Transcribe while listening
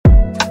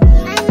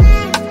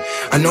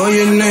know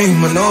your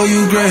name, I know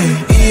you great.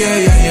 Yeah,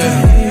 yeah,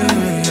 yeah.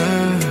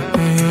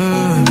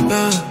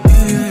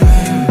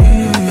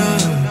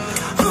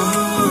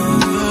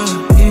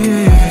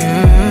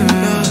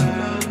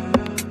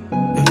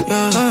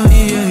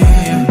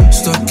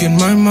 Stuck in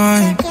my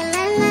mind,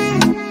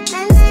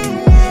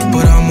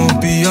 but I'ma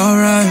be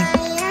alright.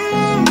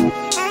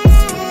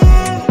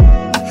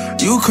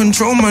 You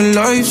control my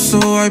life, so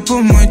I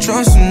put my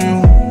trust in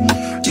you.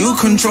 You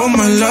control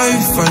my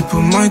life, I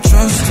put my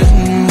trust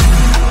in you.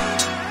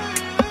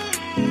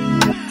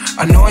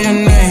 I know your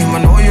name,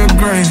 I know you're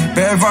great.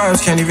 Bad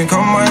vibes can't even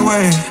come my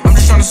way. I'm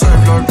just trying to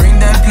serve, Lord, bring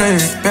that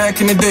plate.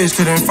 Back in the days,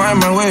 couldn't find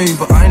my way,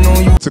 but I know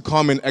you. To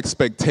come in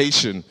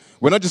expectation.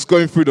 We're not just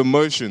going through the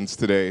motions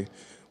today.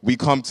 We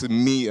come to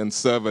meet and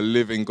serve a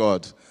living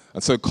God.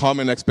 And so come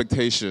in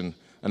expectation,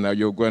 and that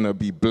you're going to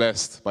be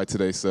blessed by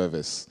today's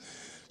service.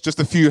 Just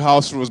a few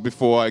house rules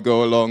before I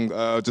go along.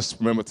 Just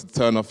remember to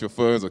turn off your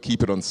phones or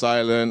keep it on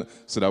silent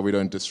so that we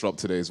don't disrupt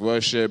today's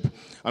worship.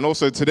 And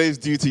also, today's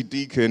duty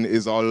deacon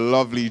is our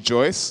lovely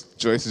Joyce.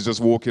 Joyce is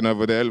just walking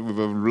over there with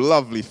a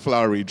lovely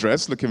flowery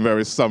dress, looking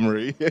very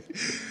summery.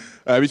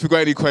 If you've got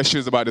any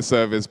questions about the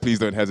service, please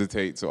don't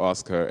hesitate to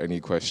ask her any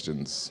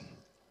questions.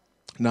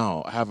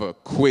 Now, I have a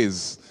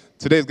quiz.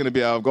 Today's going to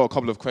be, I've got a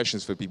couple of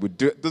questions for people.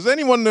 Does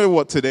anyone know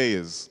what today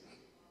is?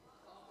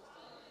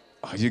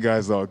 Oh, you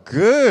guys are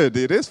good.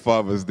 It is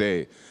Father's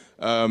Day.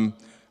 And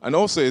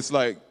also, it's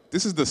like,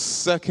 this is the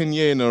second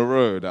year in a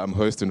row that I'm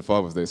hosting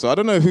Father's Day. So I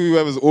don't know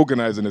whoever's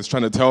organizing is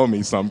trying to tell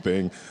me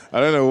something. I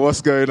don't know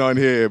what's going on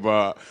here,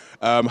 but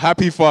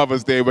happy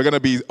Father's Day. We're going to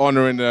be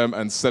honoring them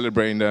and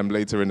celebrating them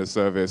later in the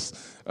service.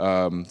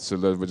 So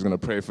we're just going to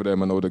pray for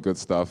them and all the good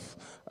stuff.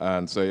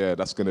 And so, yeah,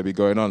 that's going to be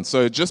going on.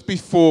 So just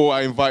before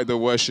I invite the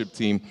worship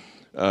team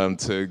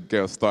to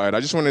get us started, I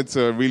just wanted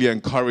to really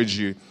encourage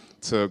you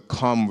to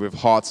come with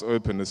hearts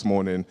open this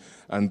morning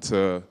and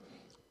to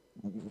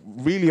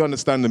really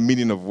understand the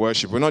meaning of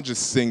worship. We're not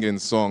just singing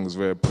songs,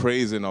 we're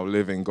praising our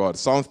living God.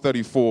 Psalm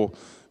 34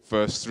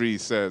 verse 3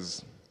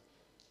 says,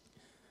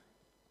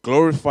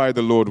 "Glorify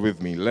the Lord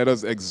with me, let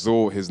us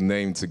exalt his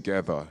name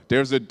together."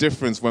 There's a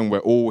difference when we're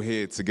all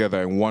here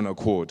together in one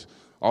accord.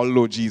 Our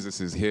Lord Jesus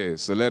is here,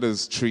 so let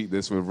us treat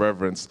this with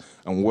reverence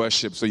and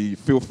worship. So you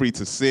feel free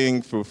to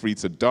sing, feel free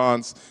to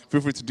dance,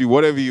 feel free to do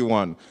whatever you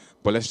want,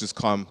 but let's just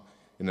come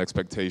in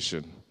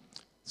expectation.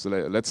 So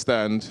let's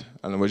stand,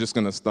 and we're just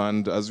going to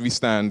stand. As we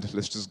stand,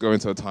 let's just go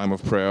into a time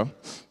of prayer.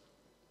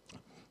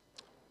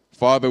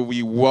 Father,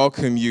 we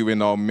welcome you in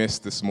our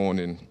midst this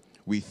morning.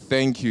 We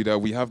thank you that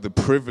we have the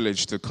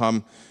privilege to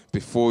come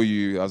before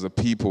you as a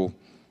people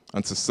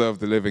and to serve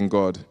the living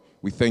God.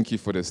 We thank you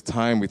for this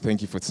time. We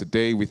thank you for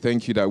today. We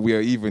thank you that we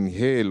are even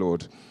here,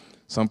 Lord.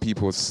 Some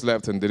people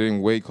slept and they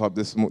didn't wake up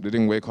this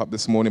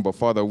morning, but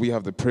Father, we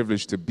have the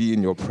privilege to be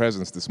in your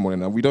presence this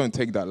morning, and we don't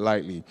take that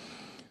lightly.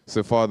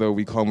 So, Father,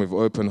 we come with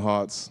open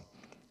hearts.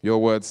 Your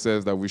word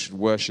says that we should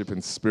worship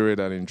in spirit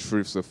and in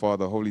truth. So,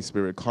 Father, Holy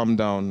Spirit, come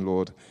down,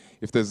 Lord.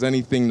 If there's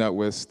anything that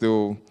we're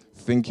still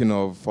thinking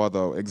of,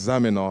 Father,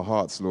 examine our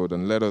hearts, Lord,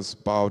 and let us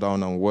bow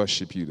down and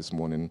worship you this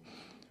morning.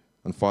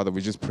 And, Father,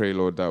 we just pray,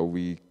 Lord, that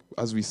we,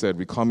 as we said,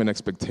 we come in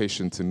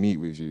expectation to meet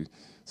with you.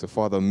 So,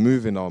 Father,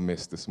 move in our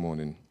midst this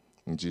morning.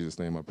 In Jesus'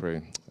 name I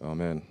pray.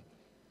 Amen.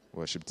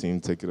 Worship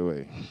team, take it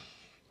away.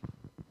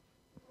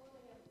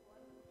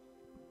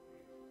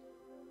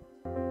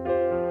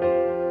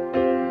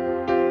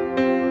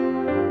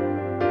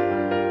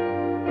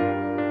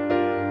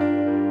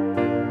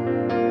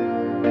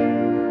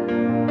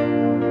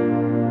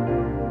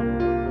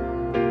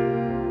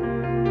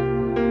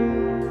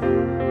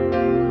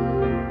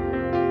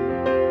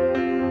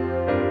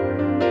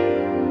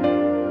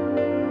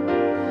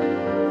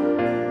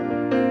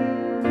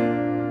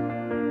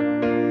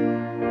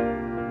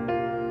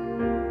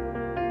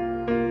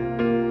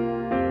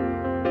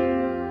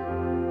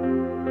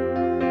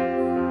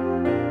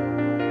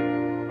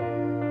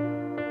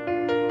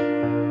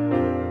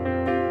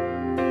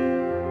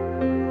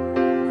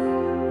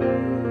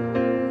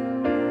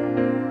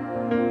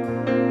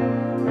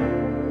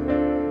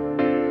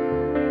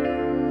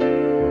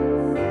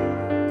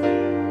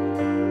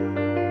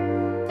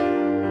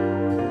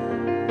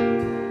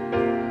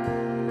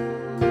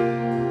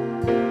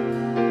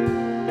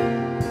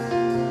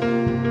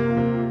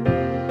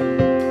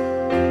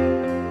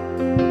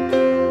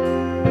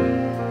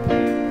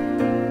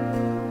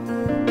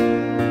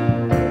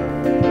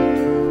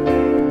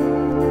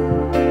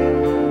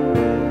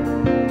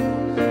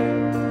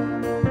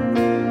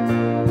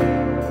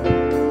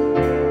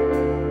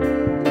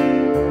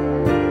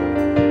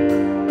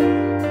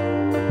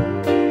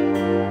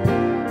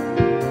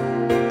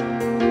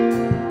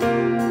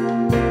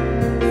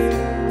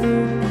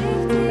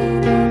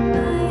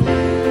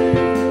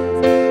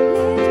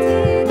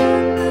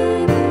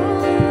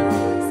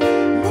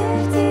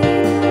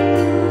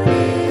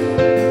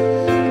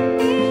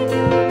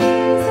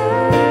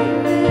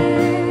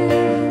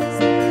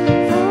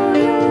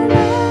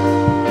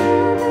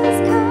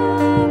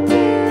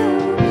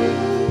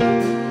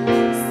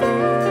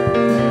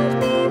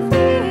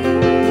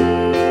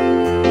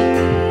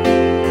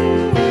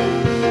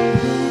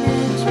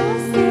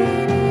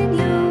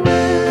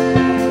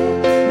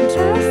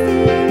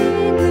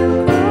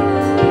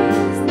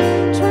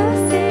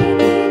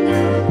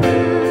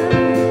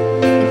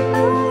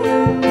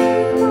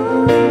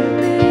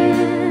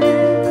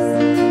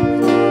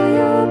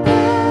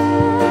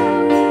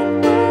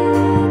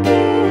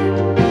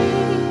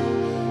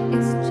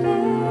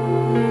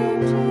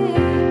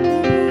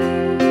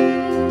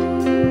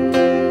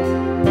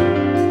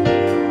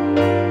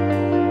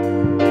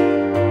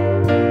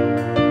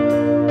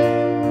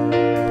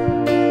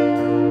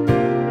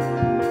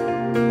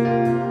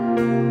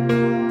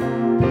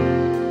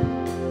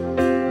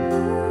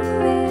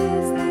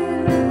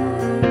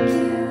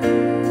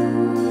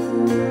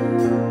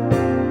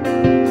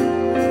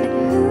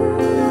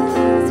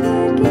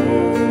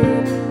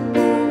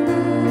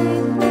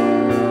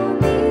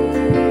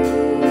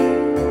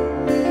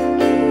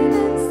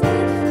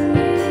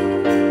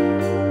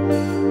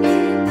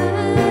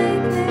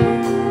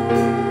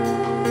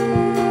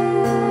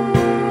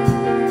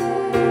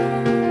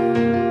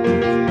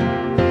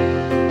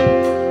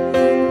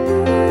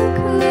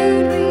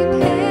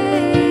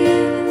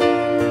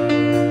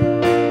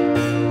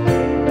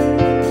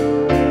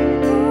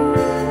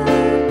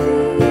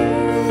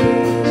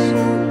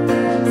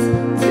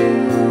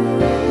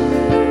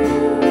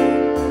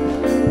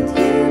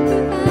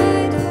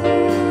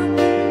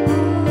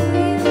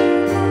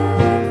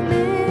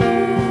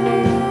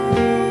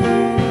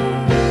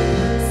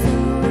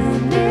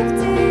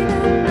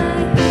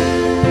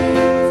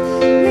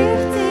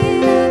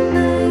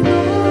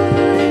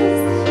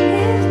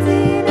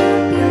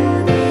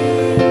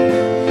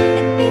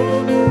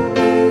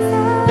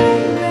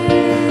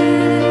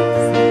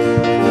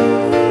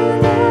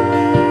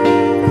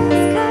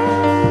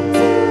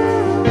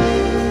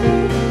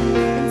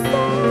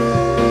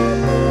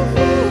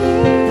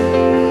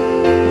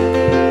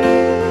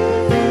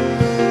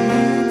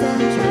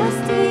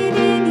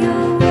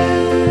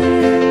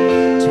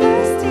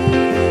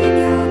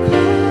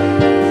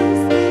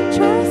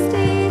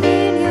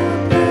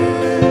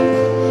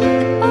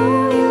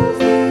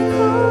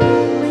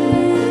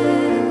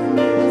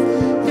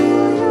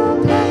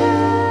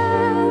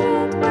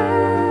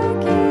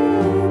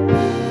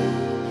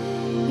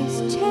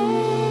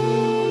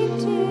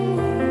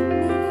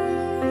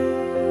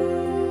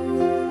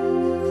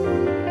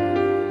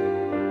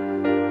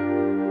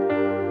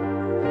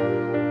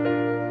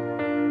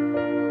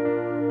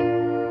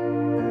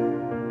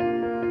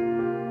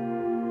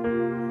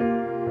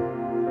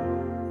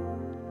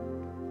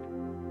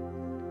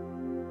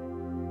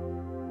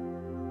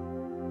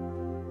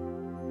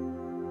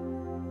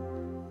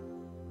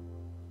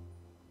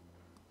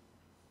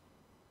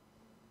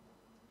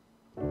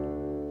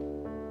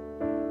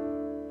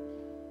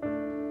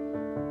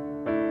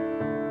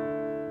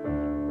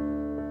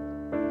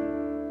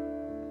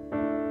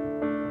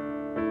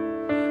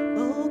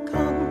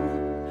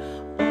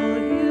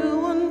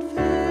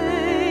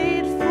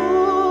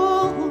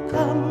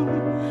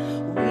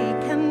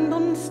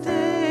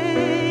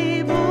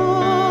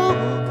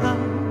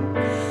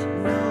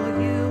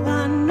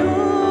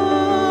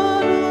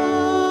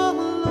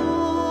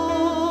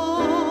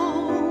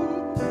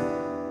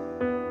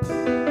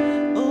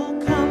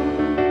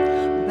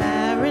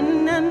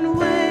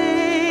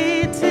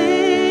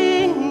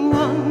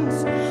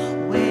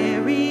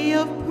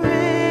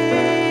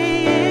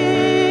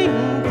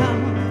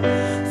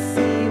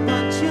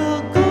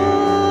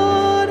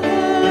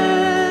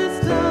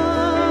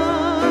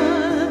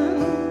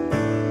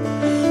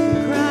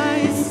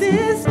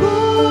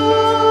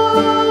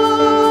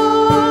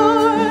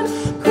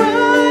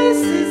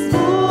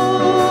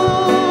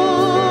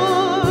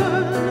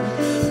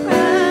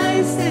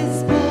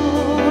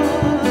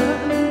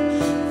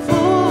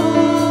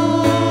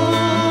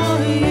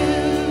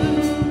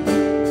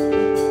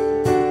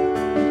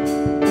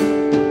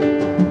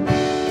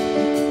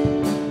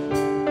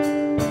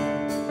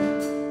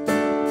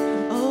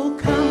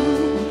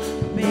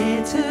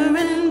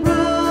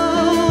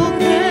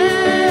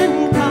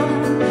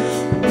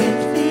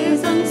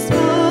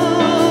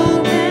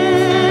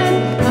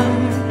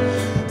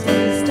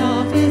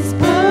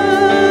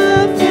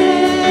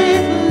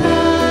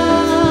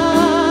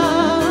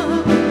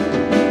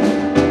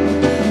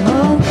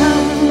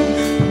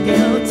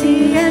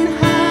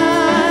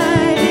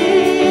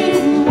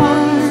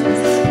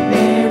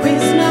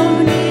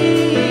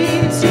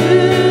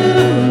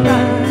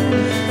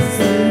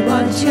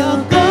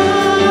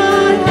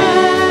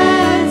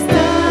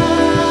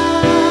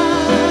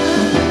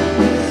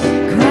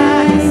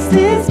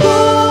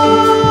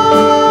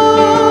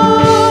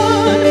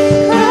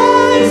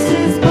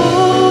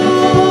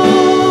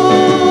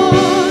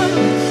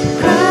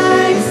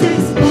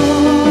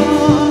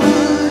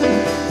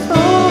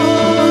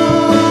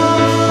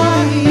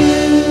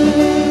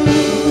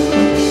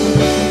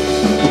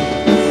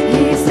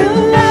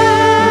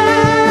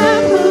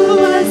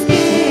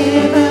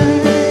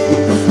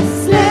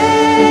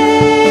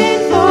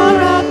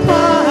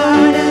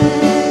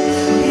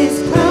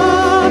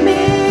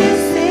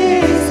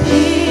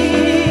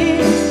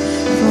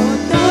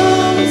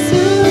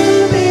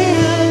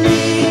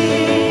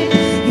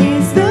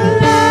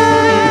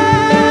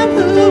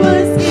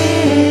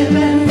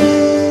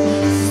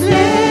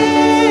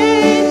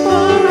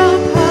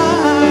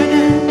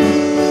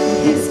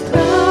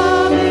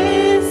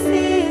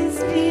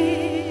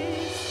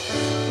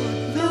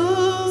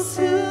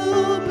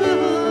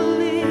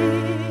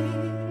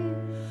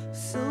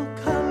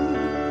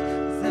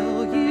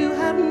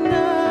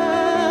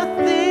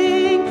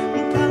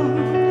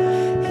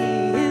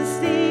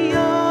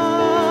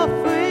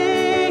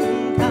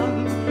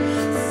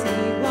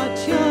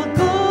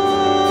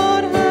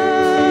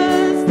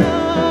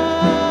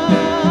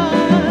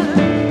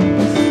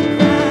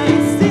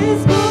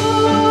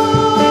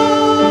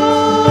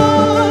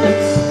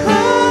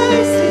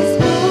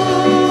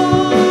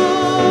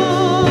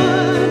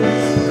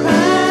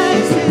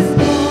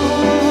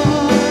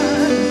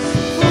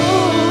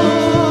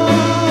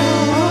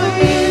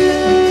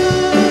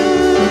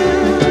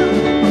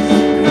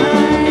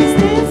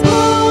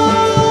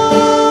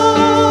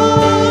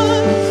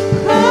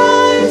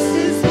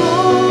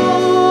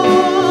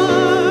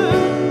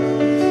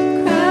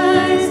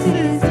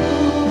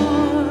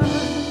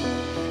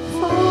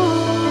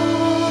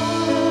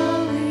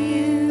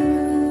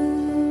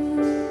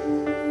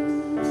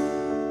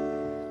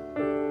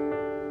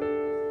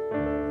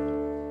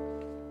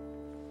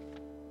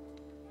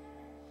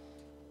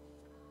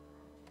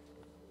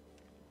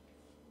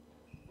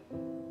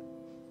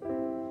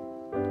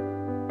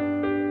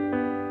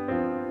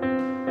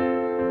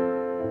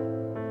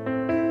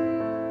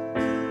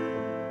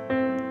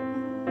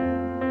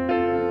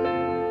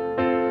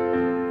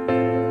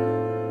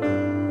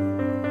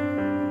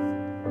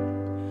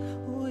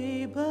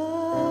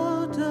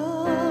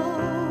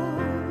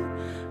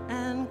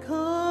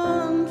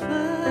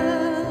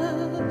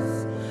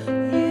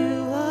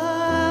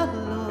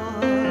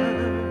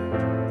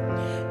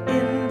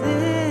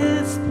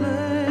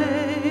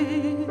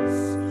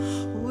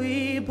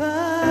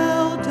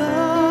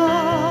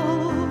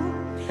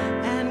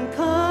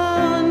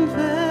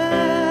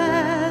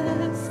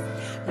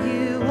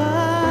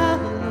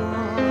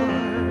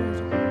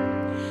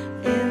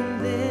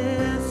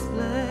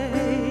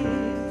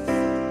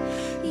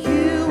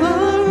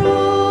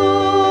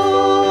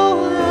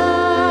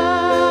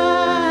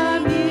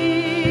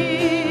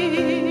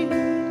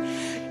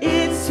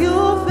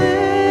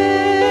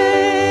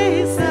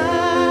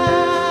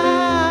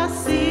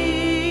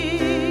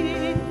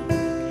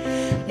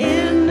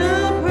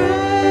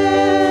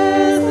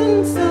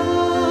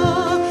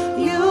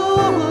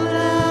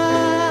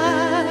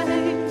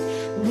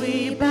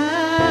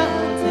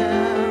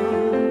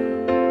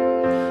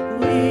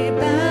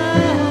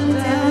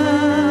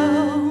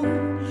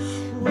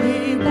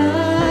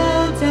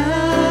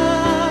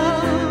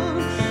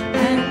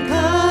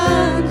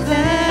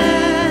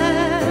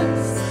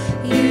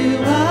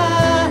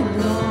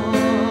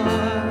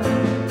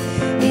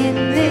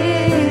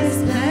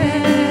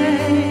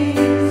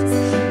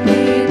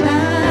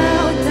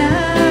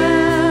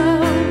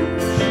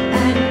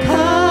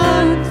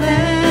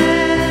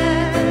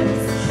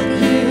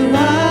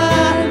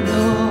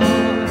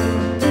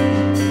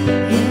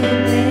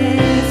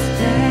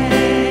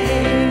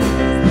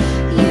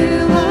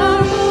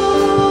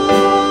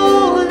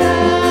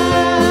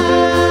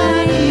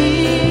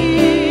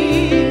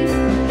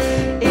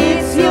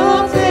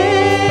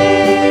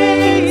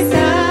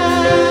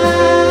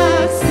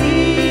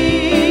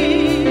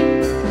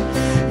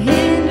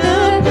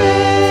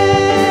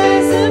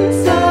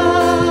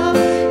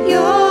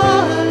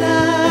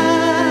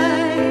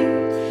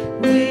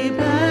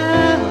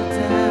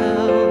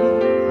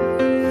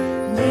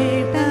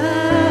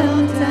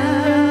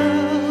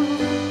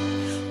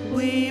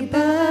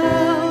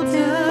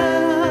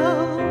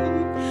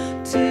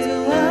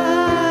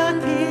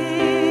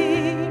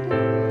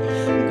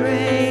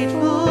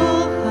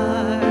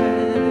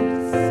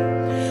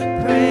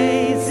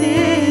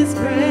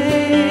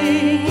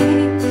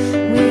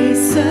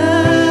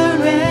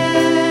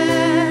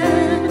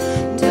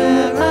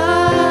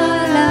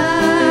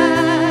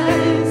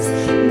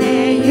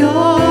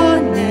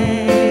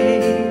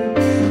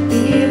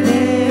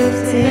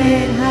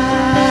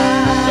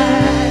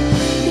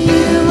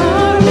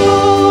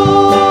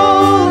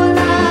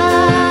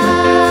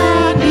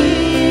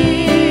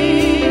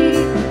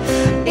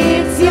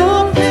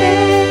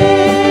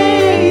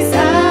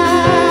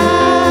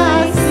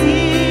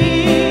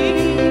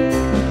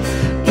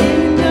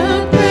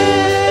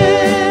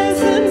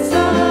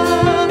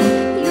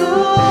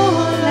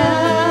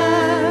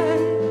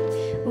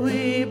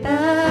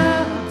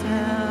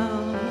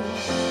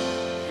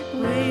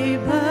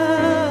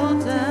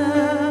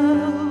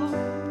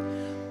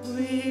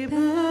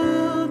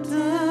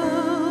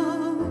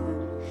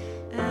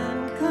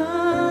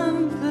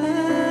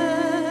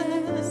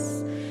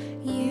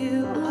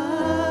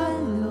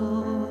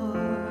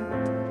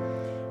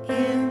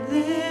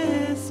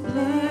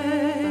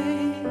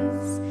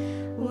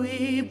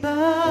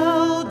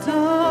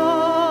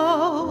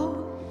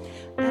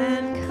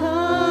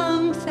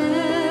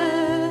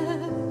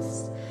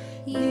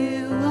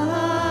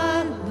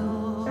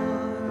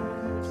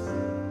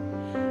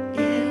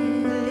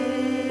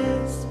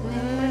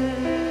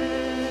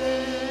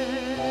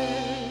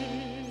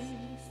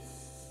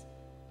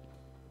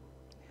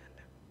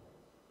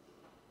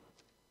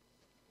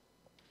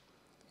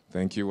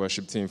 Thank you,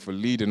 worship team, for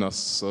leading us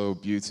so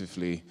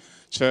beautifully.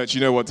 Church,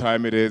 you know what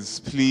time it is.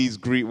 Please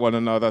greet one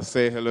another.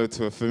 Say hello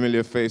to a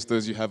familiar face,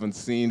 those you haven't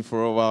seen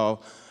for a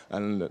while.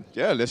 And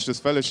yeah, let's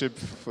just fellowship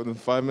for the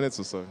 5 minutes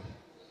or so.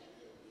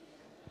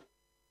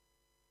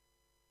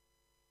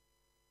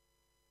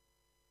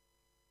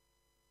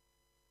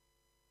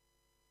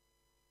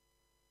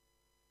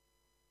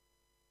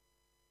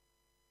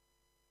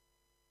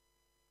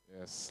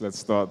 Yes, let's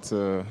start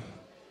to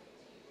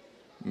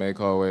make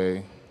our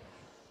way.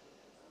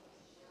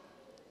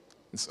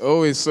 It's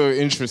always so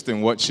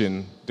interesting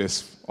watching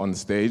this on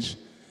stage.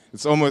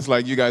 It's almost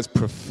like you guys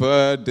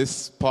prefer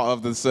this part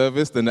of the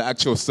service than the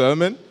actual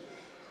sermon.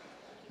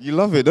 You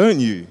love it,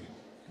 don't you?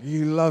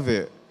 You love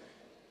it.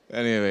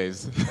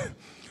 Anyways,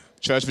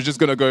 church, we're just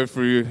going to go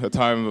through a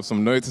time of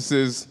some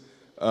notices.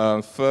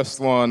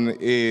 First one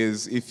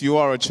is, if you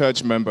are a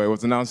church member, it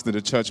was announced at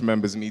the church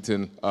members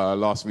meeting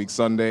last week,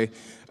 Sunday.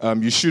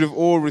 You should have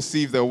all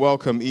received a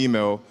welcome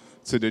email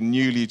to the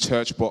newly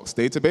church box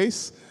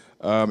database.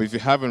 If you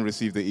haven't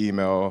received the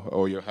email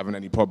or you're having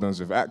any problems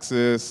with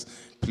access,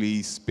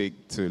 please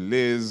speak to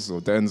Liz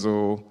or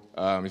Denzel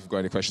if you've got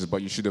any questions,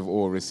 but you should have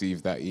all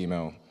received that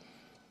email.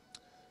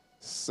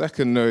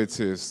 Second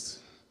notice,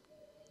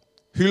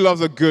 who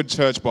loves a good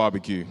church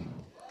barbecue?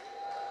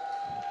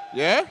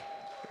 Yeah?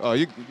 Oh,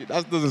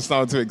 that doesn't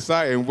sound too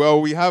exciting.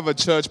 Well, we have a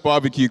church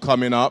barbecue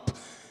coming up.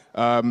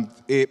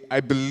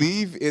 I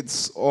believe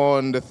it's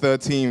on the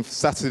 13th,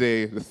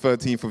 Saturday, the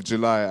 13th of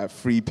July at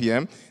 3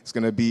 p.m. It's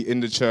going to be in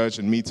the church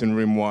in meeting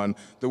room 1.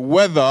 The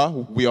weather,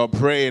 we are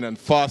praying and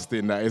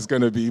fasting that it's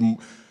going to be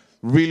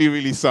really,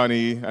 really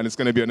sunny, and it's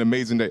going to be an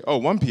amazing day. Oh,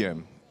 1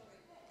 p.m.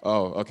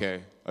 Oh,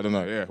 okay. I don't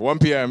know. Yeah, 1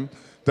 p.m.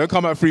 Don't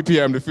come at 3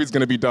 p.m. The food's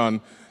going to be done,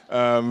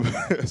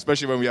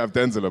 especially when we have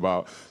Denzel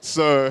about.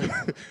 So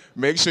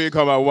make sure you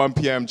come at 1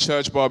 p.m.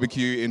 Church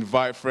barbecue.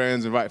 Invite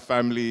friends, invite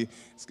family.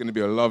 It's going to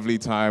be a lovely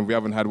time. We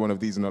haven't had one of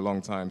these in a long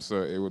time,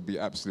 so it would be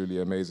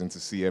absolutely amazing to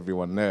see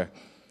everyone there.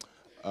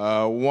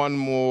 One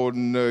more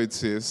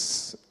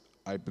notice,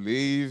 I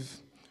believe.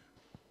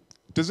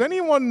 Does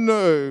anyone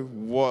know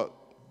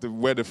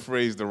where the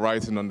phrase "the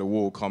writing on the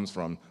wall" comes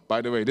from?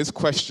 By the way, this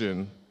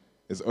question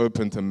is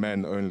open to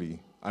men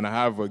only, and I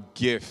have a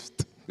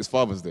gift. It's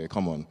Father's Day.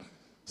 Come on,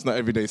 it's not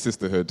everyday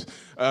sisterhood.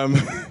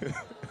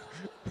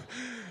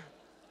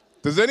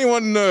 Does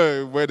anyone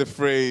know where the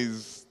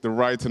phrase "the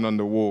writing on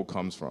the wall"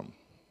 comes from?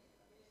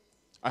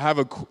 I have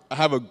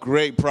a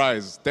great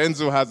prize.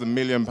 Denzel has £1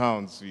 million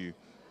for you.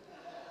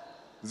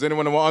 Does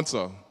anyone want to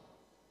answer?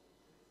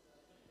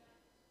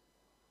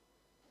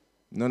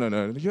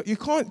 No. You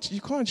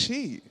can't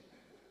cheat.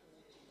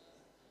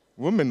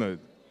 Women know.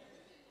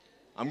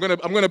 I'm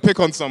gonna pick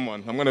on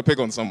someone. I'm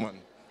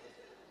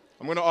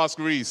gonna ask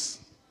Reese.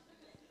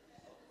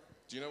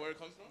 Do you know where it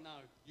comes from? No.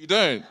 You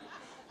don't?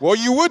 Well,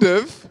 you would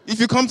have if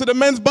you come to the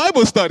men's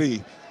Bible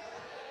study.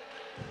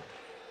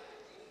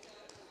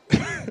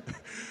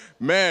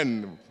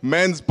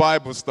 Men's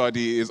Bible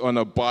study is on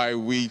a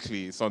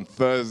bi-weekly. It's on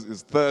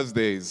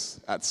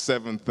Thursdays at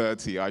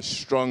 7:30. I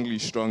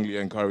strongly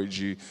encourage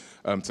you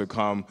to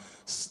come.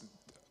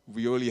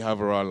 We only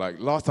have around,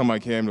 last time I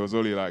came, there was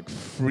only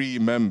 3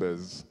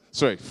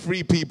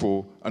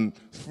 people, and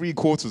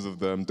 3/4 of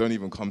them don't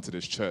even come to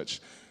this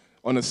church.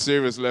 On a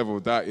serious level,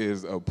 that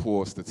is a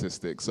poor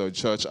statistic. So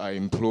church, I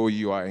implore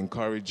you, I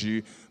encourage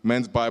you,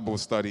 men's Bible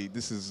study,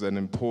 this is an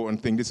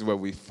important thing. This is where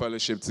we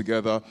fellowship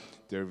together.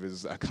 There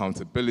is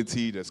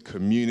accountability, there's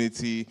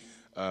community,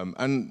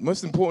 and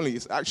most importantly,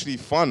 it's actually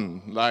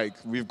fun.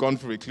 We've gone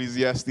through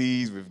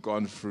Ecclesiastes, we've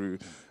gone through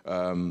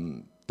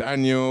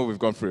Daniel, we've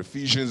gone through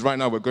Ephesians. Right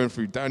now, we're going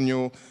through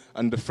Daniel,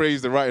 and the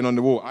phrase, "the writing on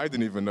the wall," I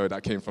didn't even know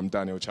that came from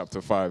Daniel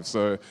chapter 5.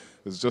 So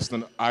it's just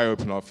an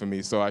eye-opener for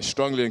me. So I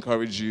strongly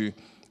encourage you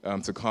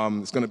to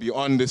come. It's going to be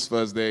on this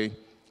Thursday.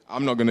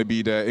 I'm not going to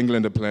be there.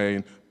 England are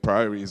playing,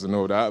 priorities and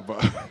all that,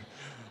 but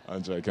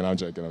I'm joking. I'll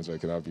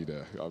be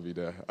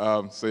there.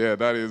 So yeah,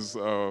 that is,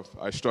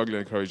 I strongly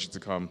encourage you to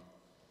come.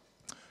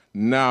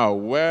 Now,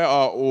 where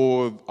are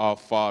all our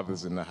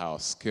fathers in the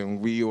house?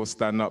 Can we all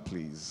stand up,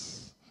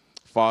 please?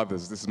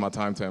 Fathers, this is my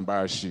time to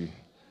embarrass you.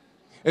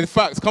 In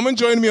fact, come and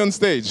join me on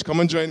stage.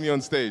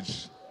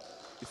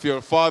 If you're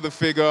a father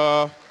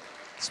figure,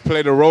 let's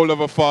play the role of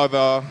a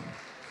father.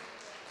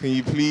 Can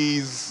you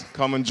please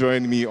come and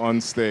join me on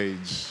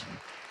stage?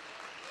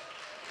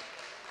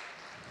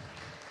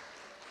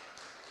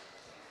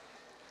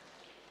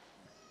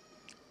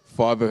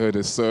 Fatherhood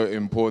is so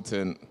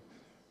important,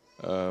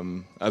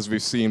 as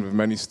we've seen with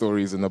many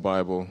stories in the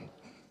Bible.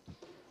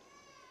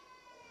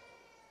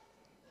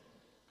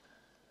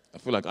 I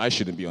feel like I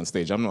shouldn't be on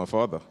stage. I'm not a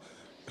father.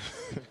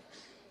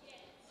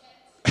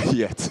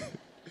 Yet.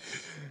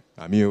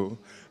 I'm you.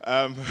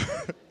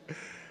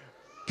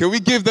 Can we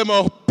give them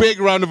a big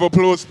round of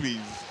applause, please?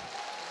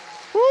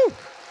 Woo.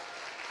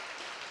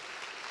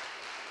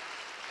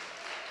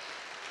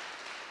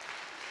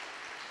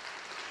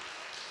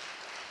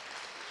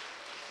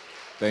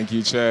 Thank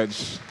you,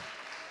 church.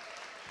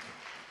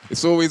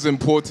 It's always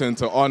important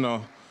to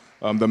honor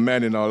the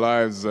men in our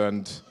lives,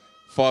 and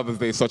Father's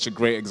Day is such a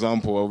great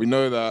example. We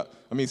know that,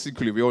 I mean,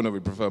 secretly, we all know we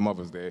prefer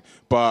Mother's Day.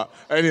 But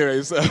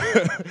anyways,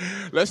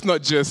 let's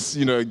not just,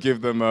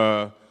 give them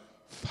a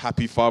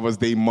happy Father's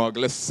Day mug.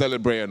 Let's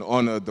celebrate and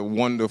honor the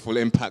wonderful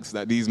impacts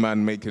that these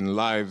men make in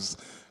lives.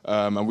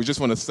 And we just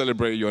want to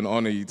celebrate you and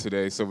honor you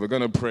today. So we're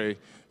going to pray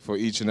for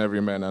each and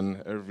every man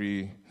and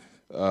every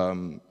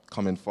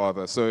coming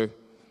father. So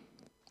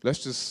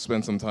let's just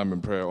spend some time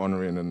in prayer,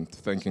 honoring and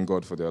thanking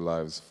God for their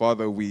lives.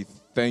 Father, we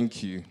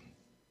thank you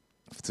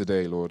for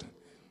today, Lord.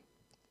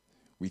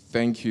 We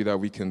thank you that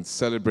we can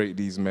celebrate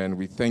these men.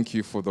 We thank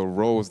you for the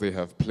roles they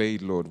have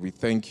played, Lord. We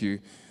thank you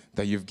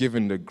that you've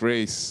given the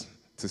grace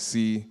to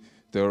see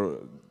their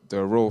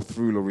role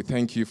through, Lord. We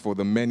thank you for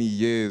the many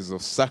years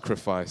of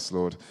sacrifice,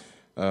 Lord,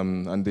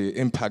 and the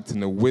impact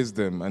and the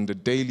wisdom and the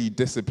daily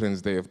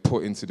disciplines they have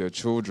put into their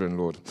children,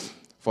 Lord.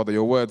 Father,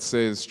 your word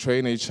says,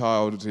 train a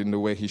child in the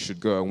way he should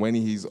go, and when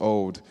he's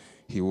old,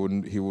 he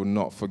will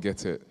not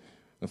forget it.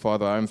 And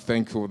Father, I'm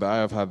thankful that I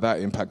have had that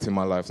impact in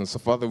my life. And so,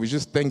 Father, we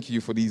just thank you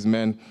for these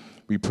men.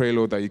 We pray,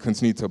 Lord, that you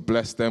continue to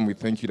bless them. We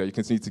thank you that you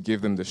continue to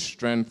give them the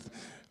strength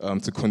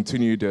to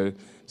continue to.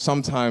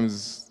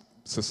 Sometimes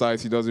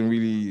society doesn't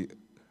really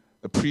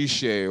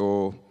appreciate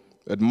or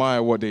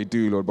admire what they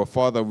do, Lord. But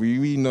Father,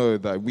 we know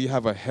that we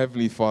have a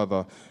heavenly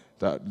Father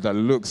that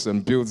looks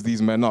and builds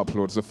these men up,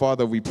 Lord. So,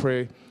 Father, we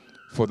pray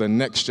for the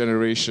next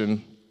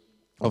generation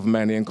of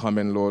men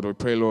incoming, Lord. We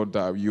pray, Lord,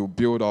 that you'll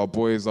build our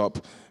boys up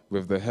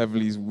with the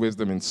heavenly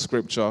wisdom in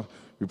Scripture.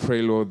 We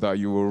pray, Lord, that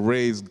you will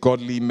raise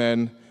godly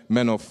men,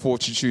 men of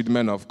fortitude,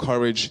 men of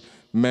courage,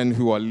 men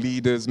who are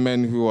leaders,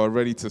 men who are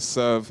ready to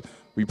serve.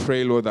 We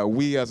pray, Lord, that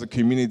we as a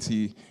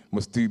community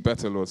must do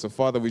better, Lord. So,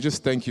 Father, we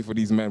just thank you for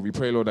these men. We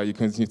pray, Lord, that you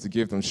continue to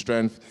give them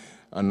strength,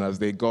 and as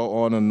they go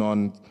on and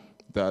on,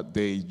 that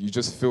you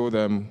just fill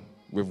them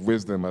with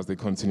wisdom as they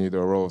continue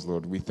their roles,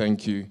 Lord. We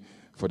thank you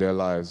for their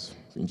lives.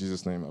 In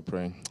Jesus' name I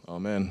pray.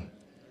 Amen.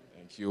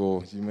 Thank you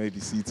all. You may be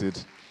seated.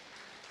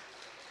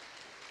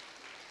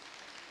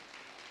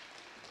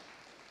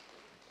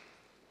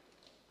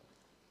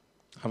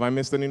 Have I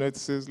missed any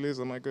notices, Liz?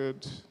 Am I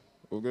good?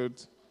 All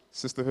good?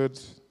 Sisterhood?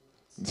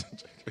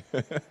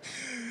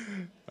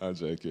 I'm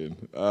joking.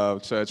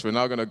 Church, we're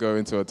now going to go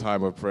into a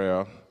time of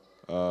prayer.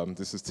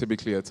 This is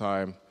typically a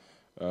time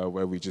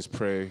where we just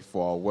pray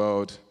for our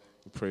world.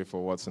 We pray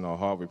for what's in our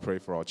heart. We pray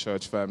for our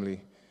church family.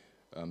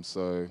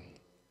 So,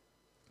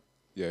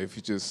 yeah, if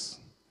you just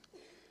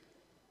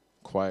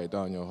quiet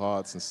down your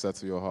hearts and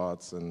settle your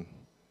hearts, and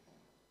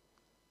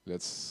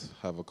let's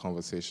have a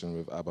conversation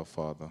with Abba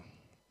Father.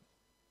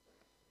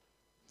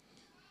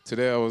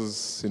 Today I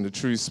was in the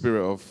true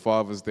spirit of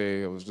Father's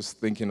Day. I was just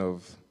thinking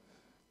of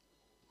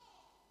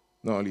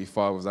not only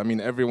fathers. I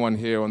mean, everyone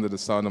here under the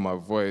sound of my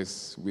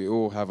voice, we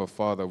all have a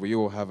father. We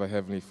all have a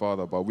heavenly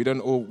Father, but we don't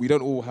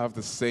all have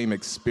the same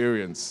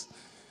experience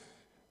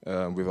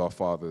with our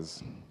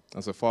fathers.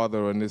 And so,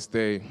 Father, on this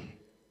day,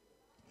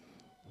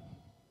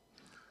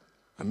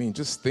 I mean,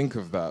 just think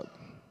of that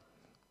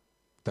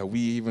we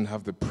even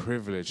have the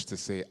privilege to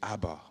say,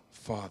 Abba,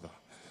 Father,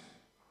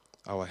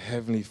 our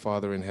heavenly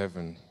Father in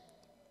heaven.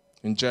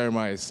 In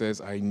Jeremiah, it says,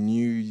 I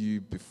knew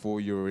you before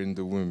you were in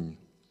the womb.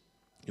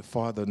 Your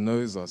Father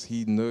knows us.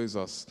 He knows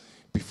us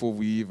before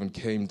we even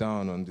came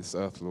down on this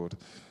earth, Lord.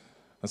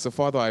 And so,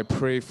 Father, I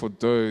pray for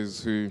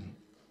those who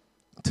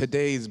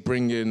today is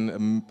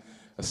bringing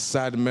a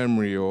sad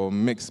memory or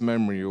mixed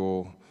memory,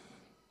 or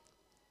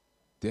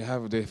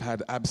they've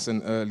had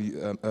absent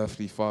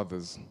earthly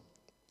fathers.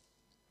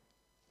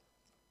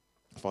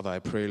 Father, I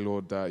pray,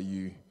 Lord, that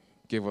you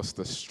give us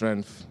the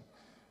strength,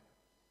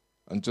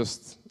 and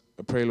just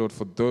I pray, Lord,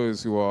 for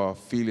those who are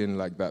feeling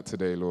like that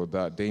today, Lord,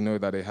 that they know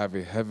that they have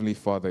a heavenly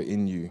Father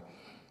in you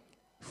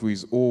who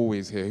is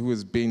always here, who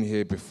has been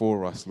here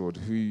before us, Lord,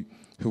 who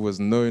has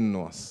known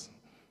us.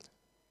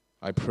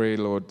 I pray,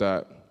 Lord,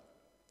 that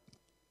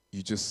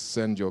you just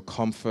send your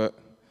comfort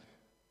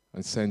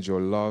and send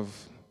your love,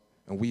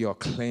 and we are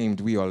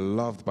claimed, we are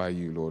loved by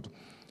you, Lord.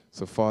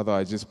 So, Father,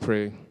 I just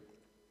pray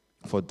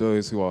for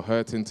those who are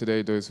hurting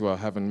today, those who are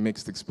having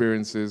mixed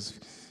experiences,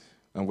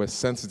 and we're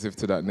sensitive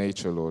to that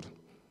nature, Lord.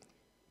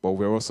 But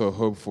we're also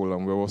hopeful,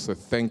 and we're also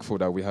thankful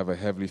that we have a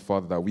heavenly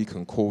Father that we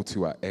can call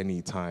to at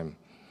any time.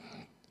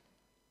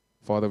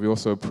 Father, we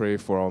also pray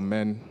for our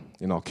men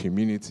in our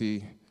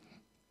community,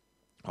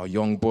 our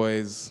young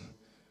boys.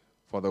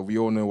 Father, we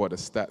all know what the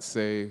stats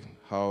say,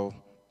 how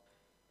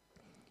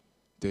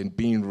they're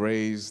being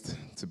raised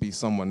to be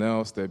someone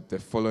else. They're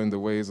following the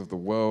ways of the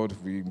world.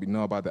 We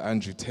know about the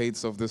Andrew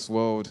Tates of this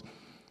world.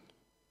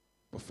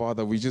 But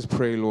Father, we just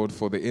pray, Lord,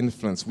 for the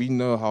influence. We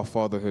know how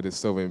fatherhood is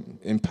so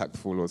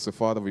impactful, Lord. So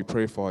Father, we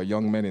pray for our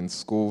young men in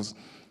schools.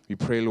 We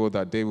pray, Lord,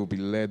 that they will be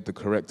led the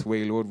correct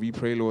way, Lord. We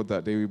pray, Lord,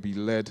 that they will be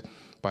led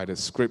by the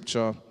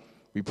Scripture.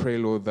 We pray,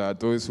 Lord,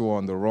 that those who are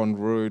on the wrong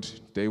road,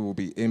 they will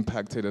be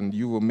impacted, and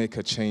you will make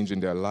a change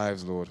in their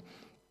lives, Lord.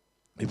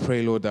 We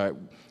pray, Lord, that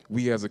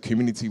we as a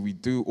community, we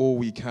do all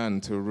we can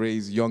to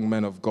raise young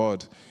men of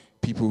God,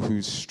 people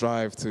who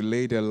strive to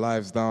lay their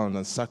lives down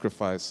and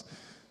sacrifice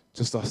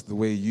just as the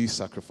way you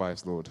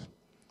sacrifice, Lord.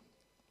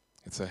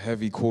 It's a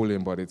heavy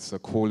calling, but it's a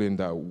calling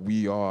that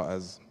we are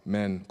as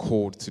men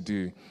called to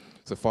do.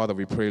 So Father,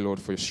 we pray,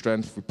 Lord, for your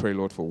strength. We pray,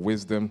 Lord, for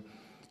wisdom.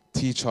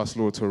 Teach us,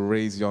 Lord, to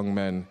raise young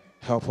men.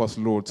 Help us,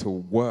 Lord, to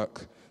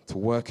work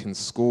in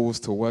schools,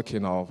 to work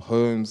in our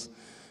homes.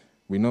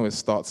 We know it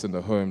starts in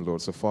the home,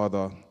 Lord. So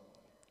Father,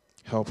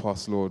 help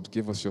us, Lord.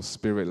 Give us your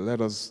spirit.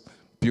 Let us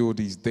build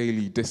these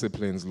daily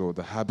disciplines, Lord.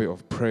 The habit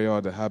of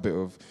prayer, the habit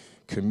of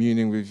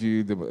communing with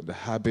you, the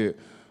habit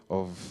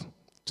of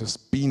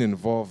just being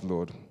involved,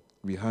 Lord.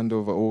 We hand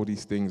over all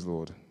these things,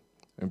 Lord,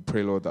 and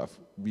pray, Lord, that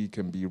we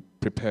can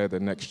prepare the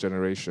next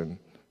generation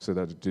so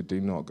that they do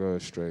not go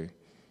astray.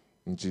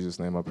 In Jesus'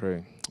 name I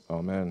pray.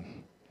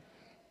 Amen.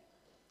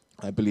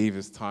 I believe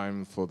it's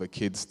time for the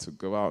kids to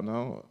go out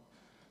now.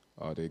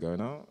 Are they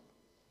going out?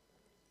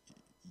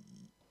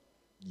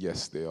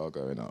 Yes, they are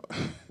going out.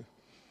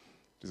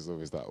 This is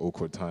always that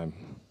awkward time.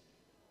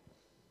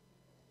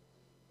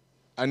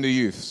 And the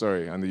youth,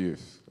 and the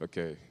youth.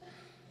 Okay.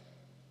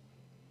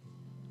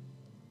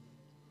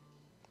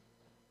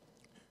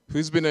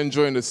 Who's been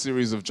enjoying the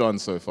series of John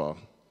so far?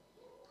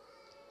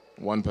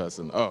 One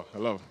person. Oh,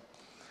 hello.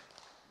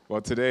 Well,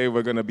 today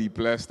we're going to be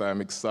blessed.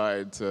 I'm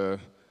excited to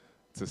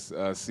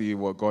see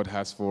what God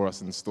has for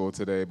us in store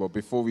today. But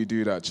before we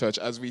do that, church,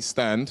 as we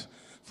stand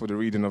for the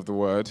reading of the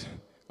word,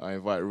 I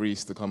invite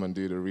Reese to come and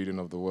do the reading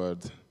of the word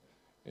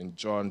in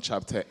John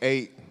chapter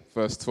 8,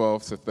 verse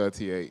 12 to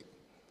 38.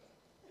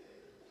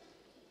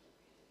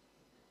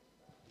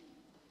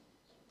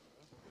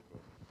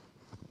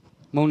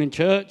 Morning,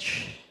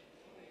 church.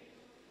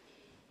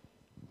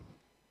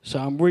 So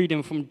I'm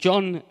reading from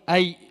John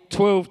 8,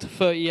 12 to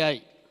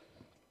 38.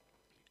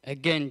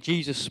 Again,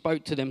 Jesus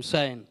spoke to them,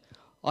 saying,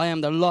 I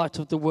am the light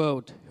of the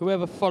world.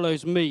 Whoever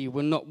follows me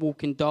will not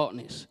walk in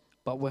darkness,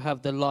 but will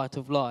have the light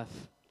of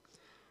life.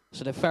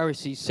 So the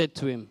Pharisees said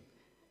to him,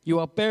 You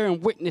are bearing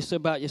witness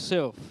about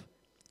yourself.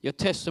 Your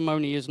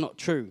testimony is not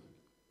true.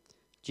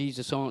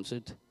 Jesus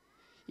answered,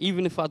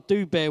 Even if I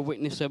do bear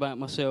witness about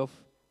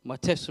myself, my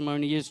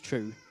testimony is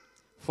true.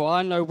 For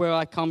I know where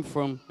I come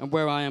from and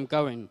where I am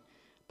going,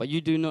 but you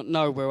do not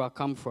know where I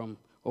come from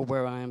or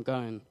where I am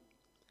going.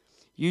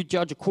 You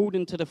judge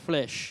according to the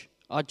flesh.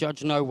 I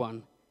judge no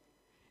one.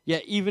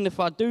 Yet even if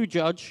I do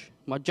judge,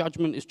 my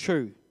judgment is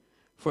true.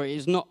 For it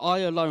is not I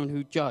alone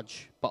who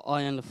judge, but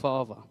I and the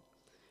Father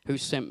who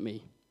sent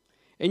me.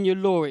 In your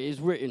law it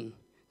is written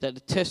that the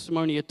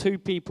testimony of two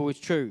people is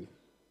true.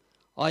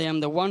 I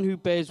am the one who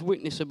bears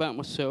witness about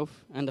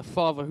myself, and the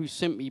Father who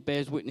sent me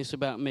bears witness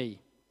about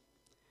me.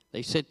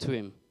 They said to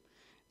him,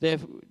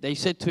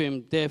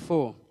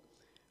 therefore,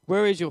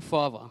 where is your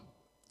Father?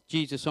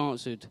 Jesus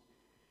answered,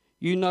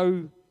 You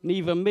know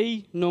neither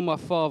me nor my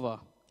Father.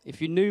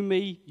 If you knew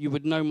me, you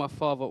would know my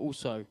Father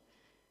also.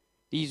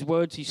 These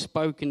words he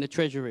spoke in the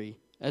treasury,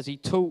 as he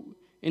taught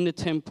in the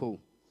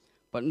temple.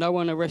 But no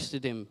one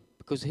arrested him,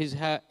 because his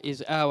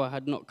hour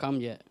had not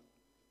come yet.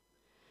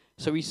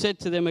 So he said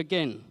to them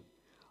again,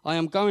 I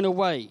am going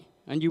away,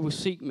 and you will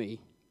seek me,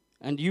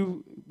 and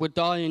you will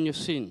die in your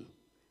sin.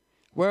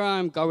 Where I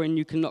am going,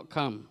 you cannot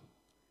come.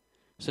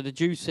 So the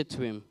Jews said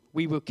to him,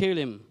 We will kill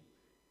him,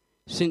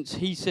 since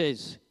he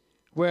says,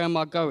 Where am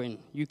I going?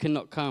 You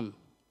cannot come.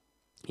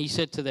 He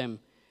said to them,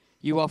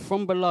 You are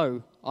from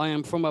below, I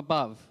am from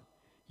above.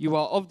 You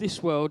are of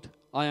this world,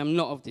 I am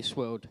not of this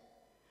world.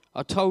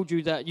 I told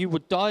you that you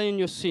would die in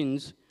your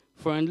sins,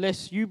 for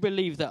unless you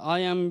believe that I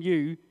am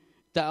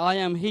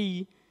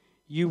he,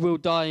 you will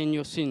die in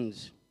your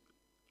sins.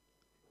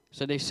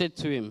 So they said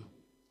to him,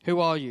 Who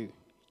are you?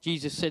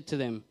 Jesus said to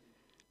them,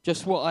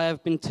 Just what I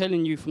have been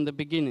telling you from the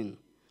beginning.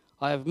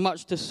 I have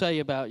much to say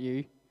about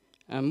you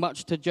and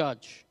much to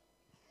judge.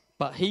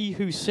 But he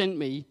who sent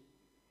me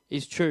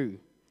is true,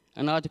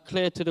 and I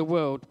declare to the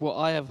world what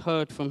I have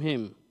heard from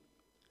him.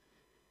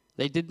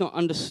 They did not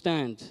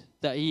understand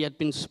that he had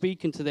been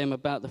speaking to them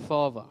about the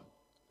Father.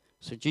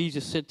 So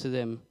Jesus said to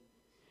them,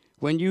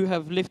 When you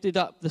have lifted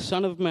up the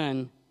Son of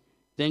Man,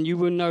 then you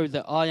will know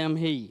that I am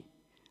he,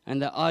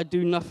 and that I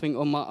do nothing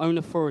on my own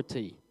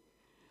authority,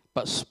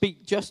 but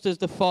speak just as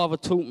the Father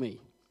taught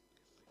me.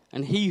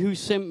 And he who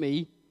sent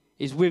me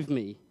is with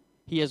me.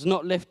 He has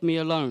not left me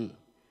alone,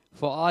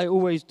 for I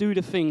always do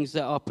the things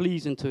that are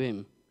pleasing to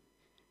him.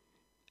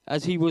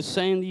 As he was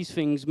saying these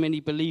things, many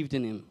believed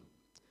in him.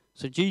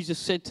 So Jesus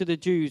said to the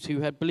Jews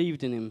who had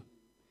believed in him,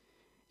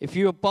 If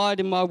you abide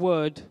in my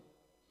word,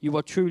 you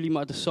are truly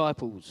my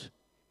disciples,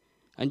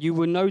 and you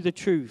will know the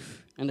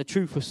truth, and the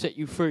truth will set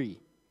you free.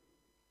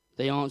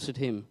 They answered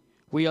him,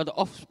 We are the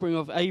offspring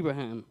of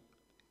Abraham,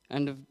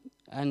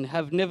 and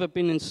have never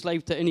been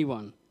enslaved to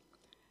anyone.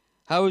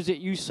 How is it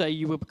you say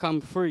you will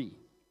become free?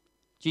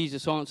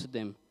 Jesus answered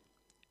them,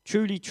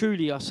 Truly,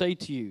 truly, I say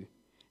to you,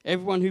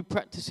 everyone who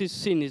practices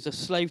sin is a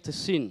slave to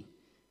sin.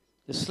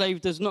 The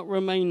slave does not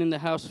remain in the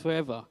house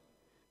forever.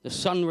 The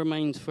Son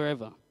remains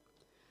forever.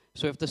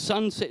 So if the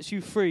Son sets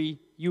you free,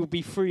 you will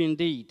be free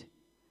indeed.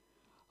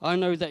 I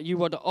know that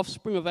you are the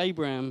offspring of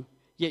Abraham,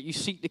 yet you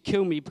seek to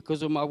kill me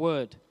because of my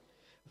word.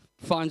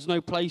 Finds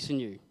no place in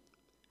you.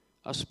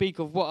 I speak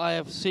of what I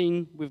have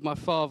seen with my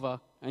Father,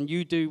 and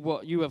you do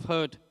what you have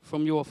heard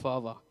from your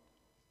father.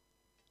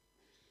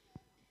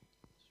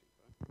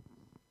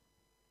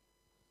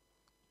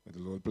 May the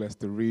Lord bless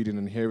the reading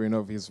and hearing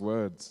of his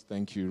words.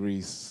 Thank you,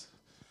 Reese.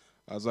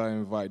 As I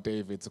invite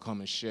David to come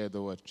and share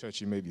the word,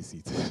 church, you may be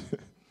seated.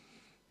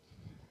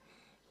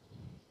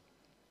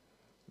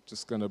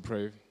 Just going to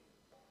pray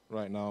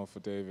right now for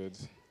David.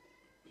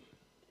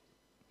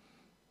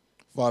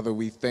 Father,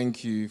 we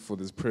thank you for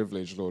this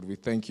privilege, Lord. We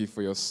thank you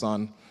for your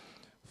son.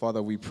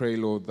 Father, we pray,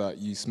 Lord, that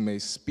you may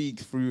speak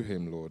through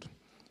him, Lord.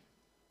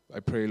 I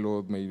pray,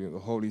 Lord, may the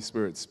Holy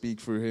Spirit speak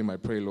through him. I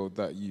pray, Lord,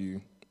 that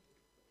we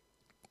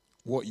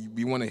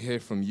want to hear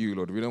from you,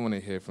 Lord. We don't want to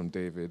hear from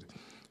David.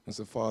 And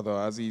so, Father,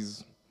 as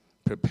he's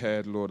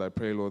prepared, Lord, I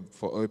pray, Lord,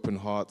 for open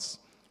hearts.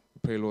 I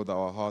pray, Lord, that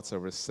our hearts are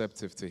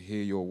receptive to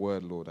hear your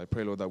word, Lord. I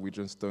pray, Lord, that we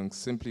just don't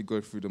simply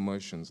go through the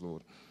motions,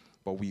 Lord,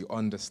 but we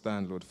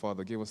understand, Lord.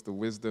 Father, give us the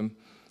wisdom.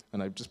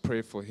 And I just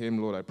pray for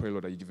him, Lord. I pray,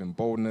 Lord, that you give him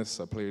boldness.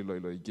 I pray,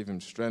 Lord, that you give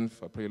him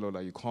strength. I pray, Lord,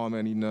 that you calm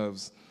any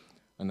nerves.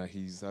 And that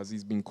as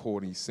he's been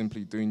called, he's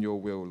simply doing your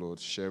will,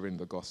 Lord, sharing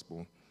the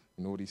gospel.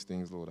 In all these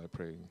things, Lord, I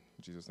pray.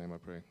 In Jesus' name I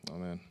pray.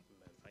 Amen.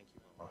 Thank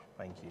you, Mama.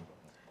 Thank you.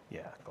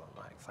 Yeah, God,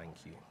 Mike,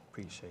 thank you.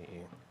 Appreciate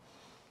you.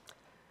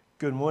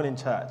 Good morning,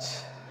 church.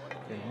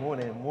 Good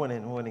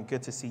morning.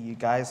 Good to see you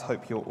guys.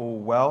 Hope you're all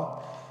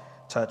well.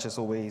 Church, as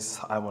always,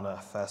 I want to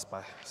first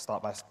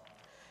start by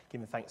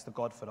giving thanks to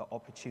God for the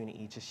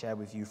opportunity to share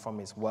with you from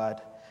his word.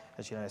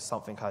 As you know, it's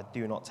something I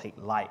do not take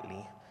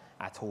lightly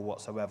at all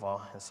whatsoever.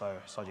 And so,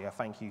 Soji, I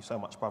thank you so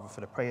much, brother,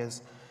 for the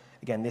prayers.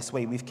 Again, this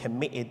way we've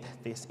committed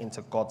this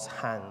into God's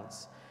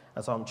hands.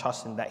 And so I'm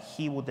trusting that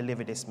he will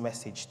deliver this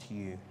message to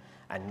you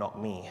and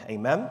not me.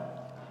 Amen?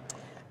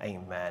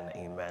 Amen.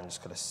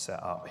 Just going to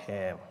set up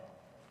here.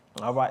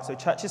 All right, so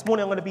church, this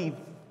morning I'm going to be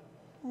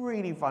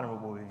really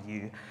vulnerable with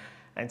you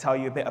and tell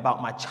you a bit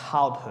about my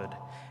childhood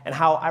and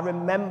how I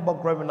remember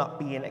growing up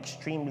being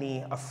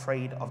extremely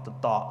afraid of the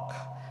dark.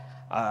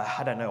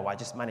 I don't know, I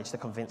just managed to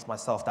convince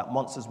myself that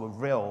monsters were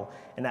real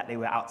and that they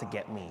were out to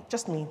get me.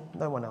 Just me,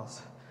 no one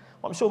else.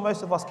 Well, I'm sure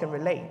most of us can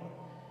relate.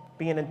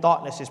 Being in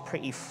darkness is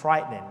pretty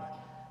frightening.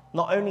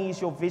 Not only is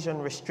your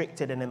vision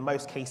restricted and in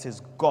most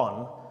cases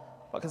gone,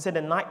 but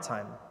consider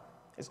nighttime.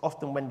 It's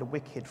often when the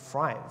wicked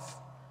thrive.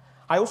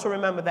 I also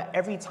remember that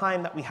every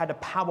time that we had a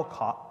power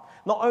cut,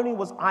 not only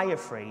was I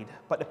afraid,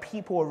 but the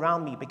people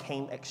around me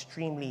became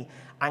extremely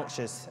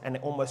anxious, and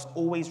it almost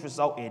always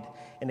resulted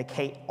in a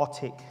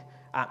chaotic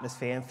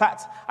atmosphere. In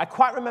fact, I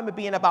quite remember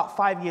being about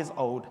 5 years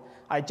old.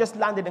 I had just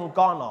landed in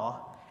Ghana,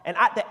 and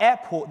at the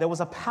airport, there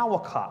was a power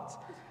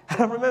cut. And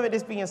I remember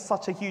this being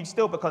such a huge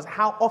deal, because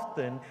how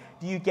often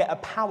do you get a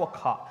power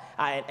cut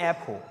at an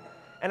airport?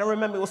 And I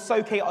remember it was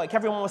so chaotic.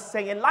 Everyone was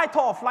saying, light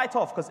off,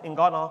 because in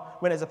Ghana,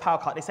 when there's a power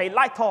cut, they say,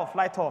 light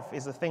off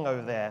is a thing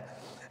over there.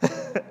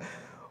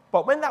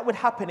 But when that would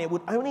happen, it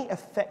would only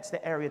affect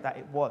the area that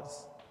it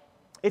was.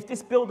 If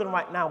this building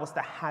right now was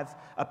to have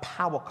a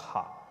power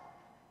cut,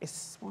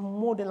 it's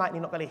more than likely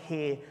not going to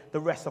hear the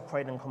rest of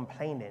praying and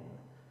complaining.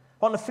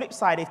 But on the flip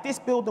side, if this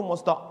building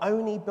was the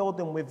only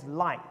building with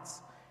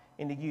lights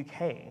in the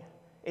UK,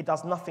 it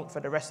does nothing for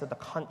the rest of the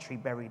country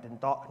buried in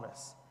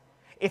darkness.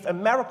 If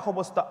America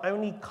was the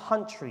only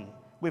country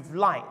with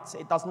lights,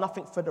 it does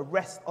nothing for the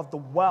rest of the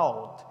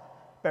world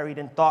buried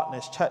in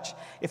darkness. Church,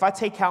 if I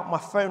take out my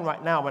phone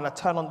right now and I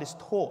turn on this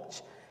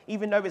torch,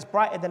 even though it's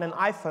brighter than an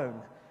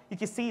iPhone, you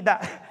can see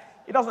that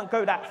it doesn't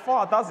go that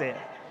far, does it?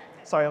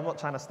 Sorry, I'm not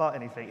trying to start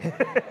anything.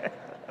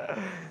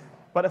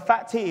 But the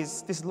fact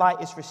is, this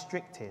light is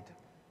restricted.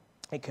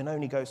 It can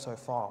only go so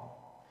far.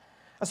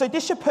 And so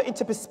this should put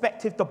into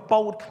perspective the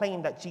bold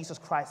claim that Jesus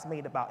Christ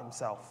made about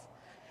himself.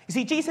 You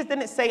see, Jesus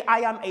didn't say,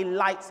 I am a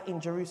light in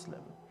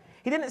Jerusalem.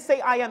 He didn't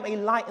say, I am a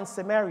light in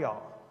Samaria.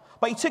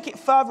 But he took it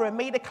further and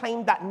made a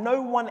claim that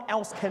no one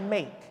else can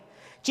make.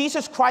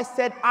 Jesus Christ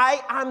said, I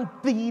am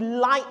the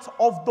light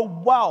of the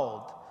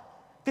world.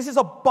 This is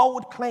a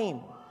bold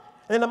claim.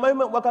 And in a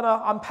moment, we're going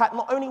to unpack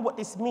not only what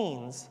this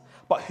means,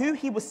 but who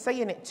he was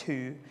saying it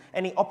to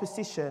and the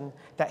opposition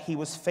that he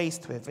was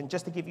faced with. And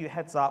just to give you a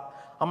heads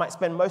up, I might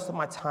spend most of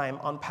my time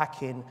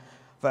unpacking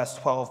verse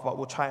 12, but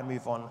we'll try and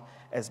move on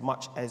as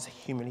much as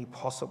humanly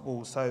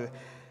possible. So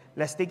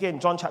let's dig in.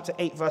 John chapter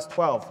 8, verse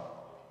 12.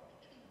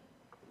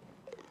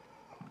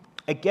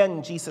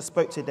 Again, Jesus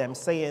spoke to them,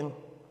 saying,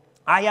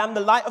 I am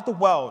the light of the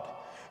world.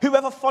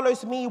 Whoever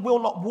follows me will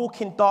not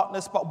walk in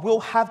darkness, but will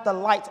have the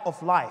light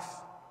of life.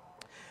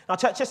 Now,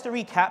 church, just to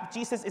recap,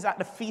 Jesus is at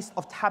the Feast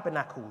of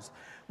Tabernacles,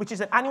 which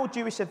is an annual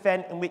Jewish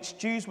event in which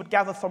Jews would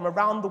gather from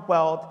around the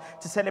world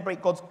to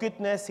celebrate God's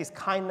goodness, his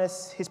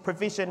kindness, his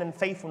provision and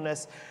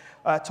faithfulness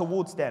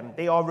towards them.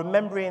 They are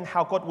remembering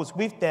how God was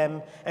with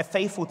them and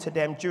faithful to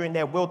them during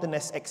their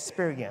wilderness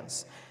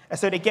experience. And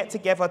so they get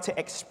together to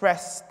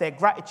express their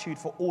gratitude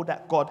for all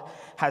that God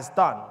has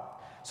done.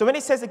 So when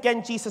it says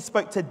again, Jesus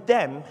spoke to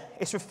them,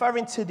 it's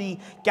referring to the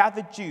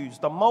gathered Jews,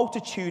 the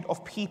multitude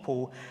of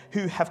people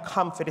who have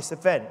come for this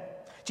event.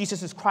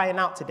 Jesus is crying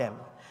out to them.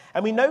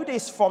 And we know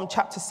this from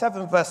chapter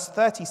 7, verse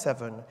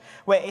 37,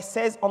 where it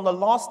says, on the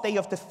last day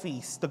of the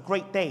feast, the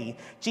great day,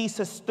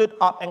 Jesus stood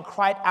up and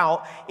cried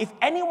out, "If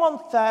anyone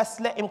thirsts,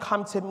 let him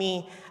come to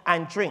me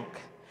and drink."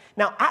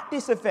 Now, at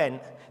this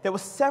event, there were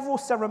several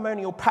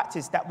ceremonial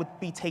practices that would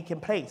be taking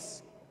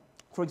place.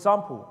 For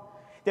example,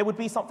 there would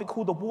be something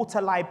called the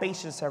water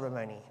libation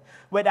ceremony,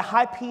 where the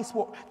high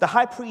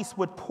priest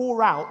would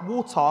pour out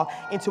water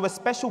into a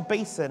special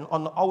basin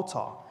on the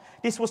altar.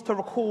 This was to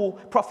recall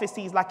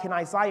prophecies like in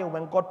Isaiah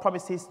when God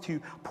promises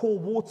to pour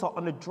water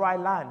on a dry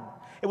land.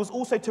 It was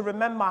also to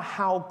remember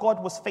how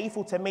God was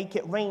faithful to make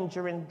it rain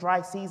during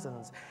dry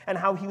seasons and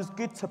how he was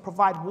good to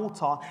provide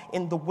water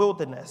in the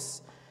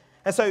wilderness.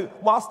 And so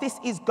whilst this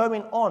is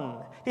going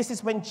on, this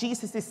is when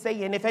Jesus is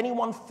saying, if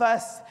anyone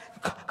thirsts,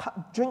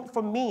 drink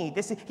from me.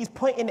 He's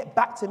pointing it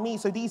back to me.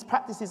 So these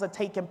practices are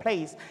taking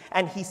place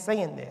and he's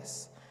saying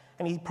this.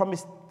 And he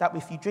promised that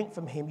if you drink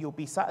from him, you'll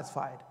be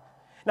satisfied.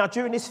 Now,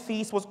 during this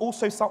feast was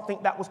also something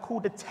that was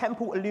called the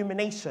temple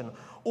illumination,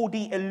 or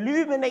the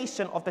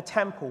illumination of the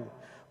temple,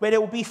 where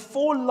there will be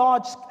 4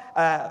 large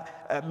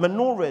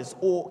menorahs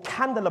or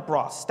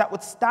candelabras that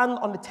would stand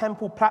on the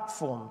temple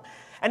platform.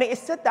 And it is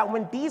said that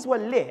when these were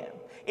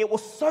lit, it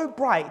was so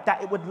bright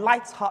that it would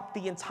light up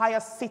the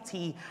entire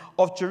city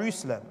of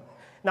Jerusalem.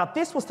 Now,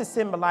 this was to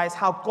symbolize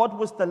how God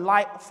was the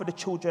light for the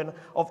children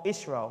of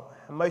Israel.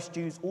 And most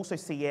Jews also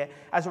see it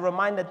as a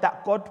reminder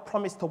that God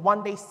promised to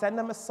one day send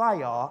a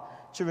Messiah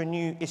to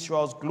renew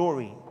Israel's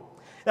glory.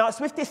 Now, it's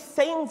with this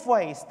same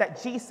voice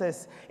that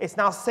Jesus is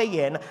now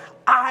saying,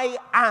 "I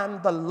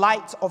am the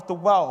light of the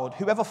world.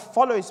 Whoever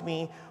follows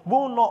me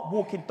will not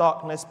walk in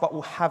darkness, but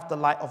will have the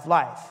light of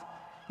life."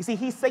 You see,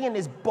 he's saying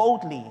this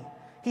boldly.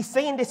 He's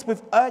saying this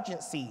with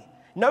urgency,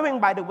 knowing,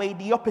 by the way,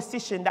 the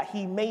opposition that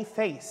he may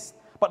face.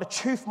 But the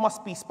truth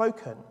must be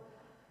spoken.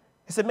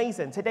 It's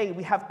amazing. Today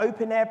we have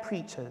open-air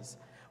preachers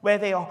where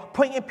they are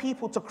pointing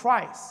people to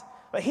Christ.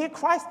 But here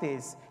Christ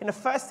is, in the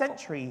first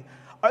century,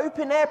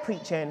 open-air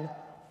preaching,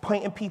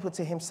 pointing people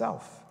to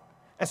himself.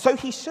 And so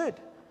he should.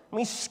 I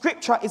mean,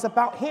 scripture is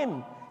about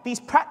him. These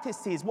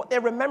practices, what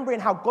they're remembering,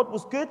 how God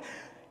was good,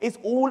 is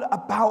all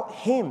about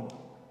him.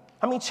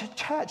 I mean,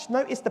 church,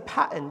 notice the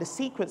pattern, the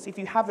sequence, if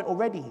you haven't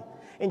already.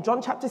 In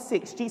John chapter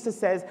 6, Jesus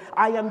says,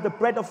 "I am the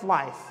bread of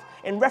life,"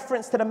 in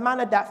reference to the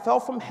manna that fell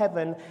from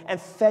heaven and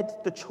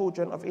fed the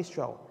children of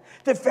Israel.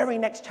 The very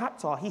next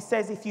chapter, he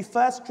says, "If you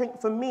first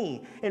drink from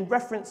me," in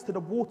reference to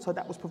the water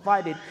that was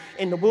provided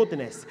in the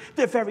wilderness.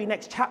 The very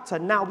next chapter,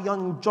 now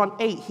beyond John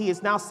 8, he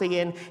is now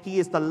saying he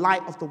is the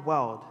light of the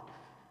world.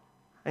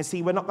 And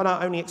see, we're not going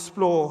to only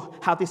explore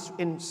how this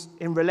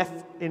in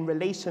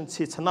relation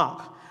to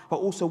Tanakh, but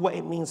also what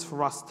it means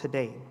for us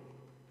today.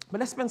 But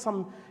let's spend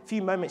some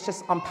few moments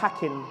just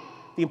unpacking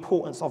the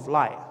importance of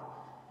light.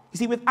 You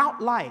see,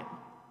 without light,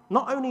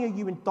 not only are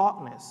you in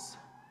darkness,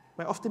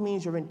 but it often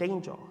means you're in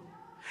danger.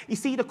 You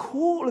see, the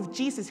call of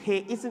Jesus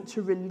here isn't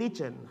to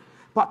religion,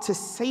 but to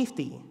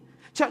safety.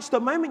 Church, the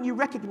moment you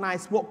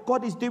recognize what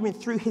God is doing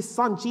through his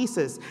son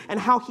Jesus and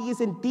how he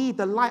is indeed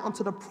the light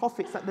unto the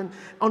prophets,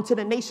 unto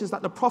the nations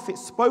that the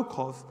prophets spoke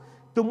of,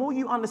 the more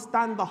you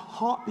understand the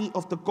heartbeat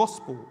of the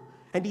gospel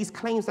and these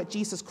claims that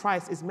Jesus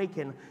Christ is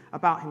making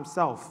about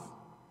himself.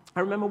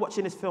 I remember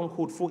watching this film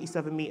called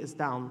 47 Meters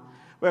Down,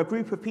 where a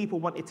group of people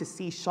wanted to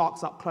see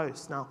sharks up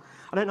close. Now,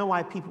 I don't know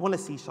why people want to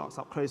see sharks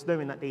up close,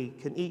 knowing that they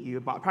can eat you,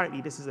 but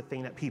apparently this is a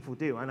thing that people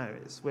do. I know,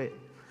 it's weird.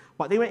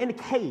 But they were in a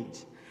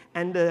cage,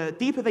 and the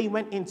deeper they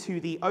went into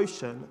the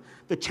ocean,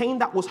 the chain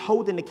that was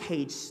holding the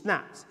cage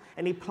snapped,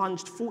 and they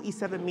plunged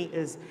 47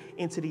 meters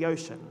into the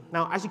ocean.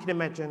 Now, as you can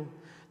imagine,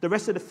 the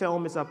rest of the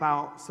film is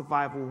about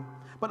survival,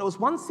 but there was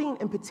one scene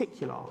in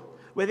particular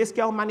where this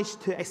girl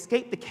managed to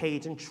escape the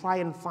cage and try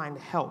and find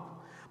help.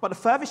 But the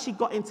further she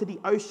got into the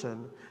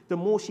ocean, the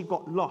more she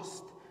got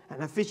lost, and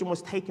her vision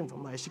was taken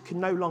from her. She could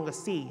no longer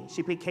see.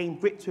 She became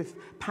gripped with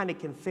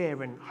panic and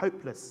fear and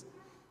hopeless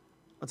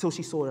until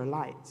she saw the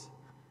light.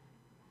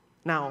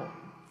 Now,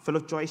 full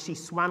of joy, she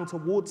swam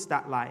towards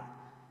that light.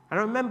 And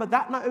I remember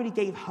that not only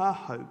gave her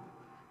hope,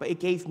 but it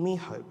gave me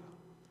hope.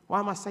 Why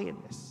am I saying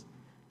this?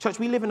 Church,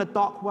 we live in a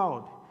dark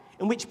world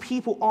in which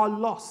people are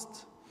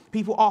lost.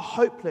 People are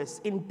hopeless,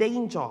 in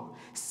danger,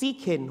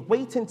 seeking,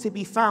 waiting to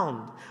be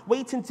found,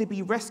 waiting to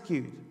be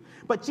rescued.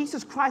 But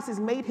Jesus Christ has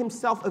made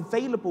himself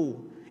available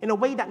in a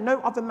way that no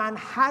other man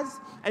has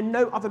and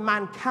no other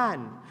man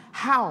can.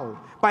 How?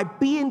 By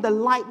being the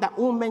light that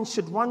all men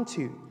should run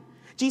to.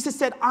 Jesus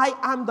said, "I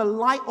am the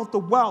light of the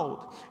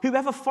world.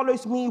 Whoever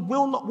follows me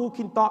will not walk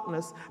in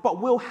darkness,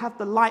 but will have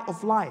the light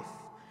of life."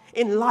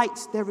 In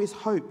light, there is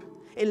hope.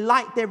 In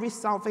light, there is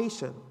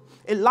salvation.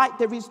 In light,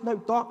 there is no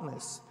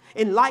darkness.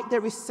 In light,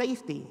 there is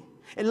safety.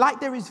 In light,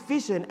 there is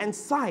vision and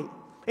sight.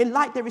 In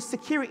light, there is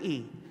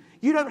security.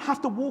 You don't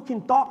have to walk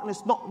in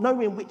darkness not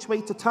knowing which way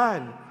to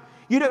turn.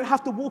 You don't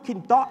have to walk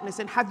in darkness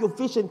and have your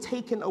vision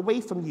taken away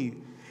from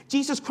you.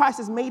 Jesus Christ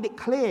has made it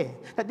clear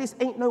that this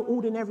ain't no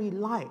ordinary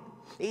light.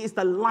 It is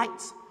the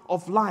light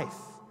of life.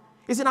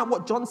 Isn't that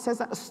what John says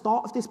at the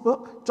start of this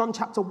book? John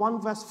chapter 1,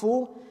 verse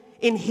 4.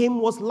 In him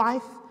was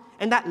life,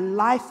 and that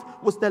life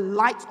was the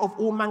light of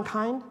all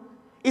mankind?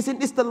 Isn't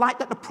this the light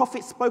that the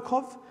prophet spoke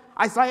of?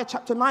 Isaiah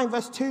chapter 9,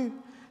 verse 2.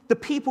 The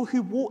people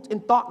who walked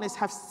in darkness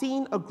have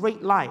seen a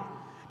great light.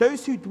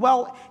 Those who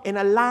dwell in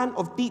a land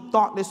of deep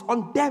darkness,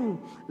 on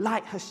them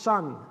light has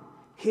shone.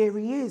 Here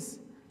he is,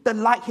 the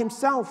light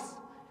himself.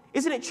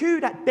 Isn't it true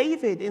that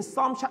David in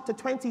Psalm chapter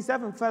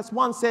 27, verse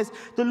 1 says,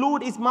 the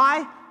Lord is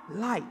my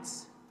light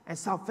and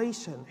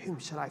salvation, whom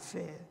shall I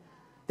fear?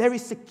 There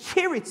is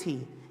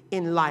security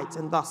in light,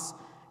 and thus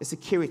a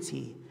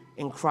security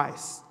in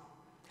Christ.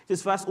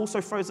 This verse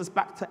also throws us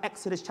back to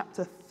Exodus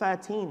chapter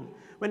 13.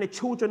 When the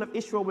children of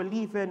Israel were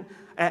leaving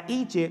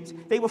Egypt,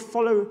 they were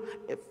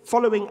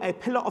following a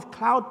pillar of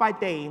cloud by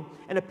day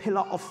and a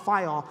pillar of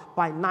fire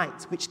by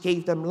night, which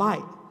gave them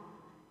light.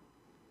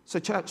 So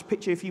church,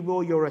 picture, if you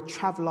will, you're a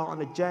traveler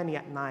on a journey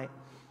at night.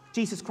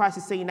 Jesus Christ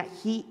is saying that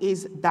he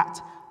is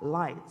that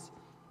light,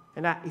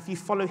 and that if you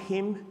follow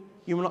him,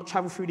 you will not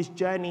travel through this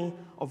journey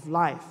of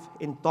life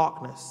in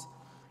darkness.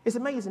 It's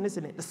amazing,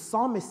 isn't it? The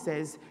psalmist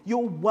says,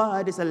 your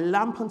word is a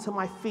lamp unto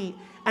my feet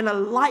and a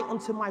light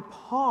unto my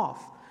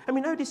path. And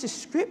we know this is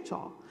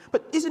scripture,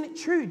 but isn't it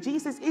true?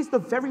 Jesus is the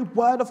very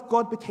word of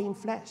God became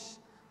flesh.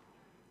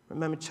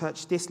 Remember,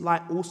 church, this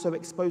light also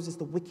exposes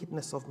the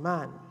wickedness of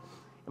man.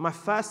 In my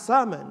first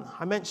sermon,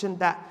 I mentioned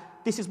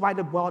that this is why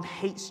the world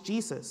hates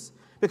Jesus,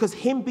 because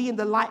him being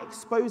the light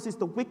exposes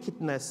the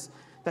wickedness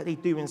that they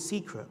do in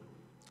secret.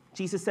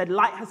 Jesus said,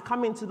 light has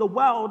come into the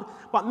world,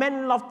 but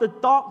men love the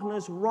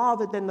darkness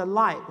rather than the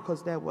light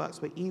because their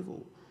works were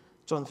evil.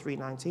 John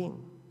 3:19.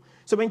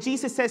 So when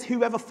Jesus says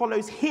whoever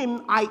follows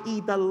him,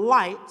 i.e. the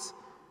light,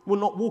 will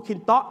not walk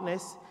in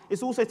darkness,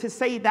 it's also to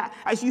say that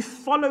as you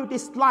follow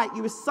this light,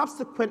 you will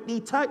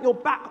subsequently turn your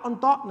back on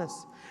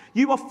darkness.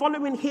 You are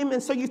following him,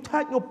 and so you've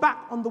turned your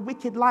back on the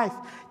wicked life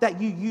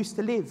that you used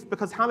to live.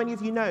 Because how many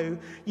of you know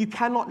you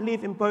cannot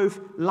live in both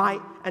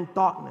light and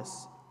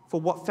darkness? For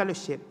what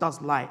fellowship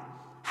does light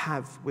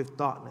have with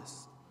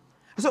darkness?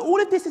 So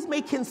all of this is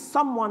making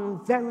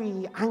someone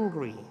very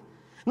angry.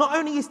 Not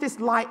only is this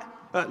light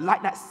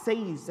that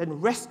saves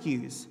and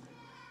rescues,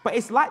 but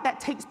it's light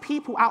that takes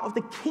people out of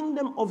the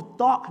kingdom of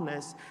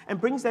darkness and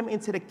brings them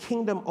into the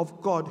kingdom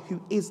of God,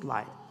 who is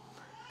light.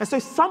 And so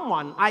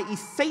someone, i.e.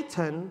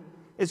 Satan,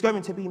 is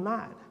going to be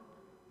mad.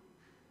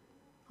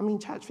 I mean,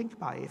 church, think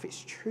about it. If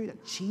it's true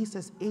that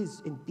Jesus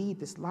is indeed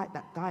this light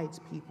that guides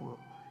people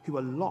who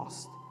are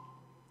lost,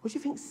 what do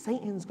you think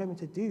Satan's going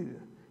to do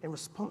in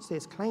response to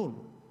his claim?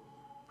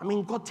 I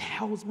mean, God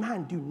tells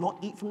man, do not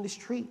eat from this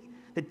tree.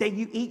 The day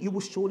you eat, you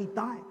will surely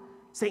die.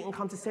 Satan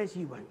comes and says,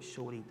 you won't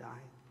surely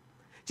die.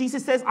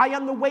 Jesus says, I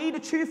am the way, the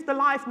truth, the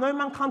life. No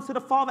man comes to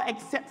the Father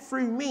except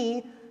through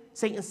me.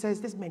 Satan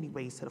says, there's many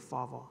ways to the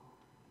Father.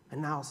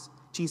 And now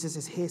Jesus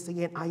is here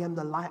saying, I am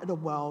the light of the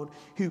world.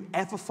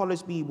 Whoever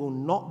follows me will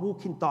not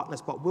walk in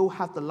darkness, but will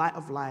have the light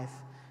of life.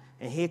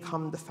 And here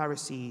come the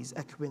Pharisees,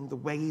 echoing the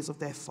ways of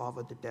their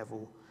father, the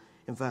devil,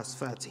 in verse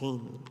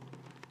 13.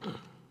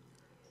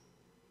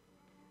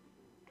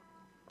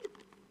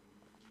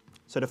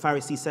 So the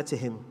Pharisees said to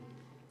him,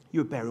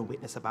 you are bearing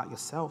witness about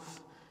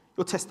yourself.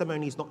 Your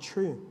testimony is not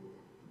true.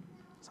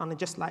 Sounding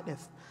just like their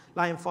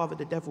lying father,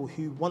 the devil,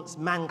 who wants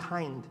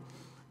mankind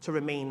to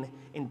remain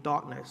in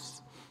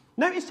darkness.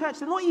 Notice, church,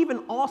 they're not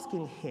even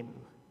asking him.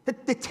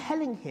 They're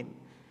telling him.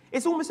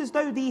 It's almost as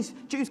though these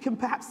Jews can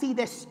perhaps see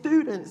their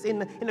students in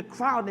the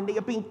crowd, and they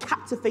are being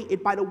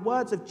captivated by the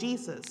words of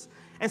Jesus.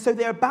 And so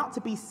they're about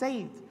to be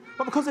saved.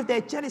 But because of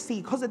their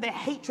jealousy, because of their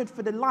hatred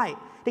for the light,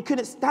 they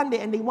couldn't stand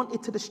it and they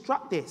wanted to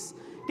disrupt this.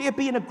 They are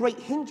being a great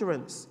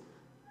hindrance.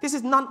 This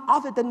is none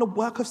other than the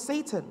work of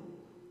Satan.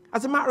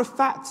 As a matter of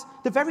fact,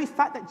 the very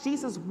fact that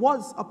Jesus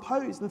was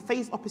opposed and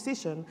faced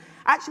opposition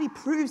actually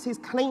proves his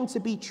claim to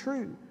be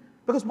true.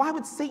 Because why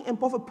would Satan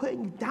bother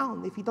putting you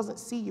down if he doesn't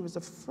see you as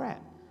a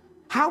threat?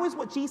 How is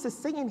what Jesus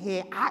is saying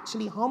here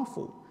actually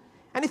harmful?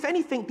 And if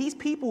anything, these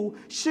people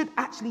should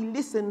actually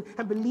listen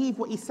and believe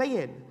what he's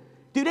saying.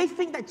 Do they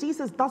think that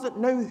Jesus doesn't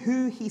know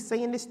who he's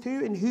saying this to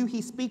and who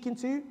he's speaking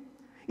to?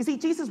 You see,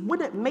 Jesus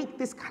wouldn't make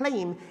this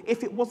claim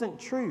if it wasn't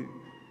true.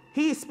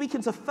 He is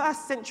speaking to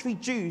first century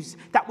Jews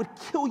that would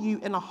kill you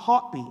in a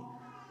heartbeat.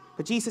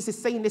 But Jesus is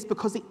saying this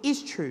because it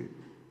is true.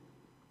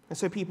 And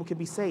so people can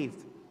be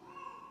saved.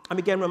 I'm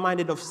again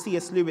reminded of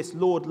C.S. Lewis,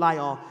 Lord,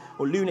 Liar,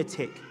 or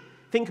Lunatic.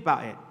 Think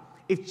about it.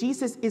 If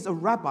Jesus is a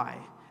rabbi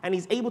and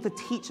he's able to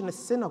teach in a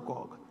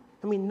synagogue,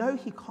 and we know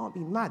he can't be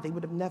mad, they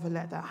would have never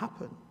let that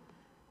happen.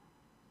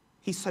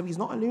 So he's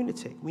not a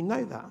lunatic. We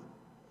know that.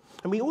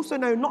 And we also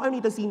know not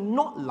only does he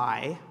not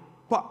lie,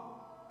 but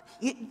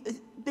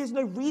there's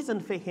no reason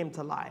for him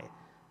to lie.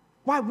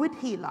 Why would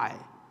he lie?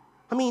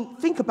 I mean,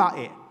 think about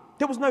it.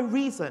 There was no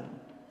reason.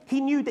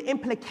 He knew the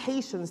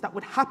implications that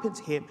would happen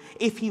to him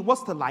if he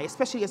was to lie,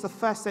 especially as a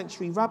first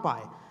century rabbi.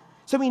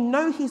 So we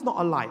know he's not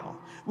a liar.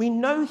 We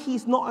know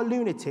he's not a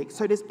lunatic,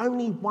 so there's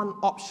only one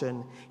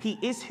option. He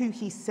is who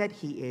he said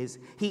he is.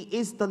 He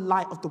is the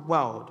light of the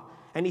world.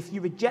 And if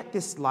you reject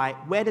this light,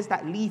 where does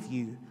that leave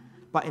you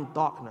but in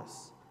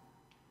darkness?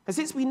 And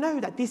since we know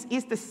that this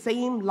is the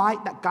same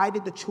light that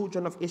guided the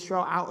children of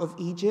Israel out of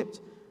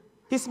Egypt,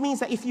 this means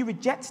that if you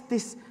reject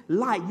this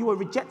light, you are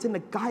rejecting the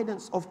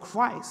guidance of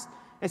Christ.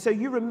 And so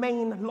you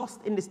remain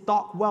lost in this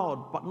dark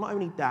world. But not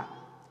only that,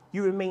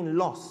 you remain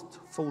lost,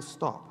 full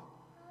stop.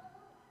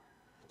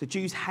 The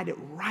Jews had it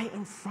right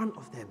in front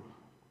of them,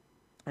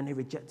 and they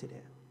rejected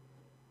it.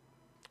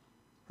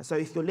 And so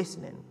if you're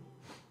listening,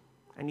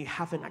 and you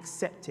haven't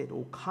accepted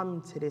or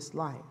come to this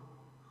light,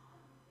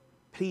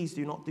 please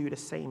do not do the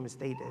same as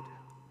they did.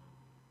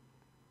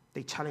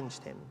 They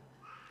challenged him.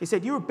 They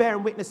said, you're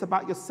bearing witness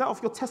about yourself.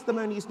 Your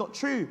testimony is not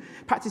true.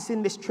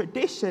 Practicing this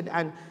tradition,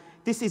 and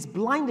this is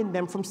blinding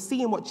them from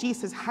seeing what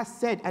Jesus has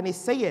said and is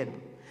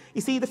saying.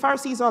 You see, the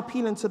Pharisees are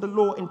appealing to the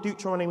law in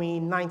Deuteronomy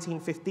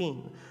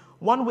 19:15.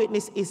 One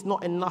witness is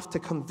not enough to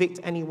convict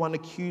anyone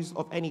accused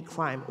of any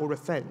crime or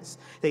offense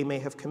they may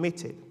have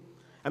committed.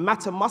 A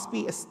matter must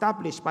be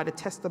established by the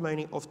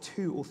testimony of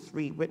 2 or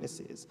 3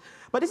 witnesses.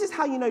 But this is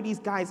how you know these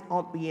guys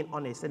aren't being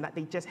honest and that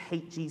they just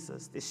hate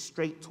Jesus, this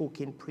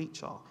straight-talking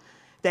preacher.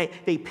 They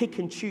pick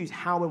and choose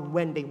how and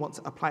when they want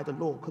to apply the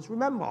law. Because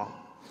remember,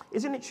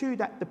 isn't it true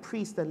that the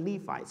priests and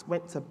Levites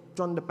went to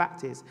John the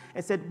Baptist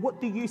and said,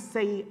 what do you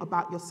say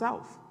about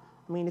yourself?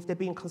 I mean, if they're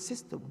being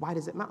consistent, why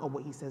does it matter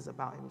what he says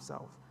about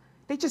himself?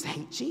 They just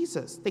hate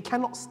Jesus. They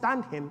cannot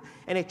stand him,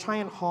 and they're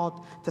trying hard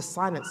to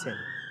silence him.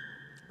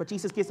 But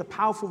Jesus gives a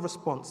powerful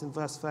response in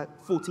verse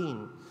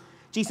 14.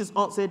 Jesus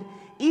answered,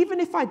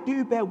 even if I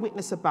do bear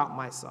witness about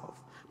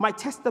myself, my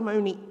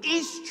testimony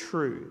is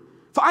true.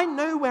 For I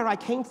know where I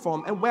came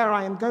from and where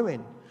I am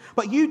going.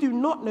 But you do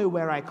not know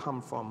where I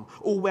come from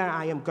or where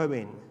I am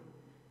going.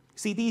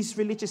 See, these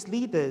religious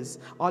leaders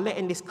are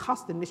letting this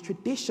custom, this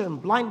tradition,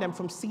 blind them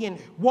from seeing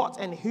what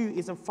and who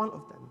is in front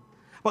of them.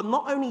 But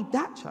not only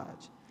that,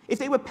 church. If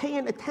they were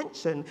paying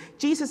attention,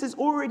 Jesus has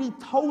already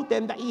told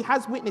them that he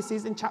has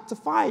witnesses in chapter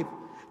 5.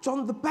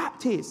 John the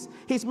Baptist,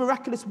 his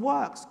miraculous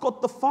works,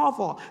 God the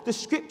Father, the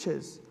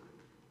scriptures.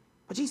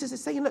 But Jesus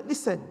is saying, look,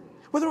 listen,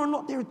 whether or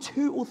not there are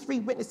 2 or 3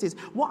 witnesses,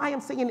 what I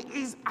am saying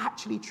is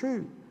actually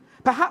true.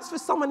 Perhaps for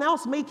someone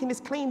else making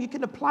this claim, you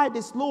can apply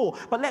this law,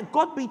 but let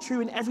God be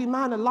true and every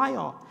man a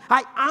liar.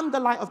 I am the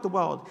light of the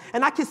world,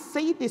 and I can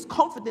say this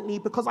confidently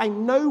because I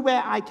know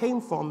where I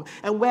came from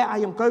and where I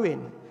am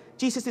going.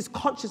 Jesus is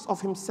conscious of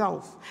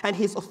himself and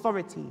his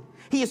authority.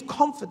 He is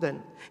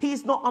confident. He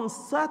is not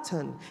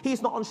uncertain. He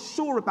is not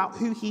unsure about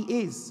who he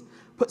is.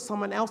 Put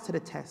someone else to the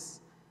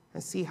test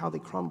and see how they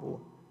crumble.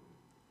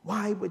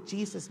 Why would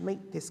Jesus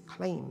make this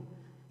claim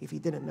if he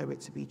didn't know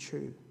it to be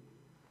true?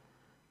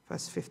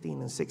 Verse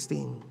 15 and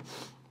 16.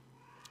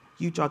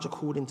 You judge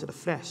according to the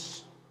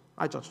flesh.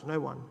 I judge no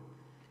one.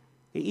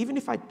 Even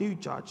if I do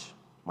judge,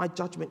 my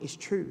judgment is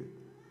true.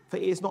 For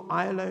it is not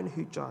I alone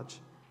who judge,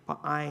 but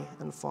I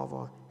and the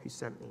Father who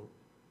sent me.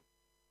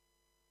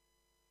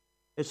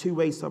 There's 2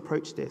 ways to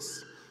approach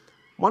this.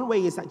 One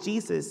way is that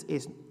Jesus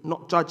is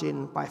not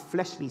judging by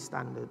fleshly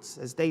standards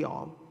as they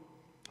are,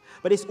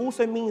 but it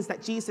also means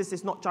that Jesus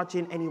is not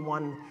judging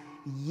anyone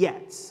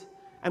yet.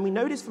 And we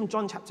know this from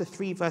John chapter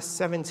 3, verse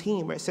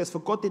 17, where it says, for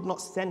God did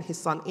not send his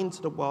son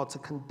into the world to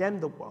condemn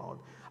the world.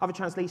 Other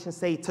translations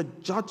say to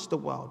judge the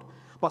world,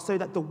 but so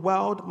that the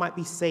world might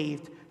be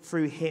saved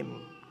through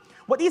him.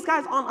 What these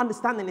guys aren't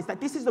understanding is that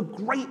this is a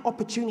great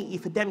opportunity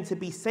for them to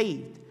be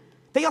saved.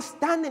 They are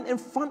standing in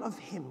front of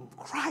him,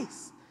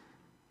 Christ,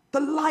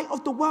 the light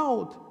of the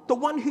world, the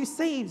one who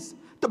saves,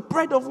 the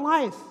bread of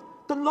life,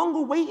 the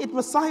long-awaited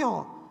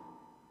Messiah.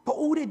 But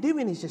all they're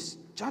doing is just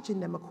judging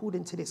them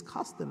according to this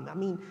custom. I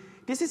mean,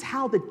 this is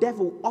how the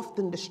devil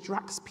often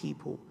distracts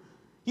people.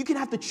 You can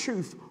have the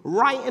truth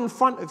right in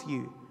front of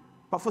you,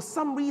 but for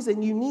some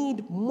reason you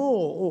need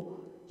more, or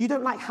you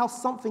don't like how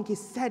something is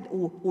said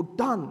or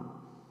done.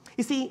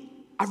 You see,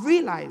 I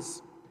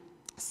realize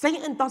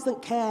Satan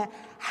doesn't care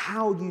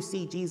how you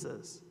see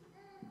Jesus,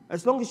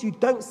 as long as you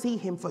don't see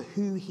him for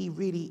who he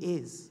really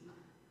is.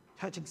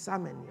 Church,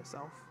 examine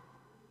yourself.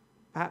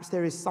 Perhaps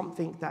there is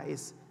something that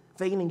is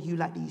veiling you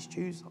like these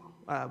Jews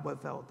were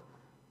veiled,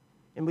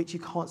 in which you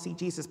can't see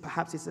Jesus.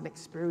 Perhaps it's an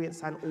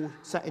experience and or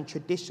certain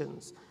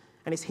traditions,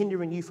 and it's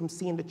hindering you from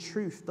seeing the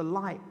truth, the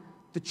light,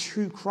 the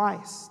true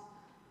Christ.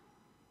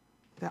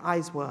 Their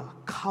eyes were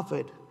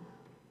covered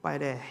by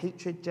their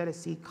hatred,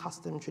 jealousy,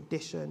 custom,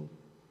 tradition.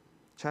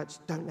 Church,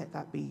 don't let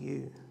that be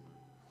you.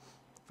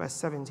 Verse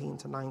 17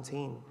 to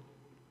 19.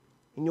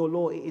 In your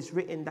law, it is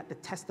written that the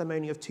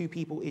testimony of 2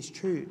 people is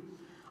true.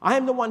 I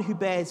am the one who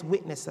bears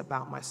witness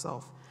about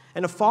myself,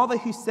 and the Father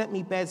who sent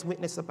me bears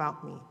witness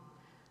about me.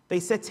 They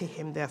said to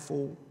him,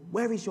 therefore,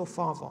 where is your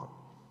Father?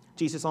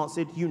 Jesus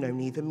answered, you know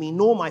neither me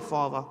nor my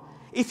Father.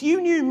 If you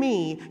knew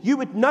me, you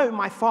would know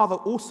my Father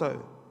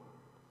also.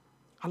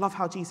 I love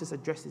how Jesus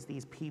addresses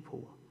these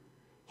people.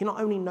 He not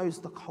only knows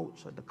the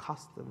culture, the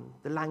custom,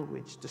 the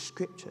language, the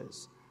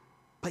scriptures,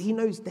 but he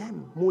knows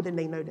them more than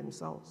they know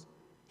themselves.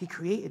 He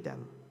created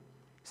them.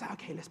 He's like,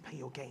 okay, let's play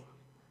your game.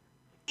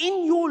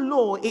 In your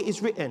law, it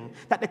is written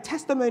that the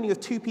testimony of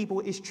 2 people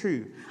is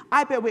true.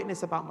 I bear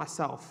witness about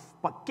myself,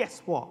 but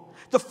guess what?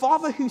 The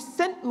Father who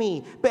sent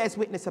me bears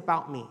witness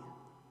about me.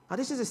 Now,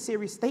 this is a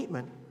serious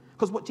statement,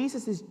 because what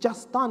Jesus has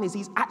just done is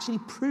he's actually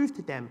proved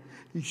to them,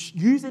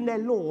 using their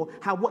law,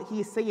 how what he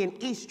is saying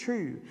is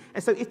true.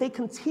 And so if they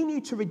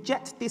continue to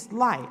reject this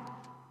light,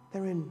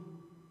 they're in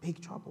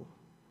big trouble.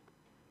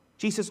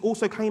 Jesus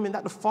also claiming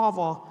that the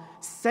Father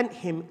sent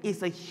him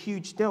is a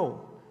huge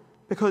deal,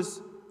 because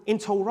in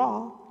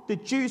Torah, the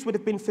Jews would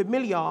have been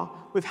familiar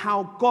with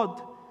how God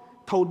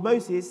told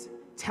Moses,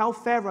 tell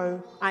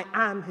Pharaoh, I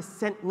am has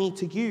sent me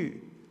to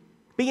you.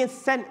 Being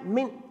sent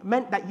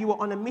meant that you were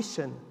on a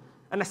mission,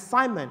 an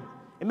assignment.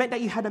 It meant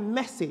that you had a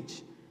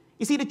message.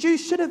 You see, the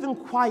Jews should have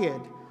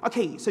inquired,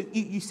 okay, so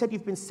you said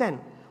you've been sent.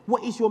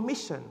 What is your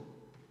mission?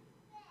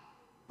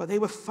 But they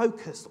were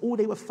focused. All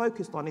they were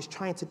focused on is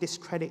trying to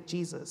discredit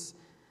Jesus.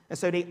 And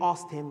so they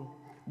asked him,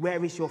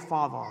 where is your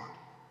Father?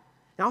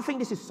 Now, I think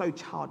this is so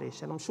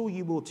childish, and I'm sure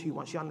you will too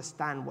once you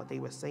understand what they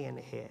were saying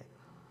here.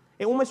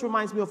 It almost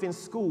reminds me of in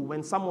school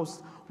when someone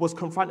was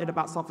confronted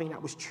about something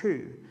that was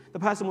true. The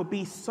person would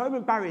be so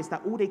embarrassed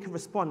that all they could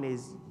respond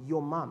is,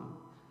 your mum.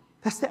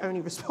 That's their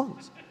only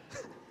response.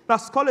 Now,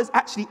 scholars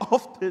actually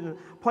often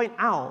point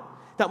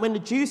out that when the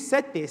Jews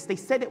said this, they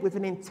said it with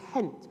an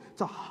intent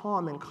to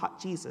harm and cut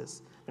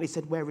Jesus. And they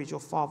said, where is your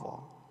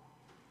Father?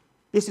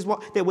 This is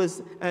what there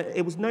was,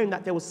 it was known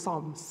that there was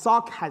some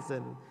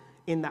sarcasm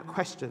in that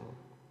question.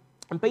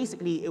 And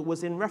basically, it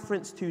was in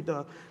reference to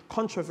the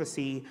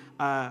controversy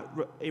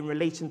in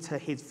relation to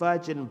his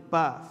virgin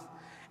birth,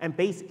 and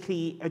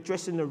basically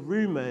addressing the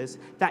rumors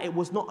that it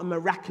was not a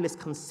miraculous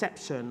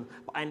conception,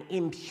 but an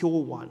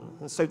impure one.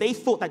 And so they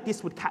thought that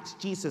this would catch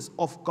Jesus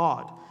off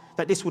guard,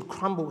 that this would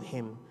crumble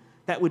him,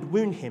 that would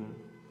wound him.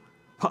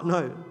 But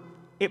no,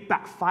 it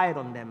backfired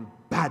on them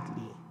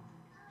badly.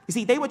 You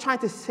see, they were trying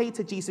to say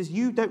to Jesus,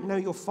 you don't know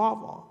your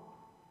Father.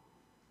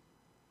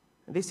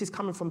 And this is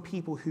coming from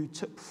people who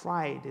took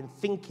pride in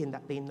thinking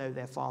that they know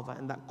their Father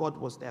and that God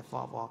was their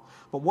Father.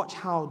 But watch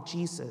how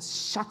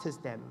Jesus shatters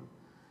them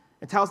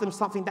and tells them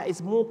something that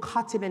is more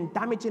cutting and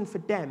damaging for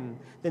them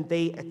than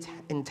they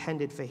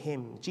intended for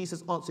him.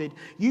 Jesus answered,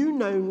 you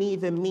know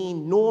neither me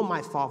nor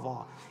my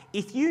Father.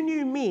 If you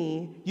knew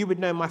me, you would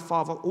know my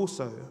Father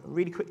also.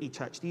 Really quickly,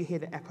 church, do you hear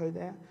the echo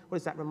there? What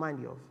does that remind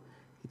you of?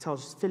 He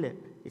tells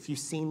Philip, if you've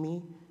seen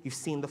me, you've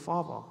seen the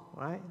Father,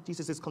 right?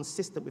 Jesus is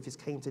consistent with his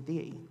claim to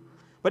deity.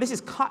 But this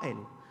is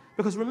cutting,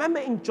 because remember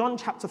in John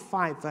chapter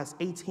 5, verse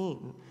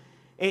 18,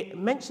 it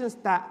mentions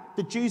that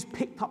the Jews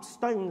picked up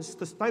stones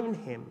to stone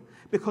him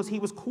because he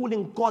was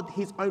calling God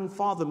his own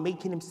Father,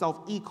 making himself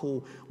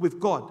equal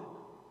with God.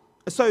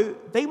 So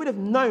they would have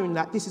known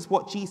that this is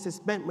what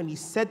Jesus meant when he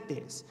said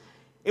this.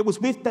 It was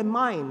with their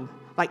mind,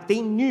 like they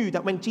knew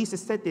that when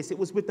Jesus said this, it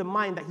was with the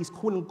mind that he's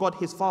calling God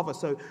his Father.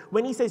 So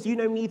when he says, you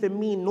know neither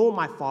me nor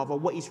my Father,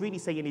 what he's really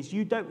saying is,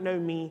 you don't know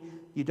me,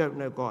 you don't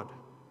know God.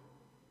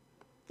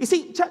 You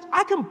see, church,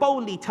 I can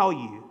boldly tell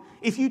you,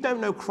 if you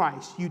don't know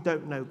Christ, you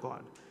don't know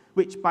God.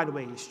 Which, by the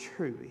way, is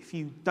true. If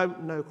you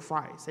don't know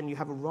Christ and you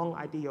have a wrong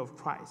idea of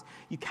Christ,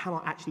 you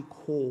cannot actually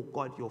call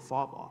God your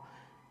Father.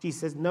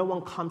 Jesus says, no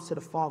one comes to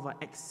the Father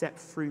except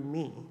through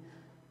me.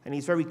 And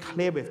he's very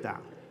clear with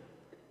that.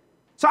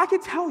 So I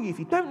can tell you, if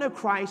you don't know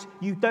Christ,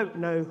 you don't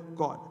know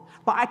God.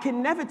 But I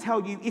can never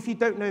tell you, if you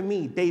don't know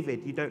me,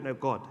 David, you don't know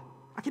God.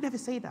 I can never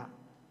say that.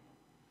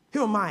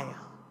 Who am I?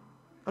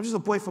 I'm just a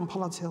boy from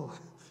Pollard Hill.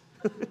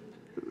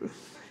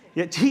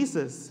 Yet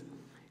Jesus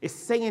is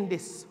saying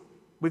this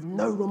with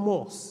no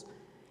remorse.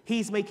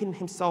 He's making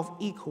himself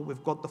equal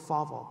with God the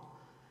Father.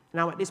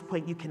 Now, at this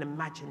point, you can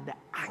imagine the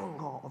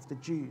anger of the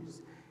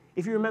Jews.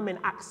 If you remember in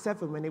Acts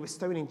 7, when they were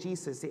stoning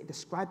Jesus, it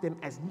described them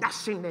as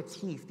gnashing their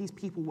teeth. These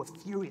people were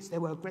furious. They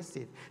were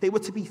aggressive. They were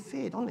to be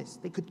feared,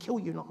 honest. They could kill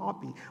you in a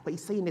heartbeat. But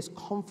he's saying this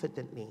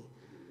confidently.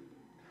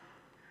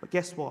 But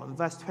guess what? In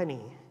verse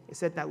 20, it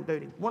said that although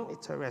they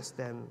wanted to arrest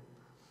them,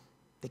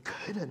 they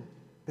couldn't,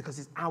 because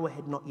his hour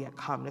had not yet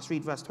come. Let's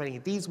read verse 20.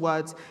 These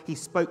words he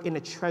spoke in the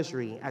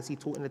treasury as he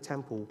taught in the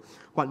temple,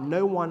 but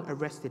no one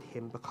arrested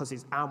him because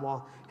his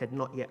hour had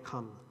not yet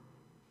come.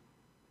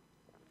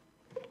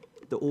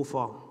 The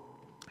author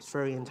is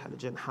very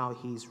intelligent how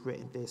he's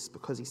written this,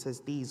 because he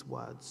says these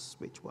words,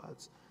 which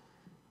words?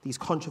 These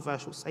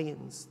controversial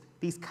sayings,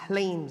 these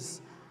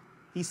claims,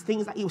 these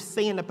things that he was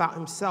saying about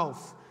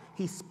himself,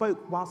 he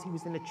spoke whilst he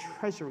was in the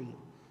treasury.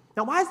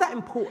 Now, why is that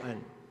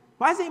important?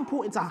 Why is it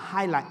important to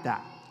highlight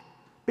that?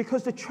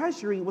 Because the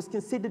treasury was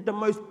considered the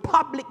most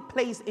public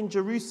place in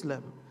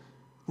Jerusalem,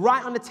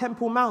 right on the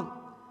Temple Mount.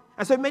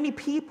 And so many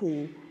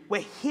people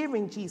were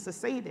hearing Jesus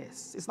say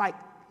this. It's like,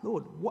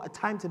 Lord, what a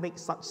time to make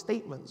such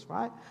statements,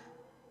 right?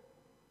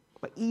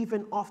 But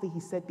even after he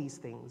said these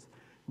things,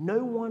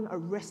 no one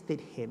arrested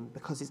him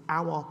because his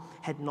hour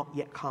had not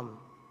yet come.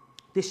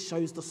 This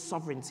shows the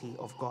sovereignty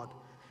of God.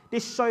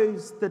 This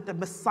shows that the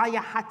Messiah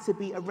had to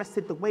be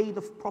arrested the way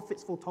the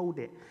prophets foretold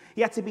it.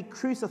 He had to be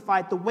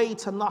crucified the way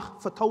Tanakh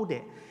foretold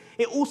it.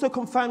 It also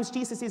confirms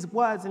Jesus'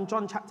 words in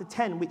John chapter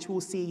 10, which we'll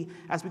see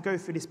as we go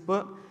through this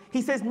book.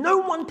 He says, no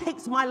one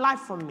takes my life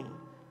from me.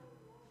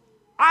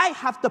 I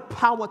have the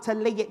power to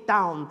lay it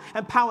down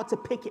and power to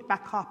pick it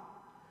back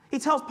up. He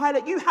tells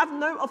Pilate, you have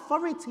no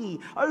authority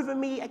over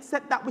me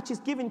except that which is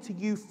given to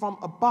you from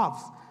above.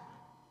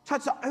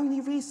 Church, the only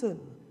reason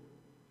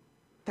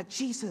that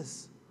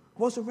Jesus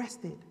was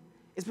arrested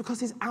is because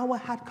his hour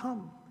had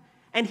come.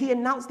 And he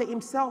announced it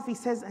himself. He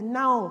says, and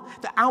now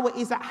the hour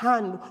is at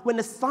hand when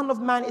the Son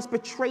of Man is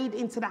betrayed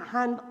into the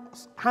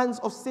hands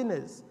of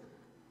sinners.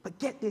 But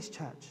get this,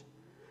 church.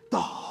 The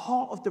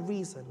heart of the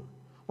reason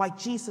why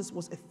Jesus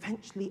was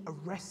eventually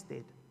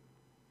arrested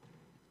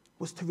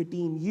was to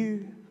redeem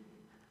you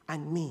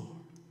and me.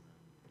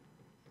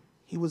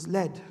 He was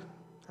led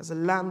as a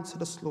lamb to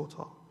the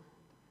slaughter,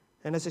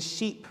 and as a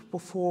sheep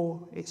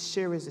before its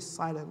shearers is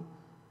silent,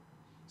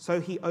 so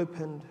he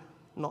opened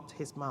not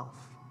his mouth.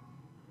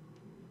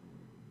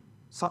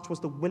 Such was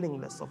the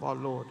willingness of our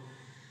Lord,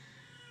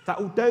 that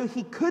although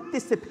he could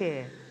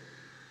disappear,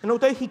 and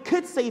although he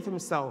could save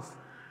himself,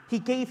 he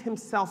gave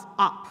himself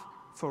up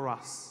for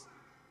us.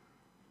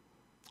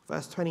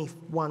 Verse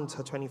 21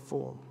 to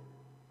 24.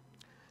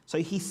 So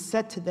he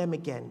said to them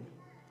again,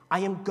 I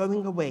am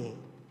going away,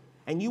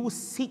 and you will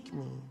seek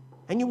me,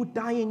 and you will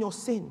die in your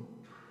sin.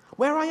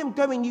 Where I am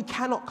going, you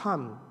cannot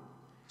come.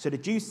 So the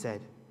Jews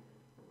said,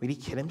 will he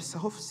kill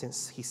himself,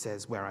 since he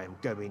says, where I am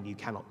going, you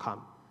cannot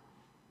come?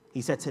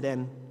 He said to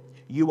them,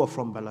 you are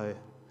from below,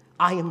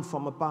 I am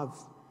from above.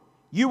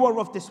 You are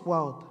of this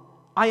world,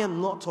 I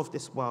am not of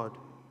this world.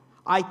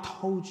 I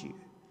told you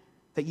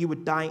that you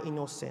would die in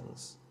your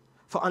sins.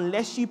 For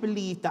unless you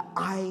believe that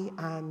I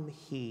am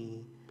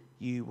he,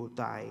 you will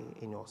die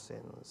in your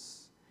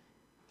sins.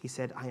 He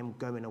said, I am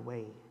going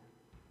away.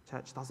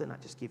 Church, doesn't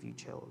that just give you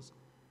chills?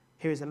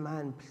 Here is a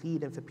man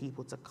pleading for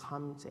people to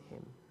come to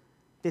him.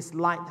 This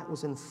light that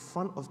was in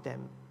front of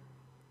them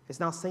is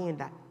now saying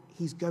that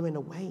he's going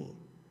away.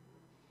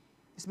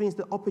 This means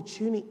the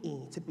opportunity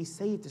to be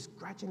saved is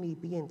gradually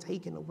being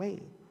taken away.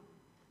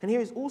 And here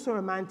is also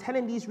a man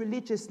telling these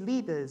religious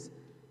leaders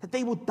that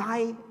they will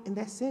die in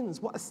their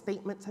sins. What a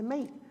statement to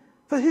make.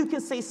 For who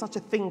can say such a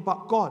thing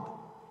but God?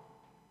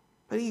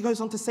 But he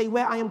goes on to say,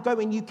 where I am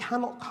going, you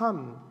cannot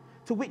come.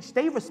 To which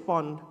they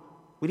respond,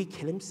 will he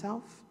kill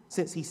himself?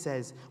 Since he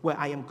says, where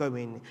I am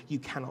going, you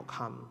cannot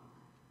come.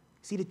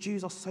 See, the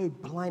Jews are so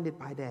blinded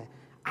by their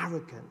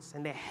arrogance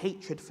and their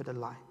hatred for the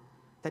light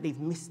that they've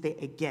missed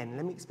it again.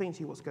 Let me explain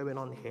to you what's going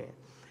on here.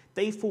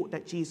 They thought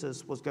that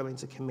Jesus was going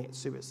to commit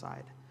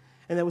suicide.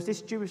 And there was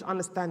this Jewish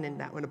understanding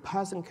that when a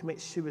person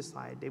commits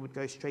suicide, they would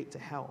go straight to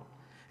hell.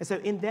 And so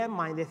in their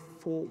mind, they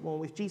thought,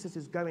 well, if Jesus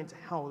is going to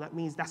hell, that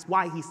means that's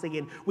why he's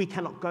saying we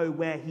cannot go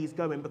where he's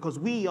going, because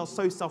we are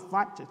so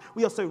self-righteous.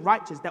 We are so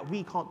righteous that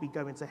we can't be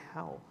going to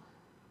hell.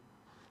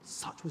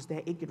 Such was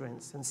their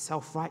ignorance and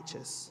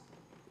self-righteous.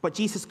 But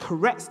Jesus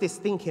corrects this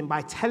thinking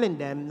by telling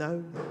them, no.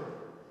 In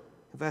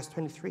verse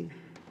 23, it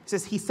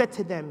says, he said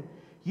to them,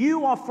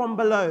 you are from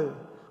below,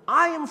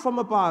 I am from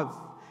above.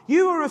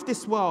 You are of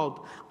this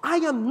world, I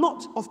am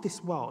not of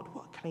this world.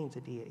 What a claim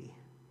to deity.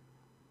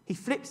 He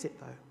flips it,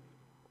 though.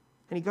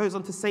 And he goes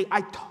on to say,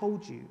 I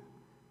told you.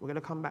 We're going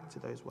to come back to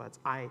those words.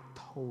 I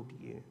told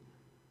you.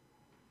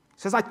 He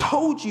says, I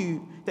told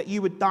you that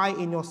you would die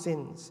in your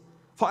sins.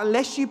 For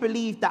unless you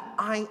believe that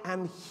I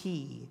am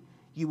he,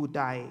 you will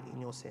die in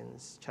your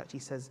sins. Church, he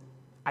says,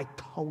 I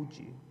told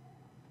you.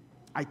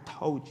 I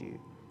told you.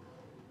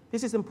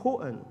 This is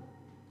important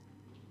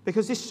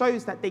because this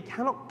shows that they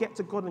cannot get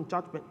to God on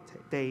Judgment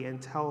Day and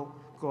tell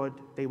God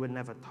they were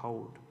never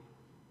told.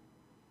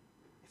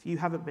 If you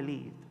haven't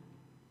believed,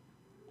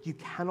 you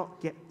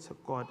cannot get to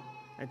God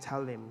and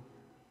tell him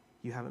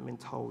you haven't been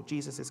told.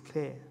 Jesus is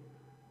clear.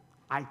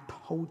 I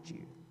told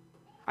you.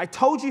 I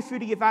told you through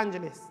the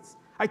evangelists.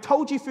 I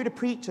told you through the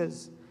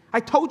preachers. I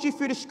told you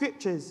through the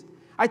scriptures.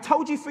 I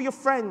told you through your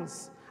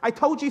friends. I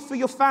told you through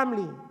your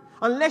family.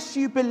 Unless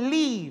you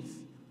believe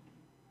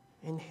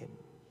in him,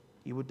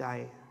 you will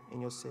die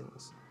in your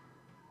sins.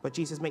 But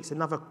Jesus makes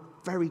another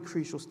very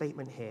crucial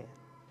statement here.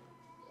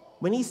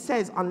 When he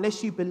says,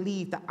 unless you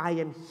believe that I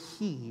am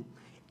he,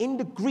 in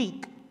the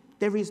Greek,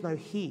 there is no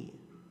he.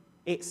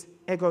 It's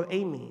ego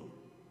eimi.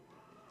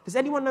 Does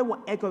anyone know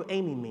what ego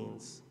eimi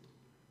means?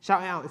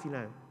 Shout it out if you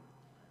know.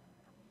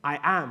 I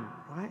am,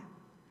 right?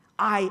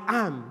 I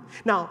am.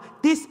 Now,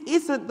 this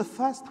isn't the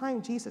first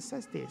time Jesus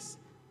says this.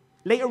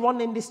 Later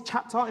on in this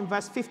chapter, in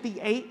verse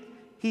 58,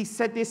 he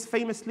said this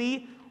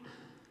famously,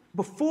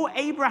 before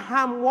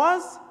Abraham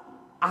was,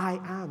 I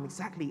am.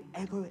 Exactly,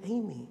 ego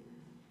eimi.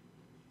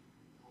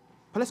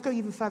 But let's go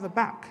even further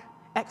back.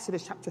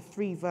 Exodus chapter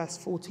 3, verse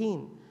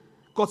 14.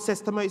 God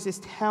says to Moses,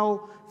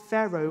 tell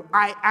Pharaoh,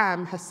 I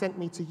am has sent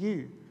me to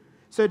you.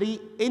 So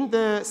in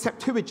the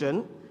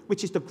Septuagint,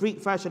 which is the Greek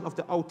version of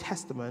the Old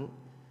Testament,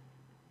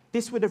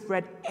 this would have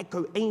read,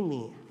 ego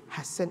eimi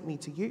has sent me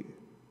to you.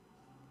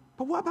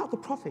 But what about the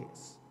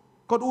prophets?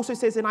 God also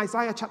says in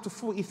Isaiah chapter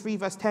 43,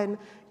 verse 10,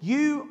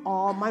 you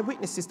are my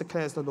witnesses,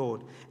 declares the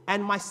Lord,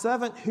 and my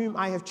servant whom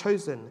I have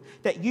chosen,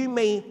 that you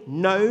may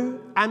know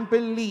and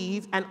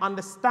believe and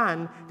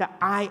understand that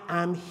I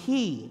am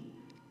he.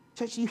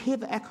 Church, you hear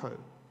the echo.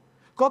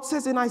 God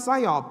says in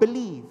Isaiah,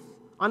 believe,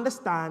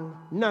 understand,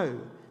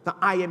 know, that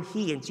I am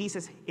he. And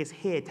Jesus is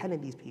here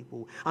telling these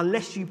people,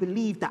 unless you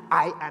believe that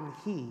I am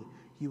he,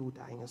 you will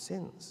die in your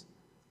sins.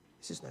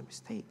 This is no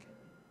mistake.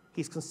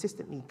 He's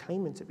consistently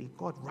claiming to be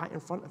God right in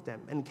front of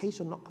them. And in case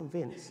you're not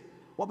convinced,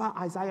 what about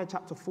Isaiah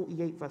chapter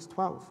 48, verse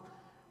 12?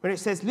 When it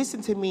says,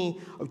 listen to me,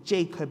 O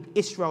Jacob,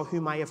 Israel,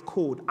 whom I have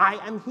called. I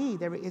am he.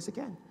 There it is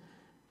again.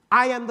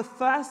 I am the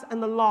first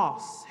and the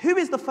last. Who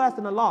is the first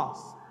and the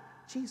last?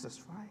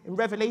 Jesus, right? In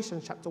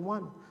Revelation chapter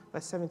 1,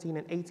 verse 17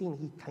 and 18,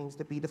 he claims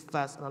to be the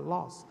first and the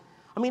last.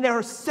 I mean, there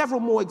are several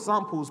more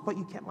examples, but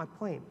you get my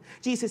point.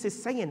 Jesus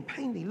is saying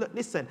plainly, look,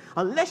 listen,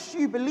 unless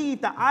you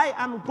believe that I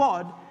am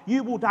God,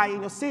 you will die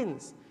in your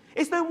sins.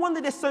 It's no wonder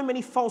there's so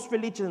many false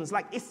religions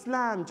like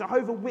Islam,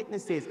 Jehovah's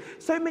Witnesses,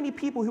 so many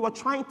people who are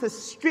trying to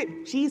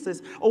strip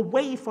Jesus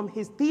away from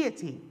his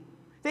deity.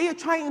 They are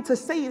trying to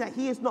say that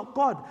he is not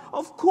God.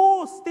 Of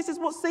course, this is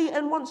what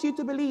Satan wants you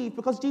to believe,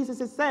 because Jesus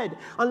has said,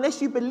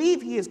 unless you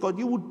believe he is God,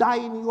 you will die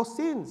in your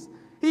sins.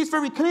 He is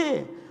very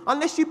clear.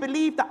 Unless you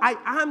believe that I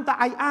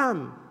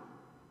am,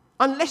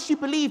 unless you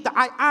believe that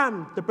I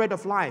am the bread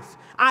of life,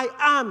 I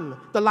am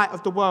the light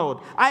of the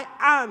world, I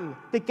am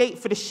the gate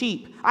for the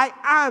sheep, I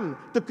am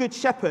the good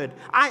shepherd,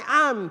 I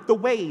am the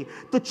way,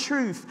 the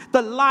truth,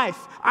 the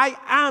life, I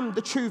am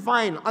the true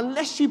vine.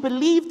 Unless you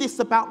believe this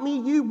about me,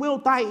 you will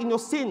die in your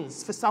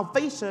sins, for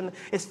salvation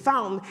is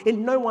found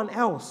in no one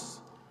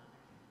else.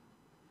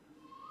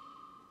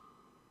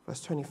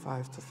 Verse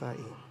 25 to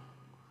 30.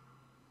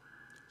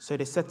 So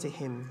they said to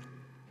him,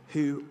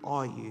 who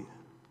are you?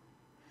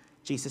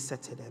 Jesus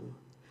said to them,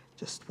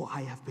 just what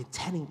I have been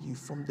telling you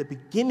from the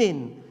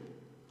beginning.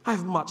 I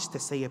have much to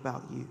say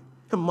about you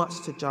and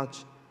much to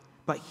judge,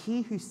 but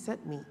he who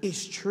sent me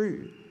is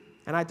true,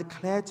 and I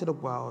declare to the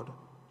world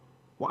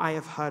what I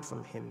have heard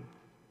from him.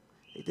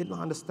 They did not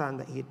understand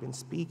that he had been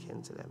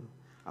speaking to them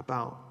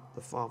about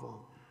the Father.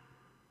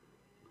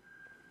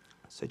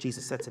 So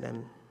Jesus said to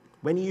them,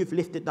 when you've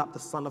lifted up the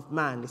Son of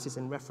Man, this is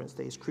in reference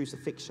to his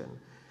crucifixion.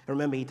 And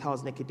remember, he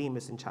tells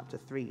Nicodemus in chapter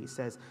 3, he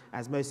says,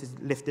 as Moses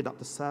lifted up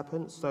the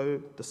serpent,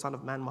 so the Son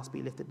of Man must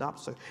be lifted up.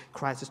 So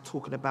Christ is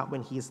talking about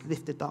when he is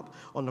lifted up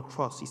on the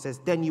cross. He says,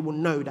 then you will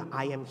know that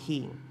I am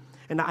he,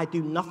 and that I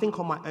do nothing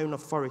on my own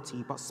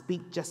authority, but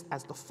speak just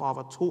as the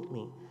Father taught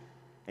me.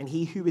 And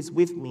he who is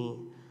with me,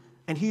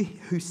 and he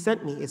who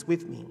sent me is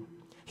with me.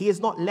 He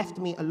has not left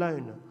me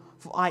alone,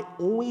 for I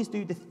always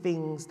do the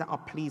things that are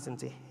pleasing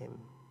to him.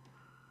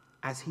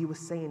 As he was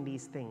saying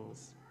these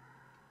things,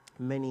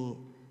 many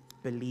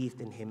believed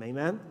in him.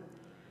 Amen?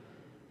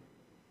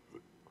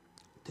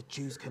 The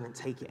Jews couldn't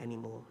take it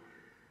anymore.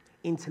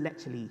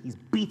 Intellectually, he's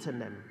beaten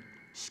them.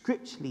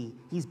 Scripturally,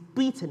 he's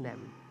beaten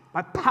them.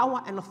 By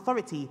power and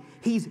authority,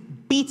 he's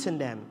beaten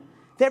them.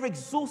 They're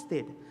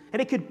exhausted, and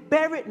they could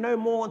bear it no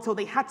more until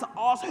they had to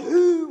ask,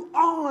 who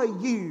are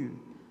you?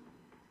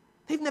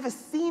 They've never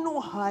seen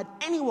or heard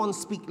anyone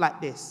speak like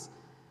this.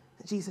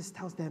 And Jesus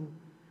tells them,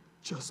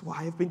 just what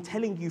I have been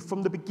telling you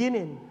from the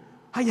beginning.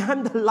 I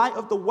am the light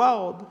of the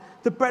world,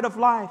 the bread of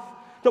life,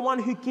 the one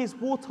who gives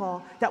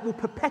water that will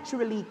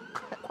perpetually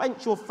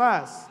quench your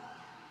thirst.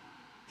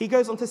 He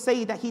goes on to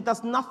say that he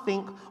does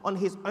nothing on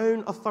his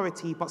own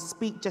authority, but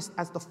speak just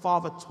as the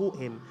Father taught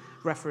him.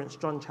 Reference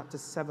John chapter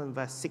 7,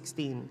 verse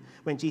 16,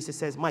 when Jesus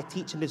says, my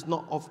teaching is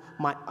not of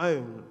my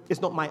own,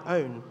 it's not my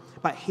own,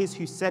 but his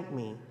who sent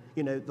me.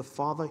 You know, the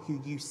Father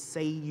who you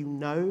say you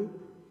know,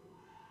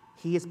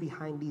 he is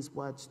behind these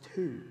words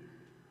too.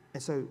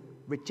 And so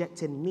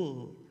rejecting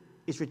me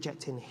is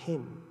rejecting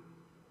him.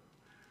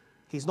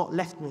 He's not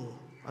left me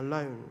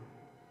alone.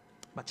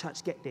 But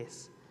church, get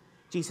this.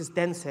 Jesus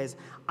then says,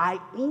 I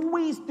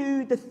always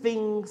do the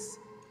things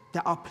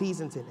that are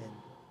pleasing to him,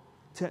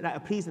 that are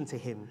pleasing to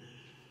him.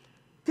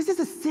 This is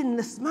a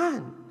sinless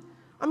man.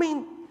 I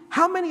mean,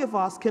 how many of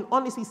us can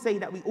honestly say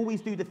that we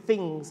always do the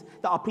things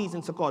that are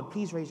pleasing to God?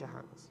 Please raise your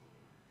hands.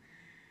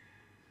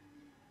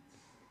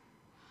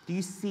 Do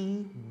you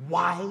see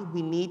why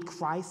we need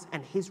Christ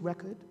and his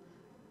record?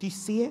 Do you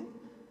see it?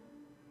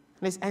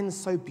 And this ends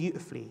so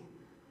beautifully.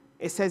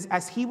 It says,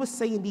 as he was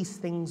saying these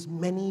things,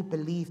 many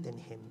believed in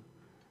him.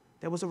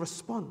 There was a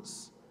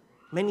response.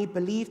 Many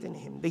believed in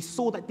him. They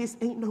saw that this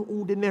ain't no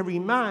ordinary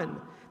man.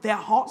 Their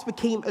hearts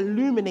became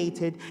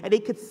illuminated, and they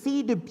could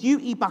see the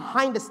beauty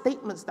behind the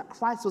statements that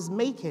Christ was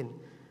making.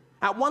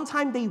 At one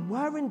time, they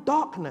were in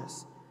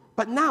darkness.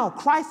 But now,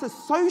 Christ has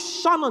so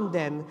shone on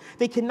them,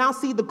 they can now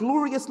see the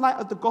glorious light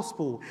of the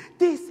gospel.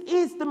 This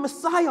is the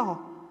Messiah,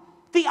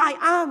 the I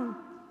am,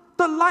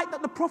 the light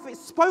that the prophets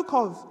spoke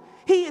of.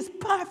 He is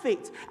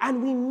perfect,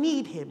 and we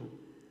need him.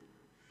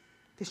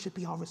 This should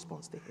be our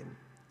response to him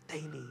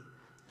daily.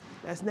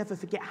 Let's never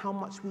forget how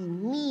much we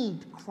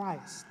need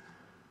Christ.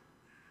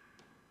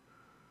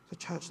 So,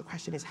 church, the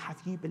question is,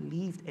 have you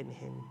believed in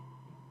him?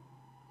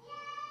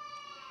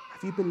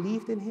 Have you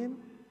believed in him?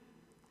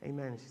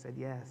 Amen. She said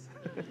yes.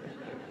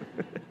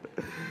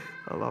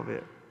 I love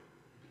it.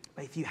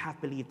 But if you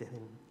have believed in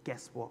him,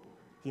 guess what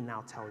he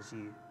now tells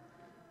you?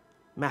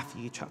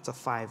 Matthew chapter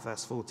 5,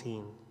 verse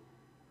 14.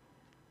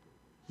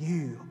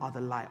 You are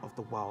the light of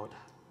the world.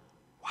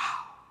 Wow.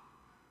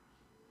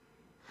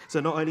 So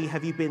not only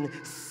have you been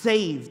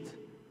saved,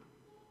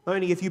 not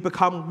only have you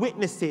become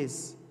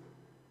witnesses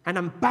and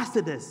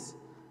ambassadors,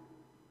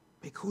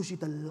 because you're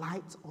the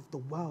light of the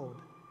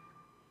world.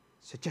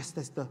 So just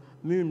as the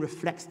moon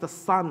reflects the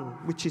sun,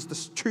 which is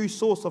the true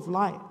source of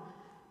light,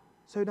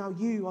 so now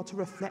you are to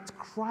reflect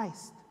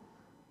Christ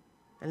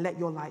and let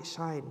your light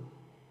shine.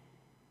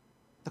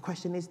 The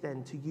question is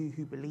then, to you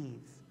who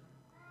believe,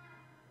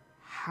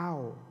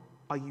 how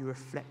are you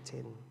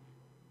reflecting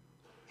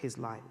his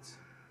light?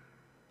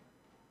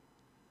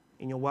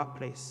 In your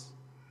workplace,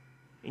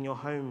 in your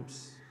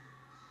homes,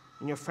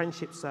 in your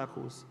friendship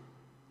circles,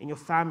 in your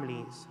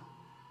families,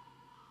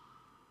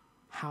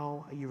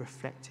 how are you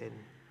reflecting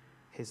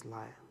his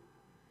light?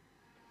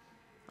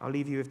 I'll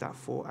leave you with that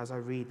thought as I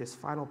read this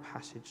final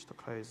passage to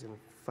close in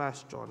 1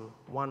 John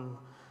 1,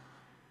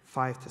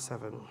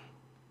 5-7.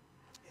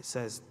 It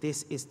says,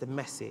 "This is the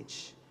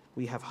message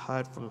we have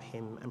heard from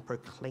him and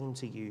proclaim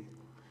to you,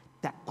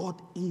 that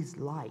God is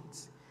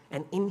light,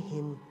 and in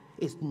him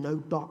is no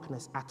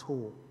darkness at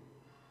all.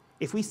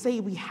 If we say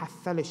we have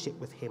fellowship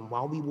with him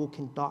while we walk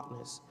in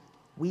darkness,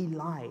 we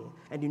lie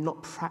and do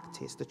not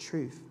practice the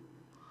truth.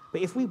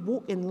 But if we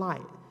walk in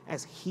light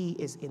as he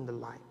is in the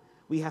light,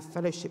 we have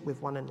fellowship with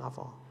one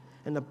another,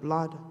 and the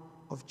blood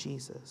of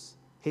Jesus,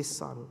 his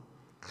son,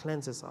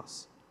 cleanses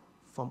us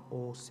from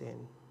all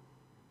sin."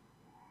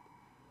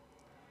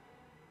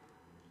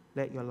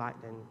 Let your light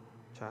then,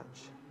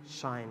 church,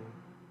 shine.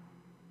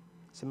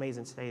 It's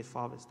amazing, today is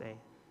Father's Day.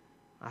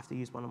 I have to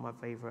use one of my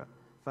favorite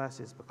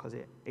verses because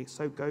it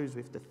so goes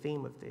with the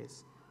theme of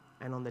this.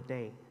 And on the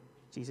day,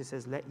 Jesus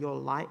says, "Let your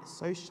light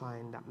so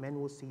shine that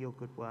men will see your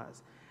good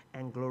works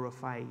and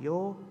glorify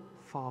your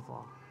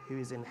Father who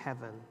is in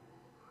heaven."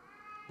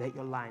 Let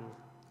your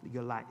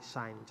light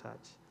shine,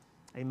 church.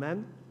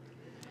 Amen?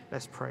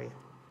 Let's pray.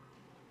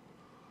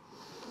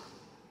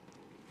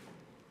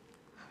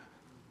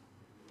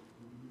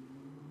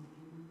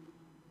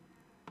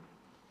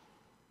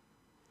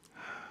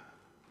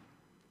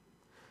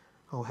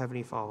 Oh,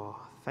 Heavenly Father,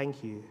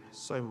 thank you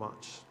so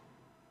much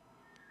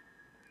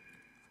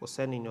for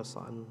sending your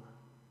Son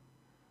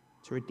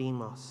to redeem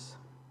us.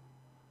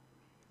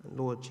 And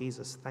Lord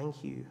Jesus,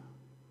 thank you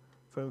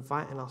for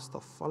inviting us to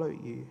follow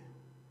you,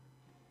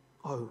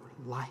 oh,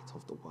 light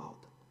of the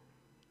world.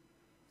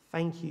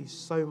 Thank you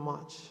so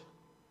much,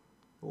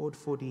 Lord,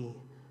 for the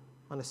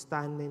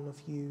understanding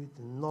of you,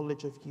 the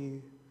knowledge of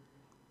you.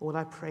 Lord,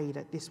 I pray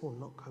that this will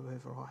not go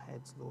over our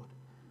heads, Lord,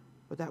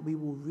 but that we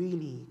will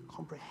really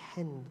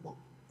comprehend what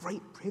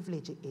great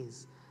privilege it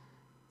is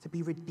to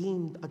be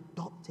redeemed,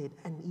 adopted,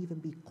 and even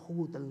be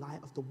called the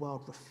light of the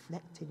world,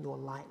 reflecting your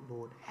light,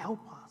 Lord. Help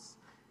us.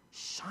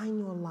 Shine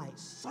your light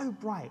so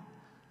bright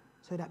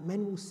so that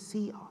men will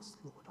see us,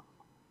 Lord,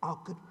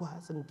 our good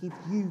works, and give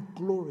you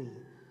glory,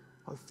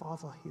 O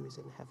Father who is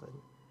in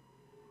heaven.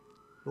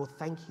 Lord,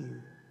 thank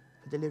you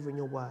for delivering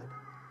your word.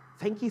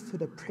 Thank you for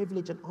the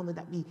privilege and honor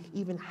that we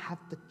even have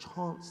the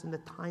chance and the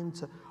time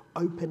to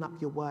open up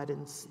your word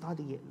and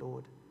study it,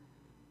 Lord.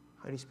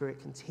 Holy Spirit,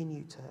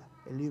 continue to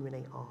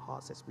illuminate our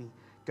hearts as we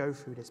go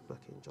through this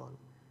book in John.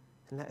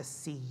 And let us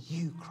see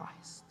you,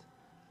 Christ.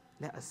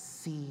 Let us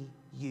see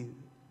you.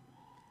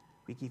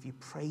 We give you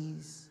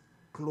praise,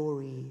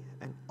 glory,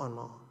 and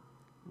honor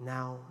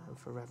now and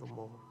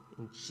forevermore.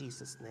 In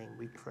Jesus' name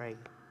we pray.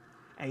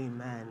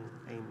 Amen,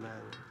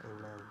 amen,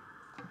 amen.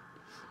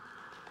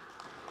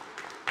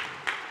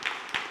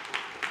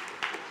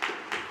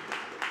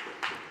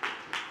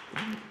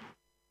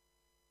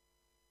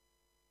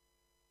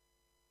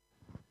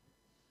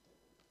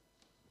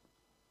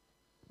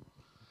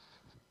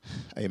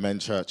 Amen,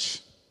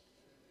 church.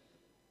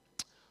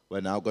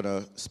 We're now going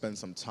to spend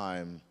some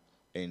time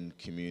in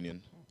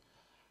communion.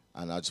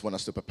 And I just want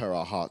us to prepare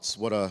our hearts.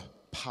 What a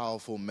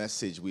powerful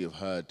message we have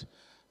heard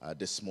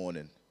this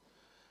morning.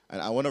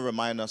 And I want to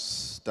remind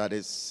us that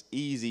it's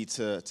easy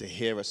to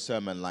hear a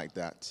sermon like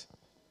that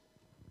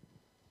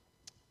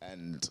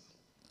and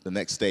the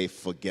next day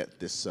forget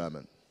this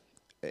sermon.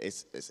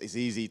 It's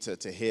easy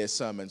to hear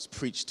sermons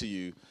preached to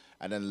you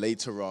and then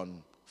later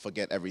on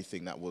forget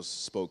everything that was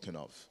spoken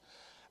of.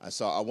 And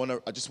so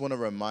I just want to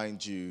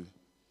remind you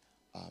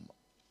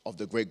of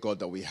the great God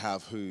that we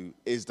have, who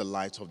is the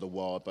light of the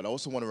world, but I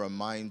also want to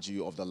remind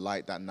you of the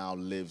light that now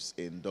lives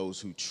in those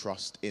who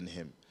trust in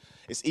him.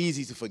 It's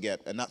easy to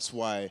forget, and that's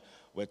why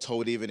we're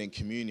told even in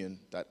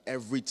communion that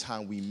every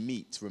time we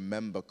meet,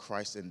 remember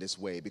Christ in this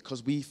way,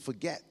 because we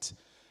forget.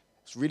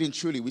 So really and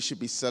truly, we should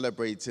be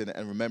celebrating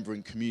and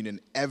remembering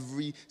communion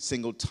every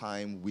single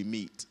time we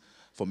meet.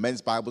 For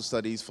men's Bible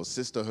studies, for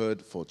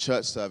sisterhood, for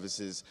church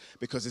services,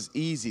 because it's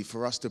easy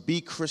for us to be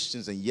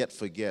Christians and yet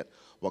forget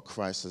what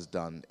Christ has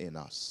done in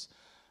us.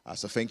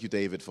 So thank you,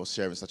 David, for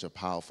sharing such a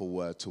powerful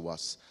word to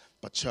us.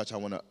 But church, I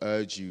want to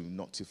urge you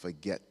not to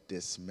forget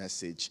this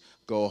message.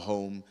 Go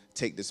home,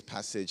 take this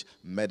passage,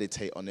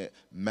 meditate on it,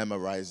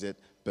 memorize it,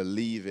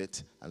 believe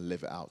it, and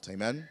live it out.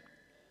 Amen?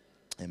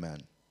 Amen.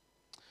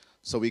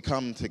 So we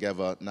come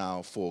together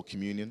now for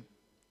communion.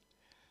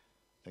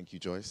 Thank you,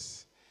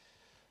 Joyce.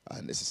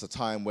 And this is a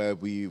time where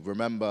we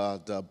remember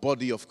the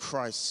body of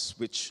Christ,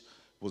 which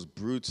was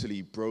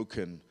brutally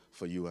broken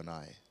for you and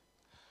I.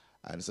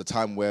 And it's a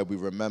time where we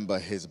remember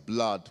his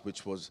blood,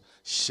 which was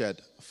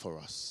shed for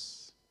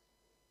us.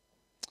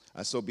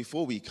 And so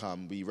before we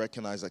come, we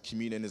recognize that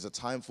communion is a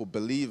time for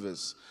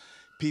believers,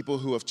 people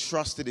who have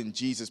trusted in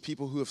Jesus,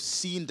 people who have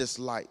seen this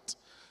light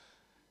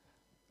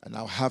and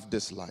now have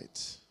this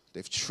light.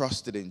 They've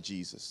trusted in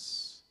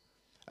Jesus.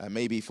 And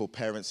maybe for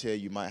parents here,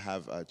 you might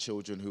have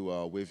children who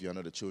are with you. I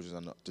know the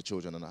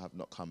children have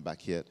not come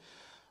back yet.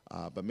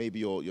 But maybe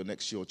your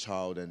next year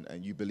child,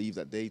 and you believe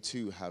that they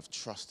too have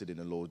trusted in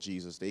the Lord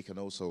Jesus. They can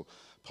also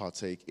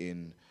partake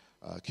in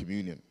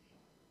communion.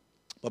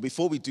 But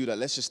before we do that,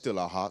 let's just still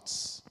our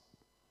hearts.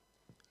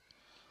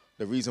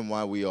 The reason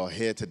why we are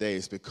here today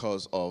is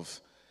because of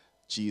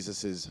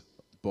Jesus'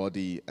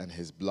 body and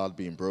his blood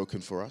being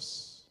broken for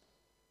us.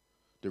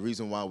 The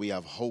reason why we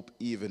have hope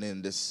even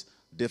in this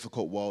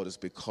difficult world is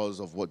because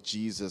of what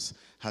Jesus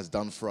has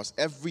done for us.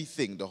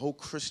 Everything, the whole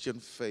Christian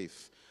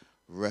faith,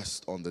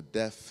 rests on the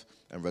death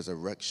and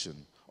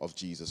resurrection of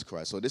Jesus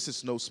Christ. So this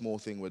is no small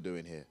thing we're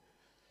doing here.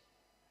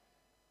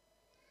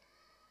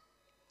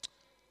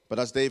 But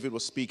as David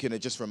was speaking, it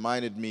just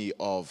reminded me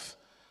of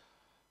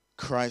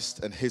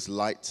Christ and his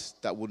light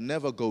that will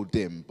never go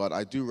dim. But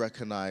I do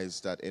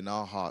recognize that in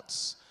our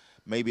hearts,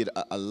 maybe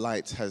a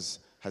light has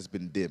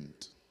been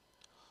dimmed.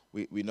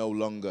 We no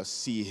longer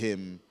see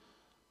him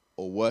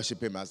or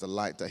worship him as the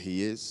light that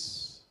he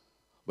is.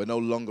 We're no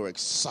longer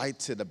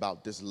excited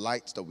about this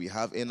light that we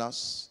have in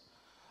us.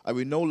 And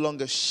we no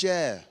longer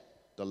share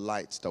the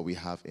light that we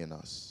have in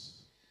us.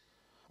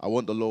 I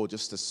want the Lord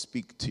just to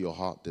speak to your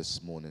heart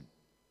this morning.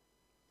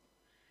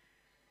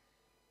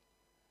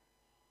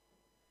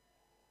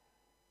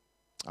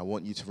 I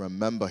want you to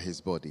remember his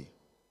body.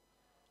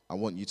 I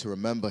want you to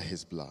remember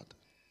his blood.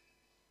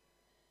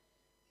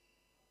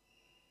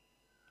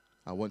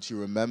 I want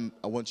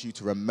you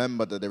to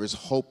remember that there is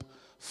hope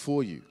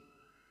for you.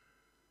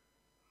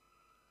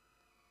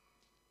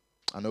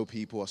 I know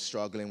people are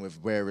struggling with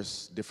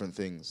various different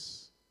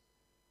things.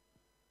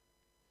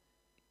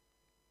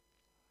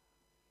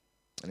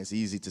 And it's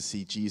easy to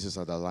see Jesus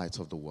as the light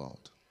of the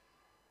world.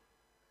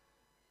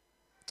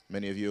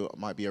 Many of you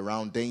might be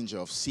around danger,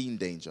 have seen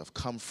danger, have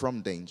come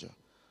from danger.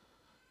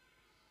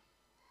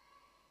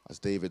 As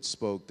David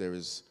spoke, there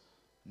is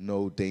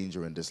no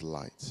danger in this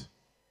light.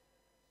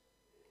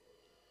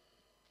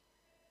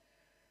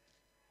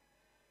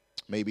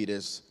 Maybe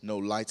there's no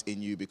light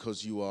in you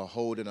because you are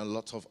holding a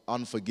lot of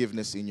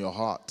unforgiveness in your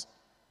heart.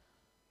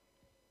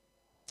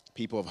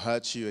 People have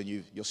hurt you and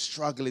you're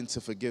struggling to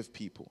forgive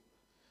people.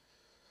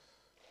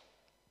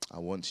 I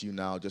want you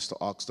now just to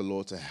ask the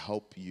Lord to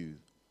help you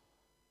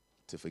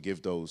to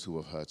forgive those who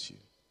have hurt you.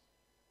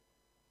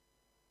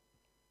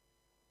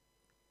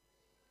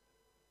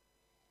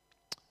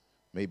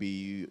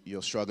 Maybe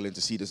you're struggling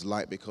to see this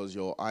light because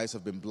your eyes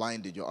have been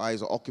blinded. Your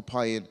eyes are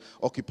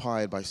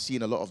occupied by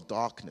seeing a lot of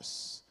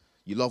darkness.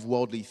 You love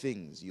worldly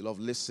things. You love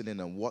listening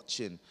and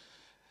watching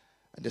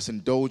and just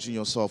indulging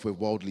yourself with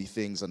worldly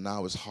things, and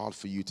now it's hard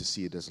for you to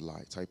see this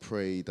light. I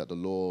pray that the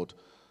Lord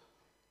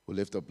will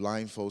lift the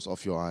blindfolds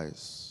off your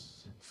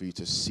eyes for you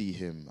to see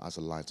him as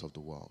a light of the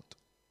world.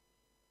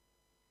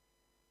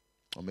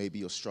 Or maybe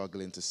you're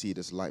struggling to see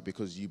this light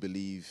because you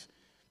believe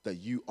that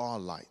you are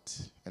light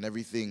and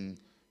everything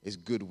is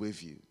good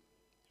with you.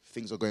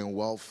 Things are going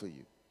well for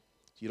you.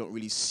 You don't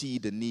really see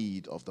the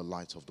need of the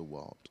light of the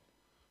world.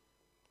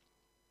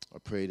 I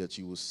pray that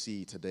you will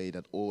see today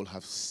that all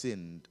have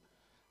sinned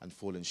and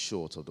fallen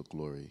short of the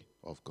glory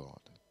of God.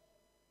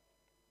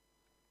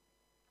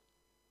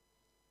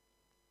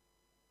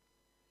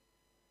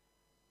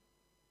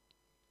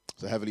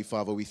 So Heavenly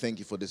Father, we thank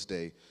you for this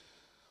day.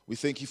 We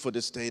thank you for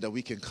this day that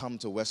we can come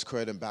to West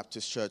Croydon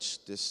Baptist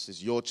Church. This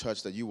is your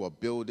church that you are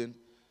building,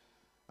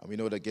 and we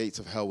know the gates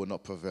of hell will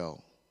not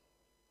prevail.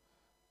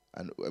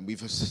 And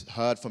we've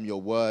heard from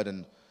your word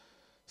and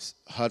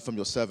heard from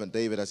your servant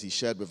David as he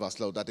shared with us,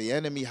 Lord, that the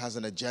enemy has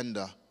an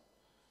agenda,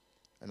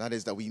 and that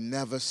is that we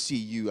never see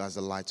you as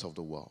the light of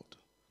the world,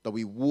 that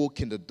we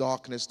walk in the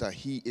darkness that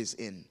he is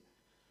in.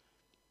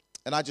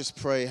 And I just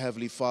pray,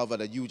 Heavenly Father,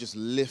 that you just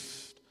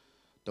lift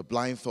the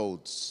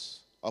blindfolds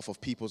off of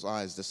people's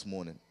eyes this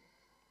morning.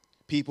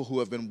 People who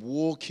have been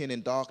walking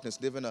in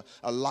darkness, living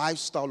a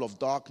lifestyle of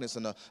darkness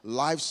and a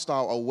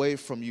lifestyle away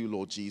from you,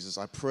 Lord Jesus.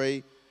 I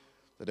pray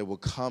that they will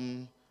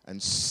come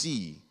and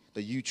see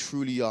that you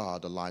truly are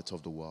the light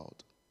of the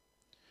world.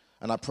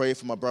 And I pray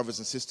for my brothers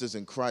and sisters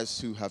in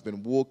Christ who have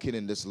been walking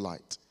in this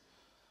light.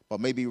 But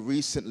maybe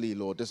recently,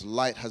 Lord, this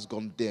light has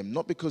gone dim.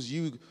 Not because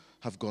you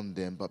have gone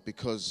dim, but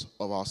because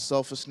of our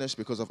selfishness,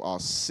 because of our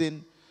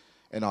sin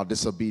and our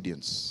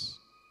disobedience.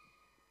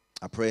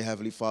 I pray,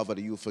 Heavenly Father,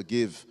 that you will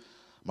forgive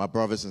my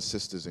brothers and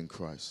sisters in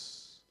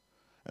Christ.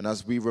 And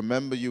as we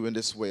remember you in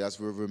this way, as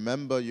we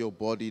remember your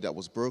body that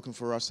was broken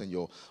for us and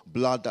your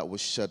blood that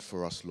was shed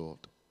for us, Lord,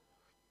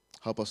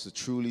 help us to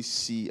truly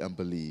see and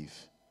believe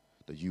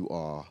that you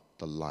are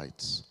the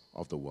light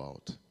of the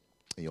world.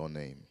 In your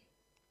name,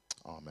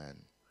 amen.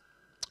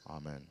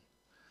 Amen.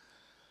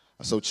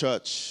 And so,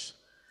 church,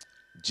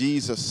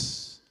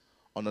 Jesus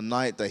On the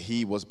night that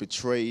he was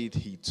betrayed,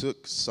 he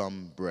took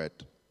some bread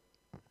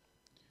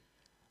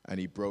and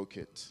he broke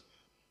it.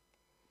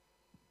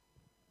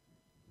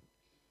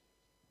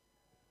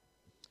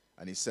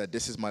 And he said,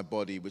 "This is my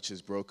body, which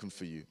is broken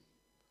for you.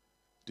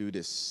 Do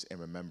this in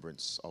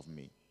remembrance of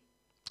me."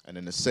 And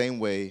in the same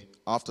way,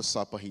 after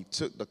supper, he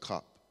took the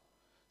cup,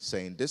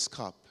 saying, "This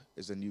cup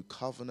is a new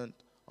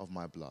covenant of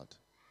my blood.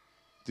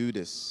 Do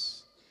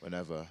this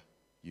whenever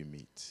you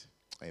meet."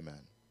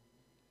 Amen.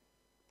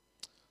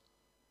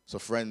 So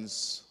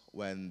friends,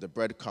 when the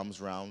bread comes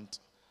round,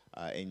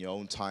 in your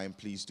own time,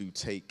 please do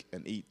take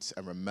and eat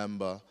and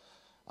remember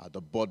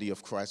the body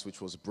of Christ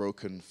which was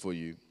broken for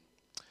you.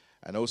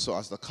 And also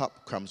as the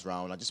cup comes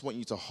round, I just want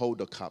you to hold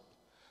the cup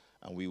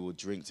and we will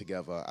drink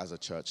together as a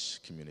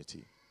church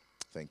community.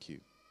 Thank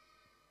you.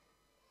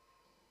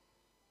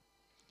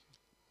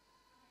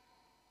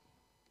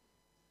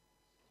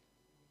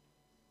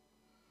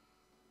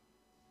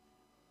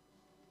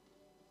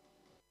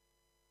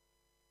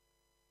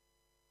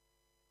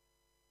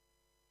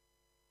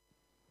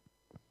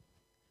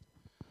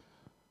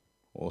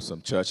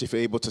 Awesome, church. If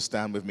you're able to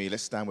stand with me,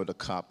 let's stand with a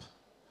cup.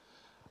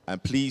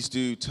 And please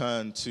do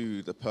turn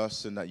to the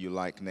person that you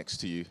like next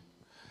to you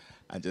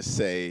and just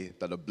say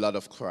that the blood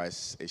of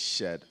Christ is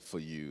shed for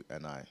you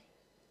and I.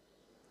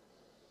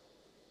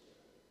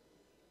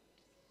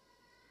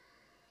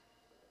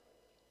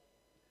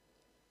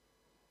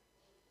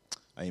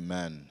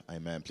 Amen.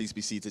 Amen. Please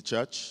be seated,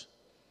 church.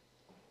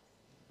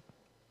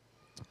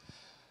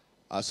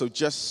 So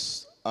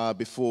just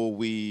before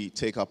we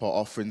take up our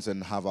offerings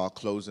and have our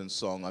closing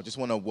song, I just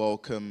want to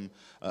welcome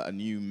a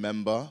new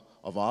member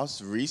of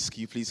ours. Reese,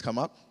 can you please come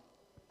up?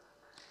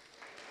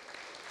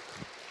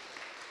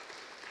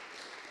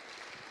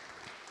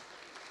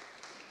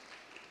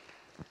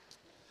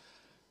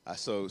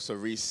 So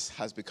Reese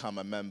has become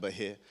a member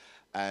here,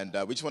 and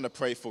we just want to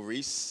pray for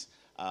Reese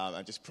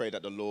and just pray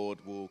that the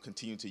Lord will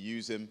continue to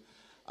use him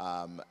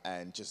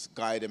and just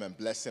guide him and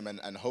bless him,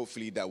 and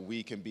hopefully that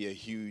we can be a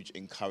huge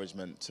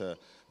encouragement to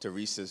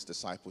Reese's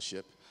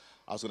discipleship.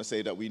 I was going to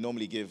say that we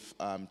normally give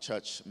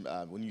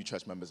new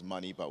church members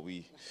money, but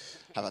we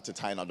have had to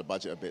tighten up the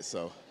budget a bit,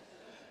 so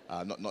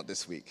not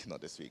this week,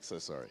 so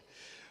sorry.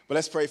 But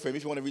let's pray for him.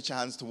 If you want to reach your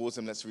hands towards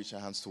him, let's reach our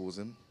hands towards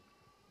him.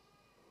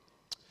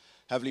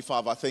 Heavenly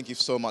Father, I thank you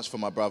so much for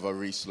my brother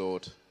Reese,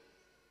 Lord.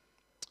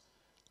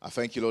 I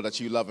thank you, Lord, that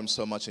you love him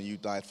so much and you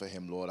died for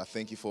him, Lord. I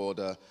thank you for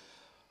the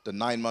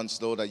 9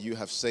 months, Lord, that you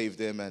have saved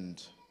him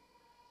and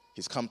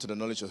he's come to the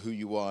knowledge of who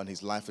you are and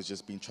his life has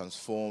just been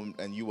transformed,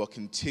 and you are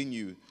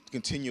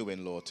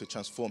continuing, Lord, to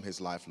transform his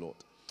life, Lord.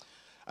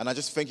 And I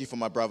just thank you for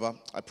my brother.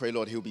 I pray,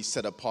 Lord, he'll be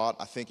set apart.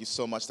 I thank you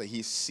so much that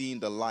he's seen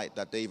the light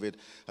that David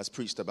has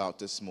preached about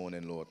this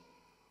morning, Lord.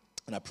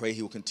 And I pray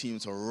he will continue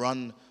to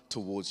run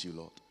towards you,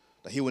 Lord.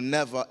 That he will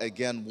never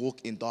again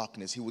walk in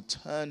darkness. He will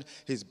turn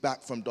his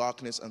back from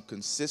darkness and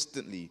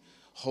consistently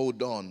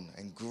hold on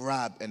and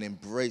grab and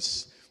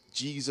embrace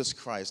Jesus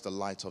Christ, the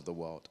light of the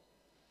world.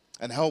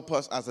 And help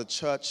us as a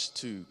church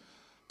to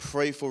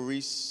pray for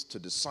Reese, to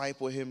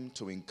disciple him,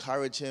 to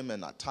encourage him,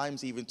 and at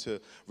times even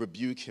to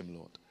rebuke him,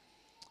 Lord.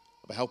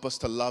 But help us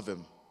to love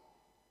him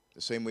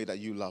the same way that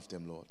you loved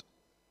him, Lord.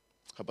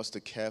 Help us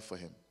to care for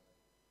him.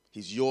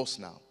 He's yours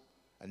now,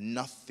 and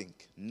nothing,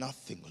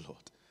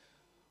 Lord,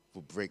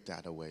 will break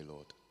that away,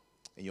 Lord.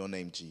 In your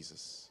name,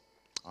 Jesus.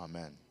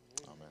 Amen.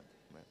 Amen.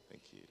 Amen.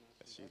 Thank you.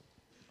 Bless you.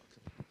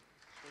 Okay.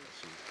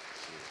 Bless you.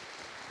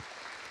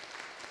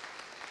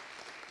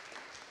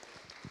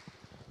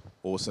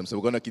 Awesome. So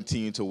we're going to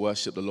continue to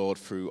worship the Lord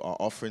through our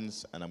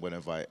offerings, and I'm going to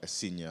invite a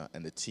senior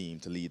and the team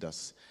to lead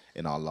us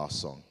in our last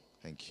song.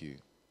 Thank you.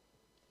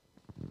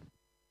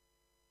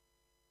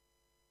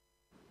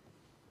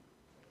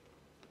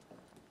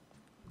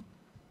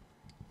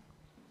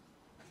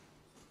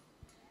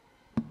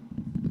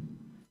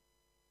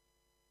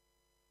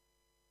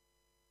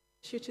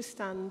 You to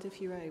stand if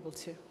you are able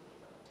to.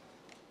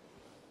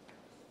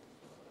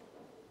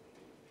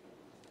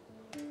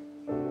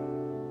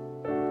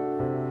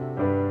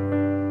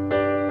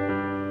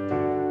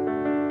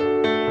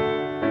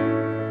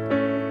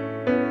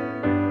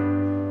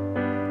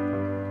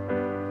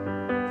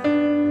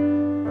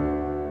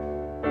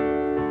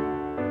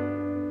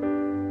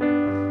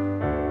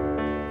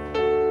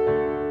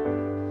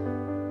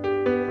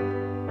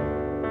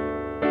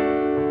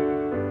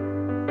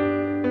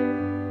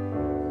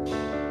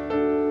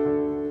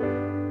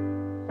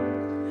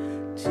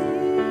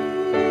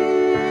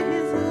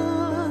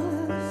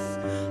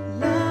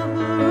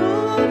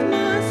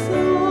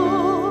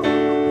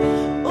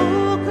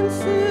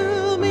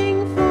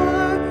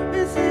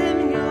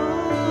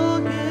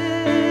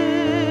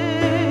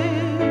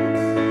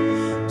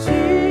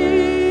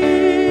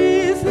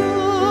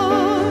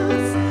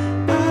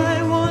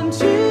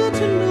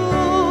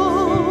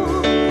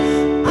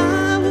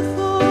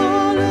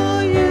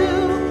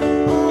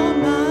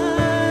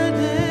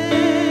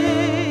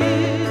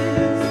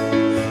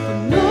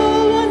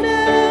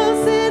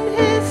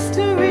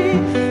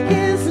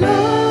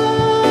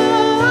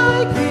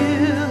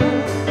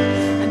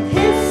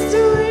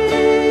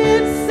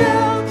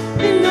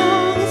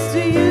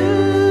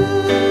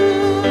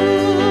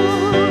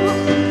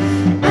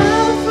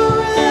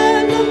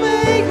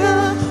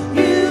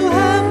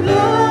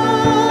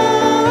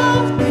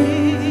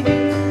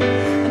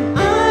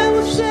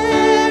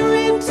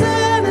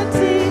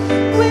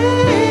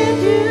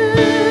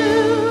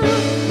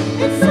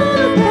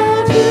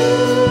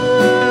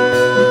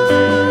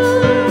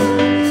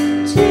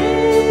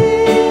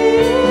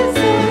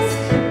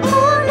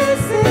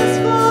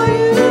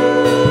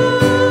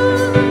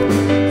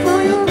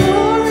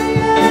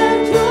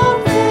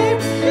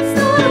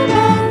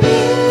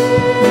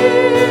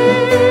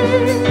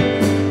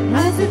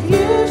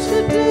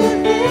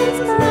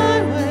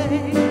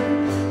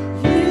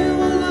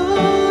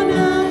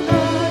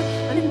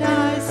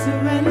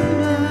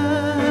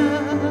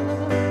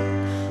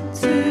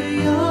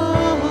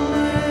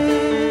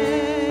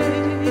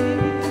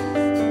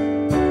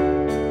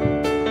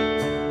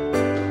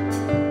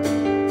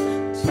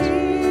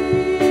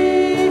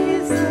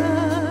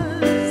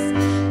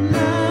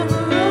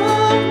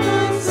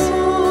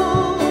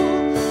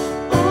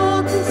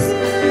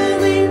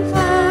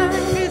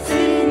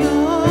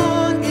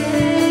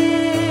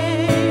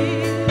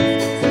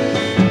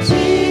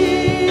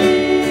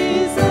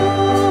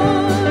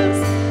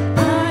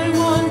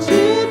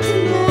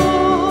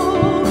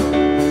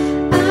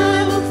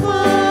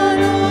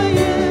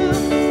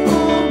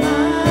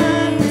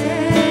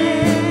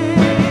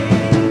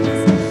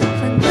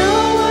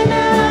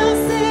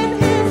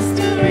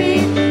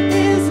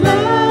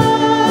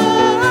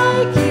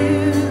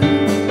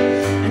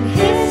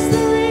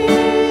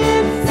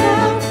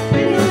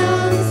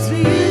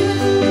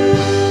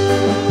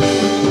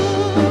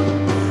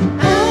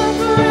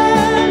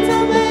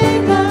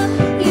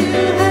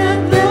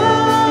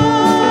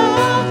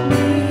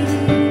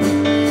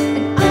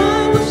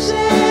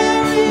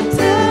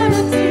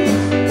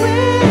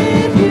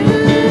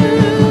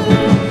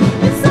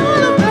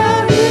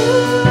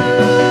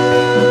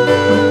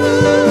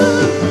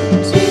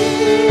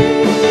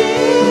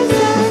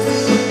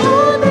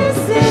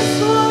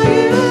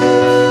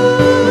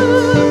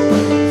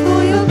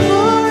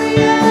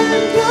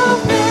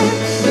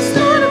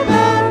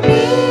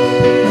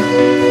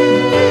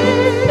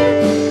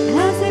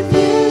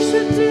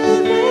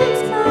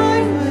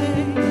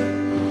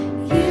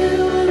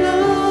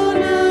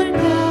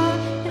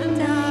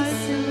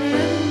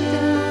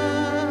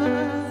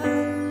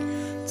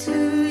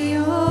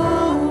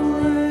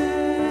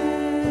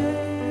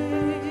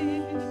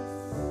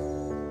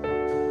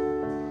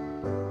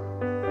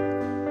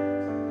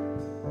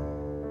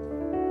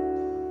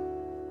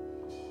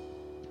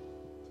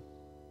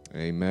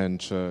 Amen,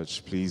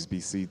 church. Please be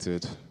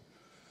seated.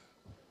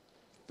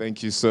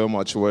 Thank you so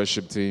much,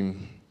 worship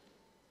team.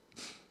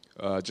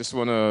 Just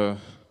want to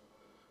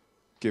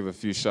give a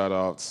few shout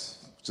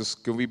outs.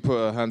 Just can we put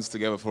our hands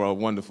together for our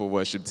wonderful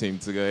worship team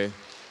today?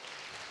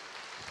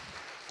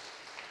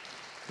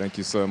 Thank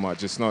you so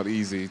much. It's not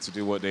easy to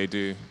do what they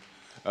do.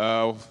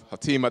 Our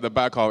team at the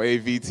back, our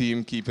AV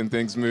team, keeping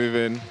things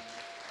moving.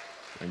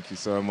 Thank you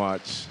so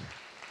much.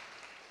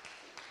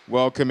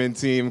 Welcoming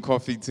team,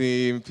 coffee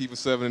team, people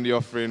serving in the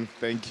offering.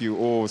 Thank you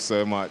all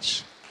so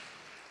much.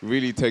 It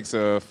really takes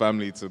a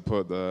family to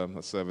put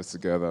a service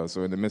together.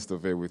 So in the midst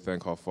of it, we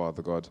thank our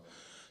Father God.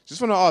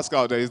 Just want to ask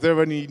out there, is there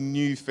any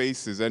new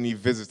faces, any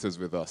visitors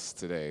with us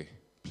today?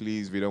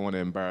 Please, we don't want to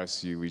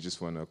embarrass you. We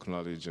just want to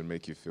acknowledge and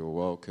make you feel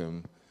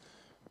welcome.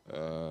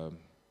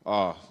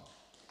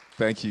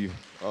 Thank you.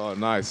 Oh,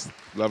 nice.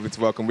 Lovely to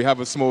welcome. We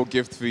have a small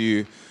gift for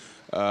you.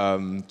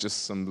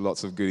 Just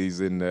lots of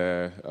goodies in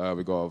there.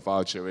 We got a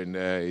voucher in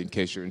there in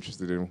case you're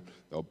interested in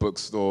our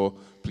bookstore.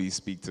 Please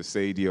speak to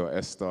Sadie or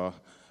Esther.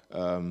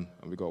 And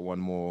we got one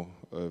more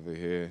over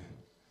here.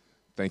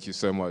 Thank you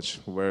so much.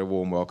 Very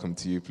warm welcome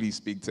to you. Please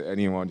speak to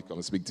anyone. You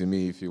can speak to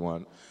me if you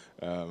want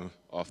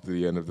after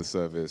the end of the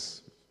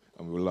service.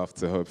 And we would love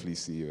to hopefully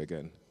see you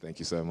again. Thank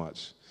you so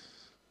much.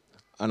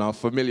 And our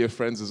familiar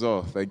friends as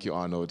well. Thank you,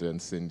 Arnold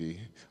and Cindy,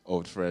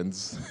 old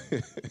friends.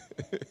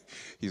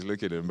 He's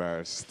looking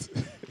embarrassed.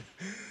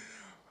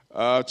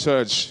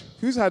 Church,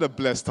 who's had a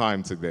blessed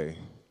time today?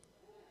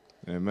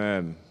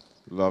 Amen.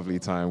 Lovely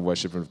time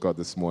worshiping with God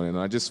this morning. And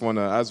I just want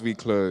to, as we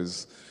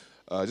close,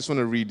 I just want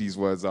to read these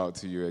words out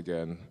to you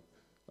again.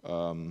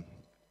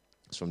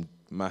 It's from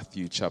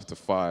Matthew chapter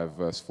 5,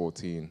 verse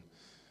 14.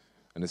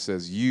 And it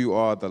says, "You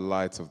are the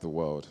light of the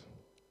world.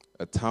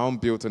 A town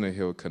built on a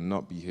hill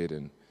cannot be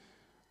hidden.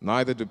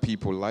 Neither do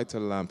people light a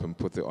lamp and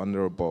put it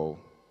under a bowl.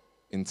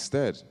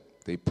 Instead,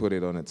 they put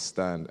it on its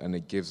stand, and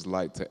it gives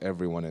light to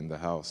everyone in the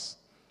house.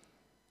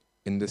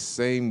 In the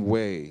same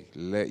way,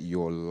 let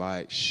your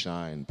light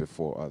shine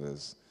before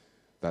others,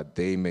 that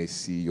they may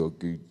see your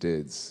good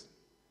deeds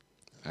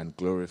and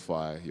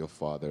glorify your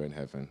Father in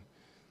heaven."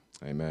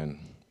 Amen.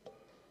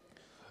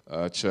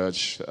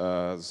 Church,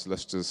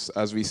 let's just,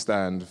 as we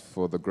stand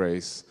for the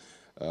grace,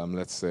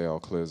 let's say our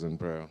closing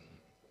prayer.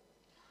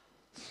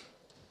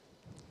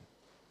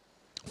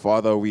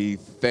 Father, we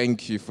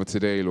thank you for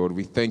today, Lord.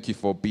 We thank you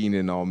for being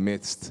in our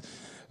midst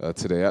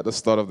today. At the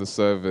start of the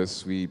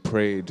service, we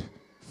prayed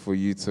for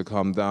you to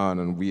come down,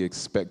 and we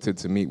expected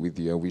to meet with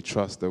you, and we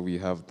trust that we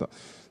have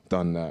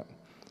done that.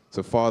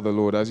 So, Father,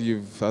 Lord, as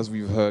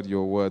we've heard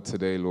your word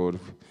today, Lord,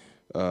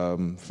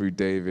 through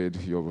David,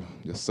 your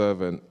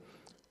servant,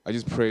 I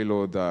just pray,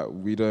 Lord, that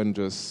we don't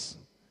just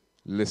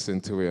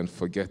listen to it and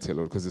forget it,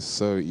 Lord, because it's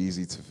so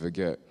easy to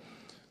forget.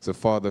 So,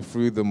 Father,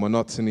 through the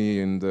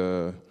monotony and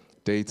the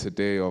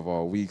day-to-day of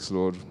our weeks,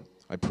 Lord,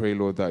 I pray,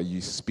 Lord, that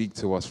you speak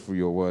to us through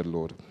your word,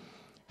 Lord.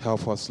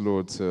 Help us,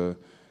 Lord, to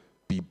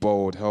be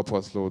bold. Help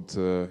us, Lord,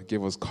 to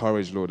give us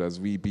courage, Lord, as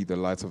we be the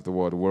light of the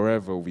world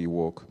wherever we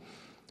walk,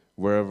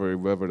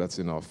 wherever that's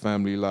in our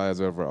family lives,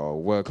 wherever our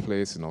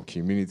workplace, in our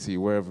community,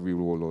 wherever we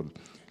walk, Lord.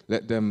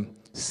 Let them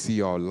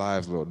see our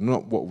lives, Lord,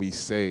 not what we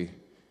say,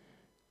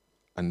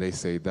 and they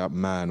say that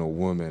man or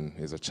woman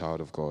is a child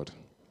of God.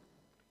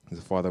 And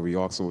so, Father, we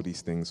ask all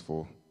these things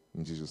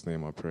in Jesus'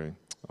 name I pray.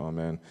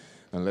 Amen.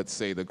 And let's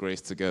say the grace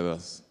together.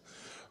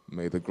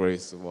 May the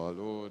grace of our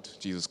Lord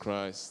Jesus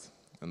Christ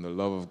and the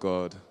love of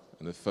God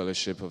and the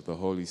fellowship of the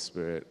Holy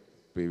Spirit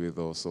be with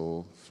us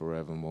all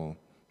forevermore.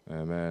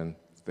 Amen.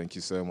 Thank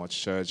you so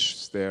much, church.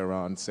 Stay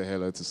around, say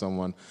hello to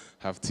someone,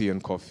 have tea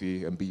and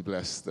coffee, and be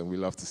blessed. And we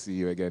love to see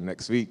you again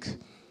next week.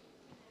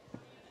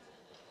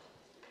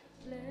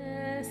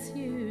 Bless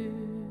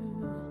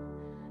you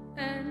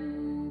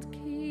and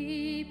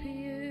keep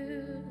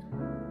you.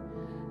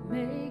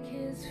 Make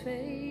his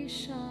face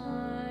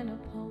shine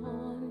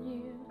upon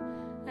you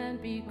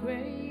and be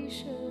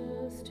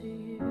gracious to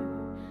you.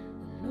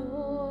 The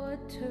Lord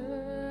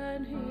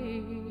turn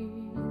his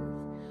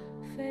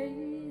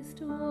face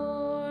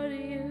toward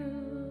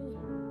you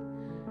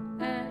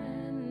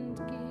and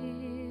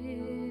give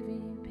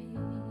you peace.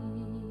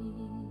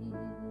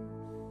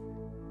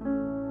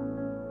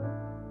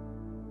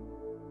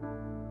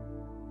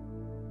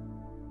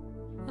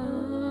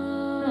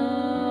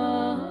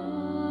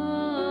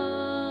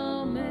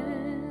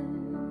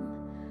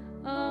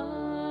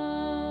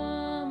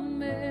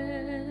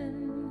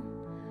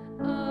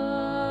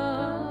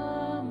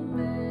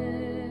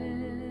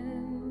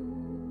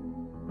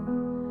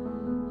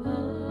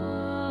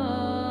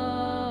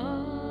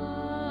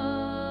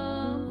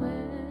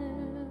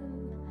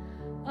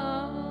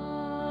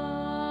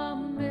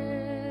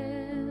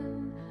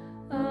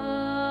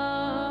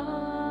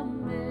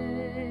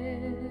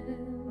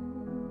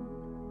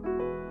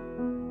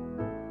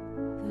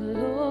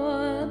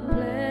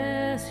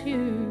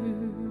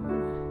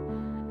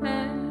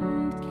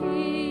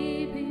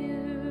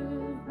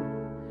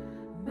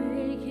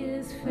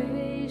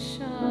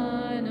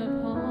 Shine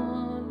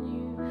upon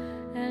you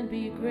and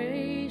be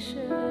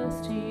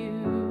gracious to you.